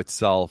video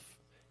itself,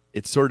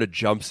 it sort of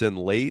jumps in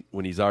late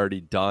when he's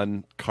already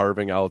done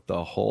carving out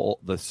the hole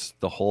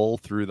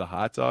through the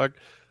hot dog.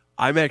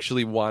 I'm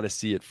actually want to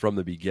see it from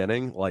the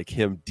beginning, like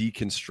him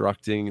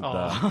deconstructing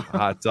the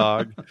hot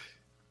dog,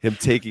 him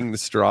taking the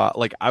straw.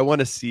 Like, I want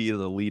to see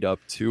the lead up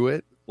to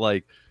it.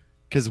 Like,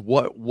 because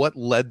what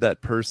led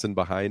that person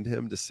behind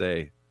him to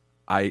say,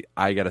 I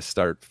got to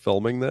start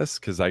filming this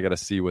because I got to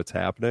see what's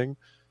happening.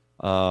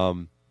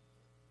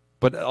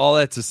 But all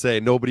that to say,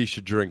 nobody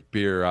should drink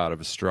beer out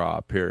of a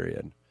straw,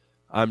 period.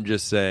 I'm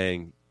just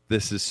saying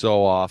this is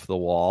so off the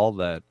wall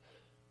that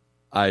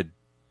I'd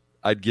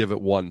give it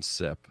one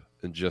sip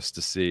and just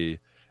to see,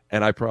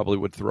 and I probably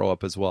would throw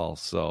up as well.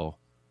 So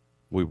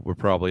we're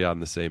probably on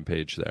the same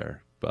page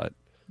there, but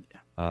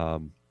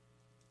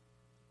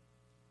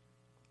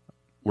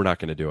we're not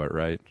going to do it,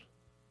 right?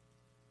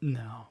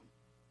 No.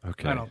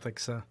 Okay. I don't think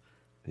so.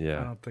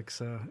 Yeah. I don't think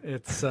so.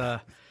 It's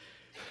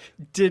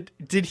did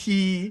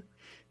he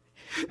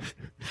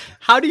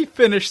how do you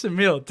finish the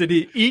meal? Did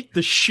he eat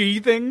the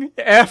sheathing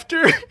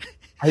after?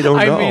 I don't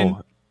know. I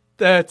mean,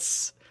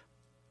 that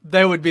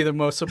would be the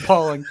most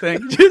appalling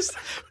thing. Just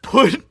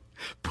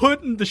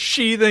putting the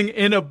sheathing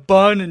in a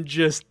bun and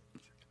just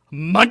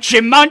munchy.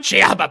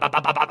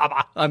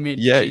 I mean,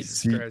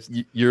 Jesus Christ.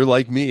 You're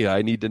like me.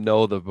 I need to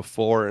know the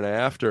before and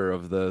after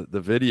of the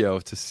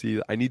video to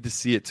see. I need to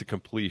see it to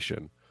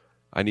completion.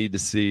 I need to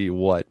see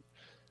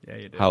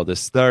how this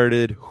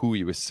started, who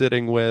he was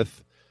sitting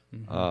with.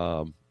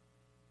 Mm-hmm.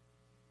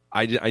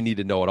 I need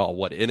to know it all.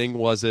 What inning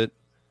was it?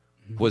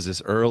 Mm-hmm. Was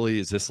this early?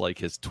 Is this like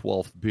his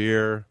 12th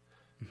beer?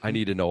 Mm-hmm. I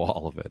need to know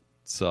all of it.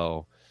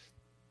 So,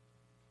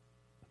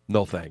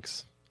 no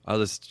thanks. I'll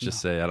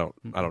just say I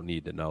don't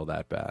need to know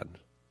that bad.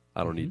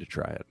 I don't need to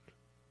try it.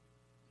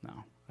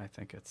 I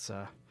think it's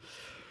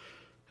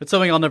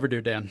something I'll never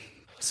do, Dan.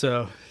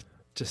 So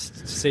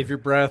just save your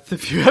breath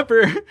if you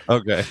ever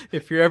Okay.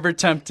 if you're ever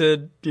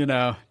tempted,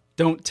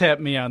 don't tap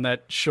me on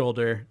that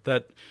shoulder.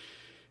 That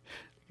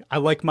I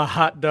like my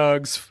hot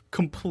dogs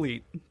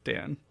complete,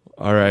 Dan.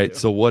 All right.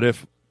 So what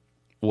if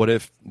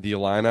the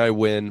Illini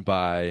win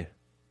by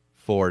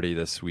 40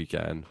 this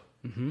weekend?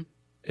 Mm-hmm.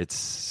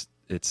 It's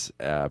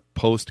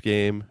post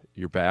game.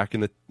 You're back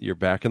in the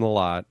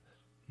lot,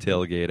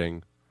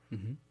 tailgating,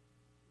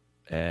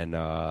 and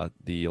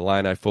the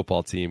Illini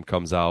football team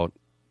comes out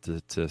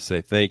to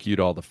say thank you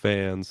to all the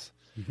fans,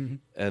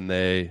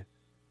 and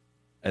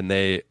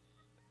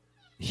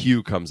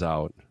Hugh comes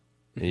out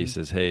and he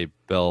says, "Hey,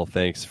 Bill,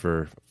 thanks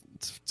for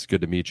it's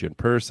good to meet you in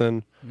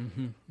person.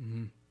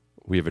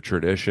 We have a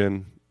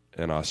tradition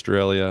in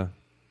Australia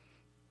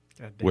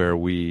where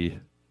we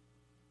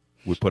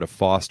put a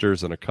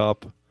Foster's in a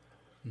cup,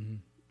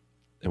 and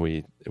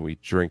we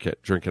drink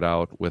it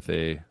out with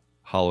a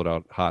hollowed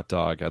out hot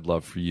dog. I'd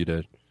love for you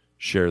to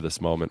share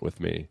this moment with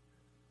me."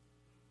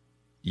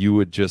 You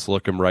would just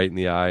look him right in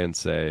the eye and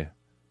say,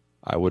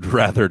 "I would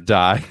rather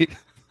die."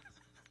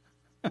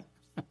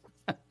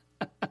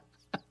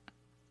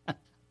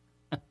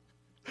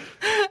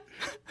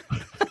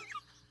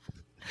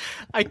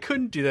 I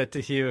couldn't do that to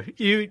Hugh.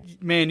 You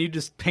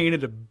just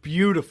painted a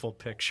beautiful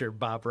picture,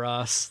 Bob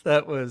Ross.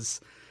 That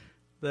was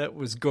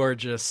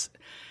gorgeous.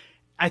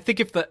 I think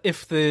if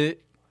the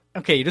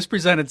okay, you just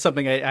presented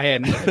something I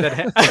hadn't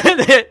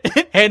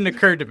that hadn't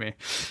occurred to me.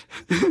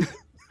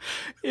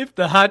 If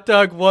the hot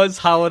dog was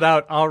hollowed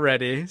out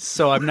already,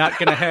 so I'm not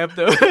gonna have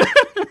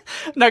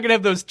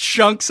those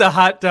chunks of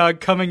hot dog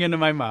coming into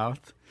my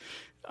mouth,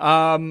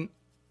 and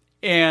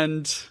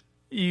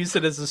you use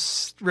it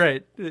as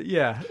right,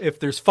 yeah. If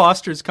there's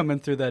Foster's coming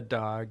through that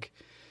dog,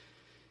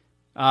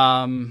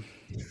 yeah,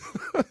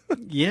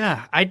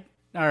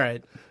 all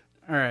right.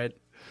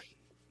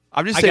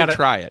 I'm just saying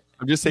try it.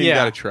 I'm just saying you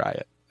got to try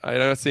it. I'm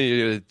not saying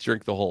you got to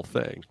drink the whole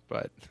thing,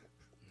 but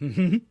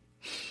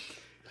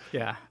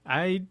yeah,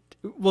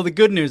 well, the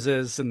good news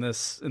is in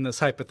this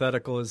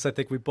hypothetical is I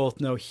think we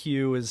both know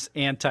Hugh is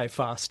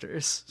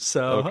anti-Foster's,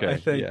 so okay,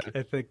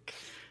 I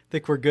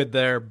think we're good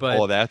there.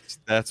 But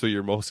that's what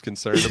you're most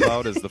concerned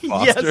about is the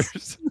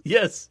Foster's.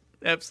 Yes,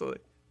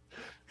 absolutely.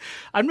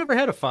 I've never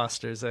had a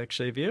Foster's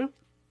actually. Have you?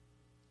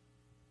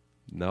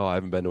 No, I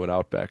haven't been to an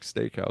Outback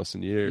Steakhouse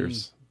in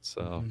years,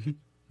 so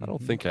I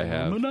don't think I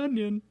have. I'm an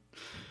onion.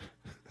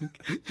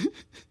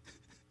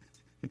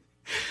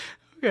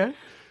 Okay.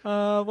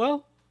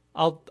 Well,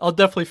 I'll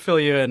definitely fill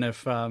you in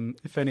if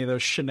any of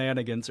those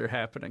shenanigans are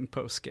happening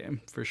post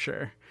game for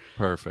sure.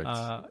 Perfect.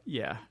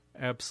 Yeah,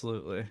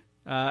 absolutely.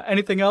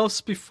 Anything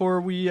else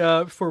before we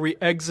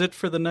exit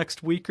for the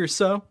next week or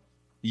so?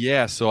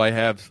 Yeah, so I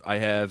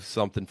have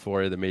something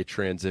for you that may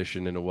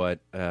transition into what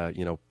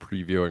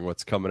previewing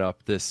what's coming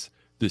up this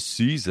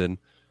season.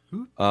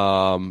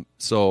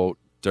 So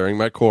during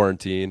my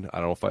quarantine, I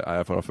don't know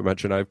if I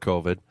mentioned I have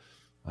COVID.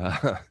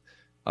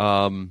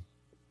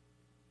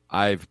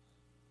 I've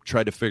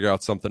tried to figure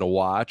out something to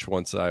watch.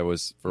 For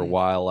a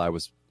while I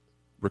was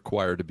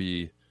required to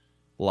be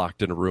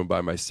locked in a room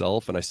by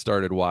myself, and I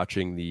started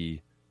watching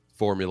the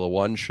Formula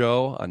One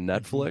show on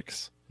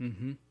Netflix.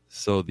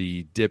 So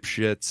the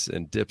dipshits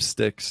and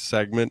dipsticks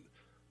segment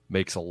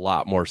makes a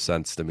lot more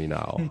sense to me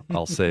now.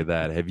 I'll say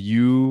that. Have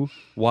you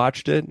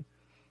watched it?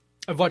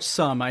 I've watched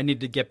some. I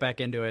need to get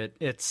back into it.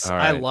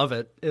 I love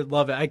it.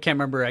 I can't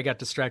remember. I got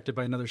distracted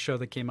by another show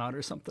that came out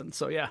or something.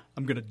 So yeah,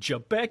 I'm gonna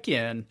jump back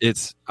in.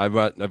 I've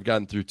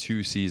gotten through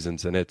 2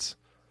 seasons, and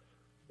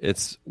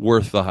it's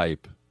worth the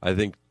hype. I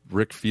think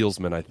Rick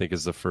Fieldsman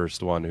is the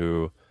first one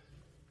who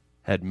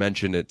had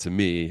mentioned it to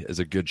me as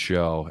a good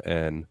show,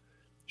 and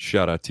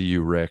shout out to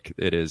you, Rick.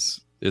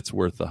 It's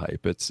worth the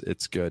hype.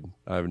 It's good.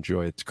 I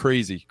enjoy it. It's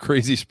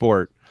crazy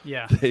sport.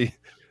 Yeah.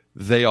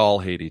 They all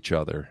hate each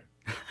other.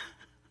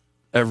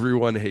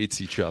 Everyone hates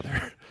each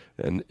other,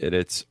 and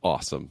it's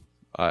awesome.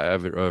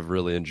 I've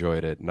really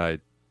enjoyed it, and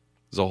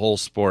as a whole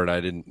sport, I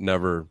didn't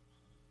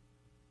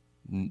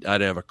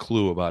have a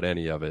clue about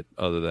any of it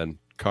other than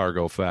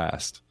cargo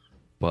fast,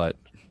 but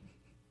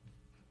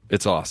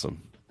it's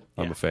awesome.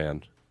 I'm a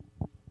fan.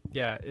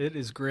 Yeah, it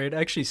is great.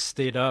 I actually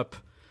stayed up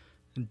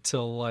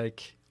until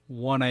like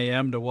 1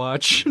 a.m. to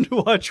watch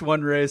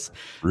one race.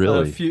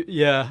 Really?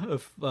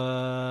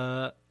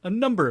 A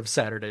number of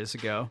Saturdays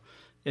ago.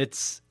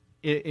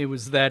 It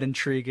was that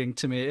intriguing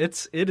to me.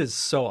 It is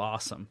so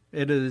awesome.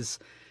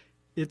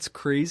 It's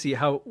crazy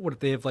how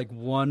they have like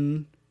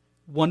one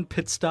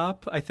pit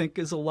stop I think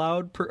is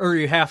allowed or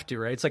you have to,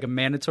 right? It's like a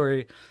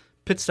mandatory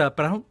pit stop,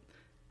 but I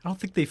don't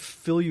think they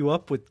fill you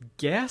up with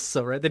gas,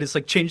 though, right? They just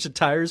like change the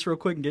tires real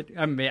quick and get.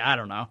 I mean, I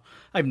don't know.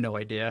 I have no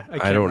idea. I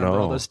can't remember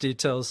all those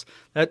details.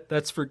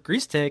 That's for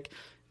Grease Tank.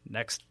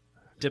 Next,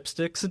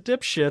 dipsticks and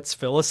dipshits,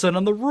 fill us in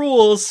on the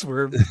rules.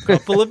 We're a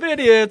couple of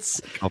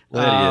idiots.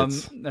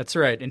 That's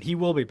right, and he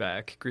will be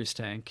back. Grease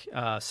Tank,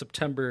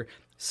 September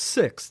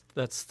 6th.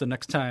 That's the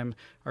next time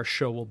our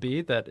show will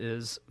be. That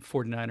is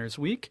 49ers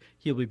week.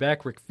 He'll be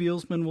back. Rick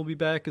Fieldsman will be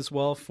back as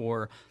well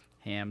for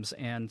hams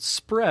and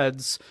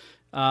spreads.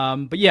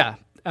 But yeah,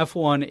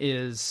 F1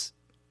 is,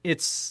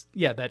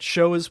 that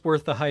show is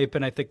worth the hype,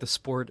 and I think the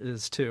sport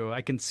is too.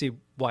 I can see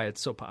why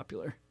it's so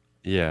popular.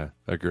 Yeah,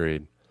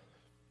 agreed.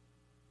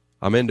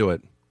 I'm into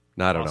it.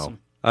 I don't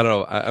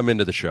know. I'm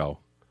into the show.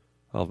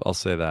 I'll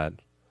say that.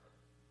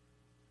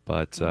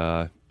 But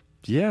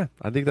yeah,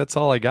 I think that's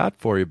all I got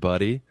for you,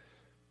 buddy.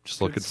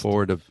 Just looking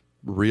forward to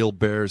real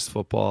Bears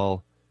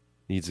football.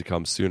 Needs to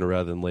come sooner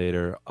rather than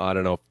later. I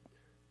don't know.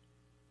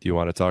 Do you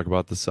want to talk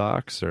about the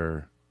Sox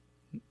or?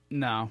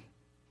 No.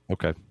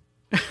 Okay.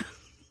 I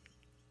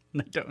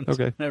don't.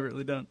 Okay. I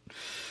really don't.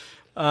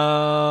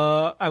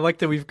 I like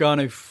that we've gone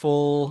a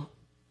full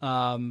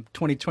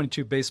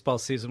 2022 baseball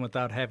season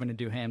without having to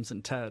do Hams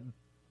and Ted.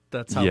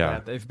 That's how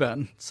bad they've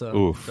been.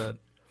 So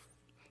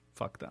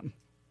fuck them.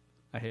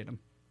 I hate them.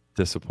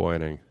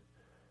 Disappointing.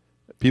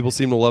 People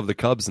seem to love the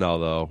Cubs now,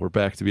 though. We're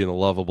back to being the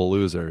lovable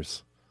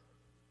losers.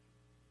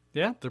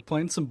 Yeah, they're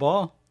playing some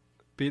ball.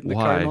 Beating the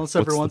Cardinals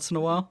every once in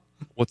a while.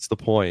 What's the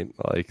point?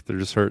 Like, they're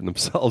just hurting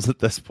themselves at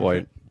this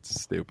point.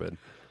 It's stupid.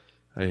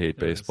 I hate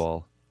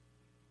baseball.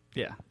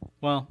 Yeah.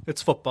 Well,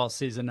 it's football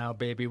season now,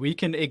 baby. We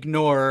can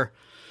ignore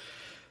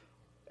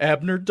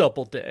Abner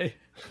Doubleday.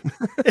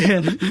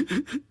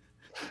 And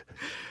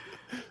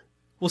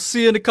we'll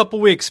see you in a couple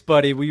weeks,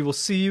 buddy. We will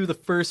see you the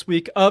first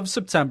week of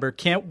September.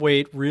 Can't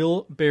wait.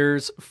 Real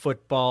Bears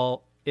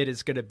football. It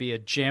is going to be a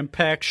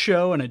jam-packed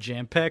show and a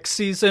jam-packed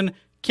season.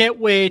 Can't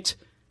wait.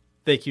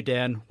 Thank you,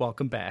 Dan.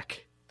 Welcome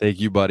back. Thank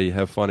you, buddy.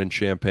 Have fun in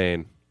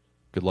Champaign.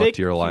 Good luck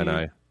to your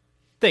Illini.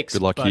 Thanks,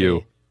 Good luck, buddy.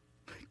 you.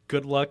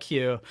 Good luck,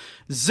 you.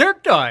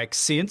 Zerkdog.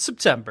 See you in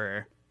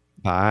September.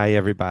 Bye,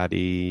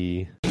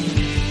 everybody.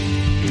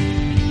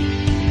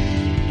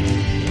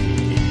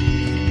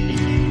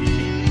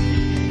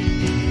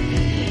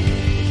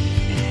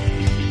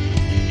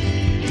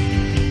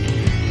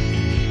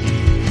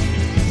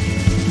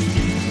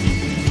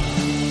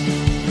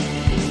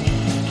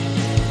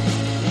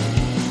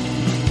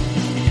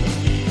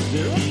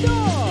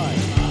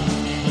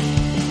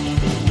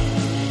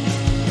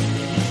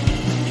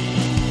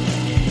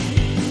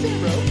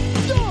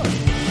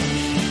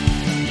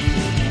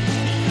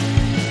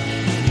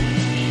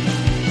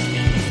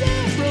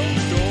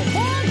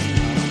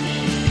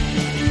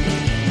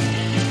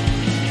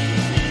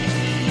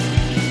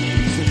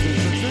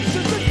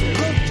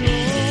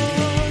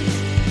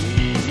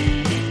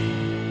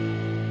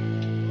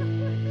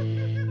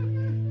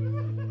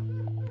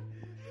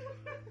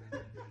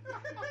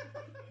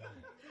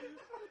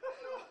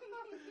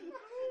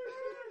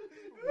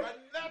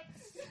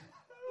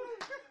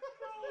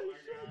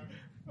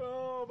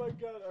 Oh my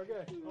god.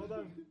 Okay, hold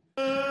on.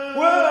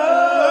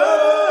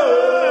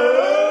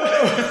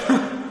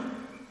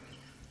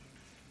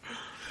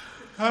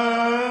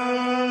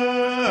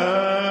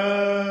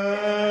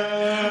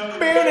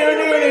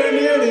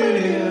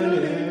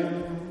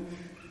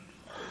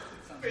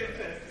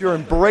 You're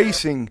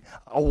embracing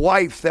a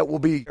wife that will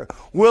be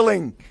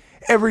willing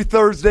every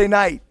Thursday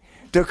night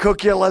to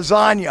cook you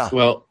lasagna.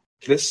 Well,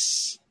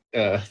 this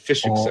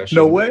fishing session.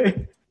 No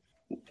way.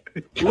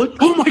 Look!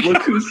 Oh my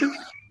God! Who's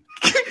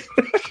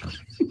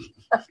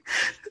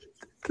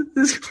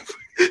this?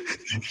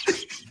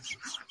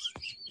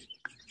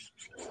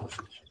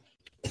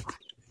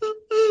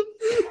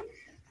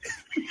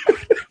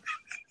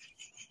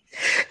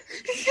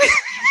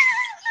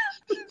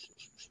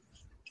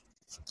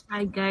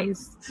 Hi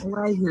guys,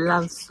 why is the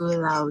laugh so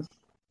loud?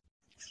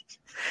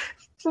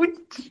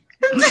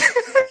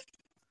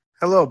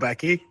 Hello,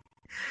 Becky.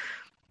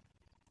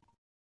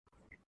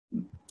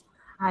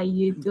 How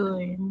you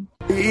doing?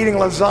 Eating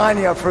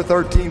lasagna for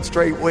 13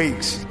 straight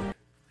weeks.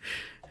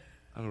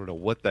 I don't know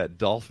what that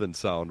dolphin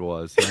sound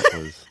was. That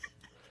was.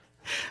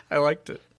 I liked it.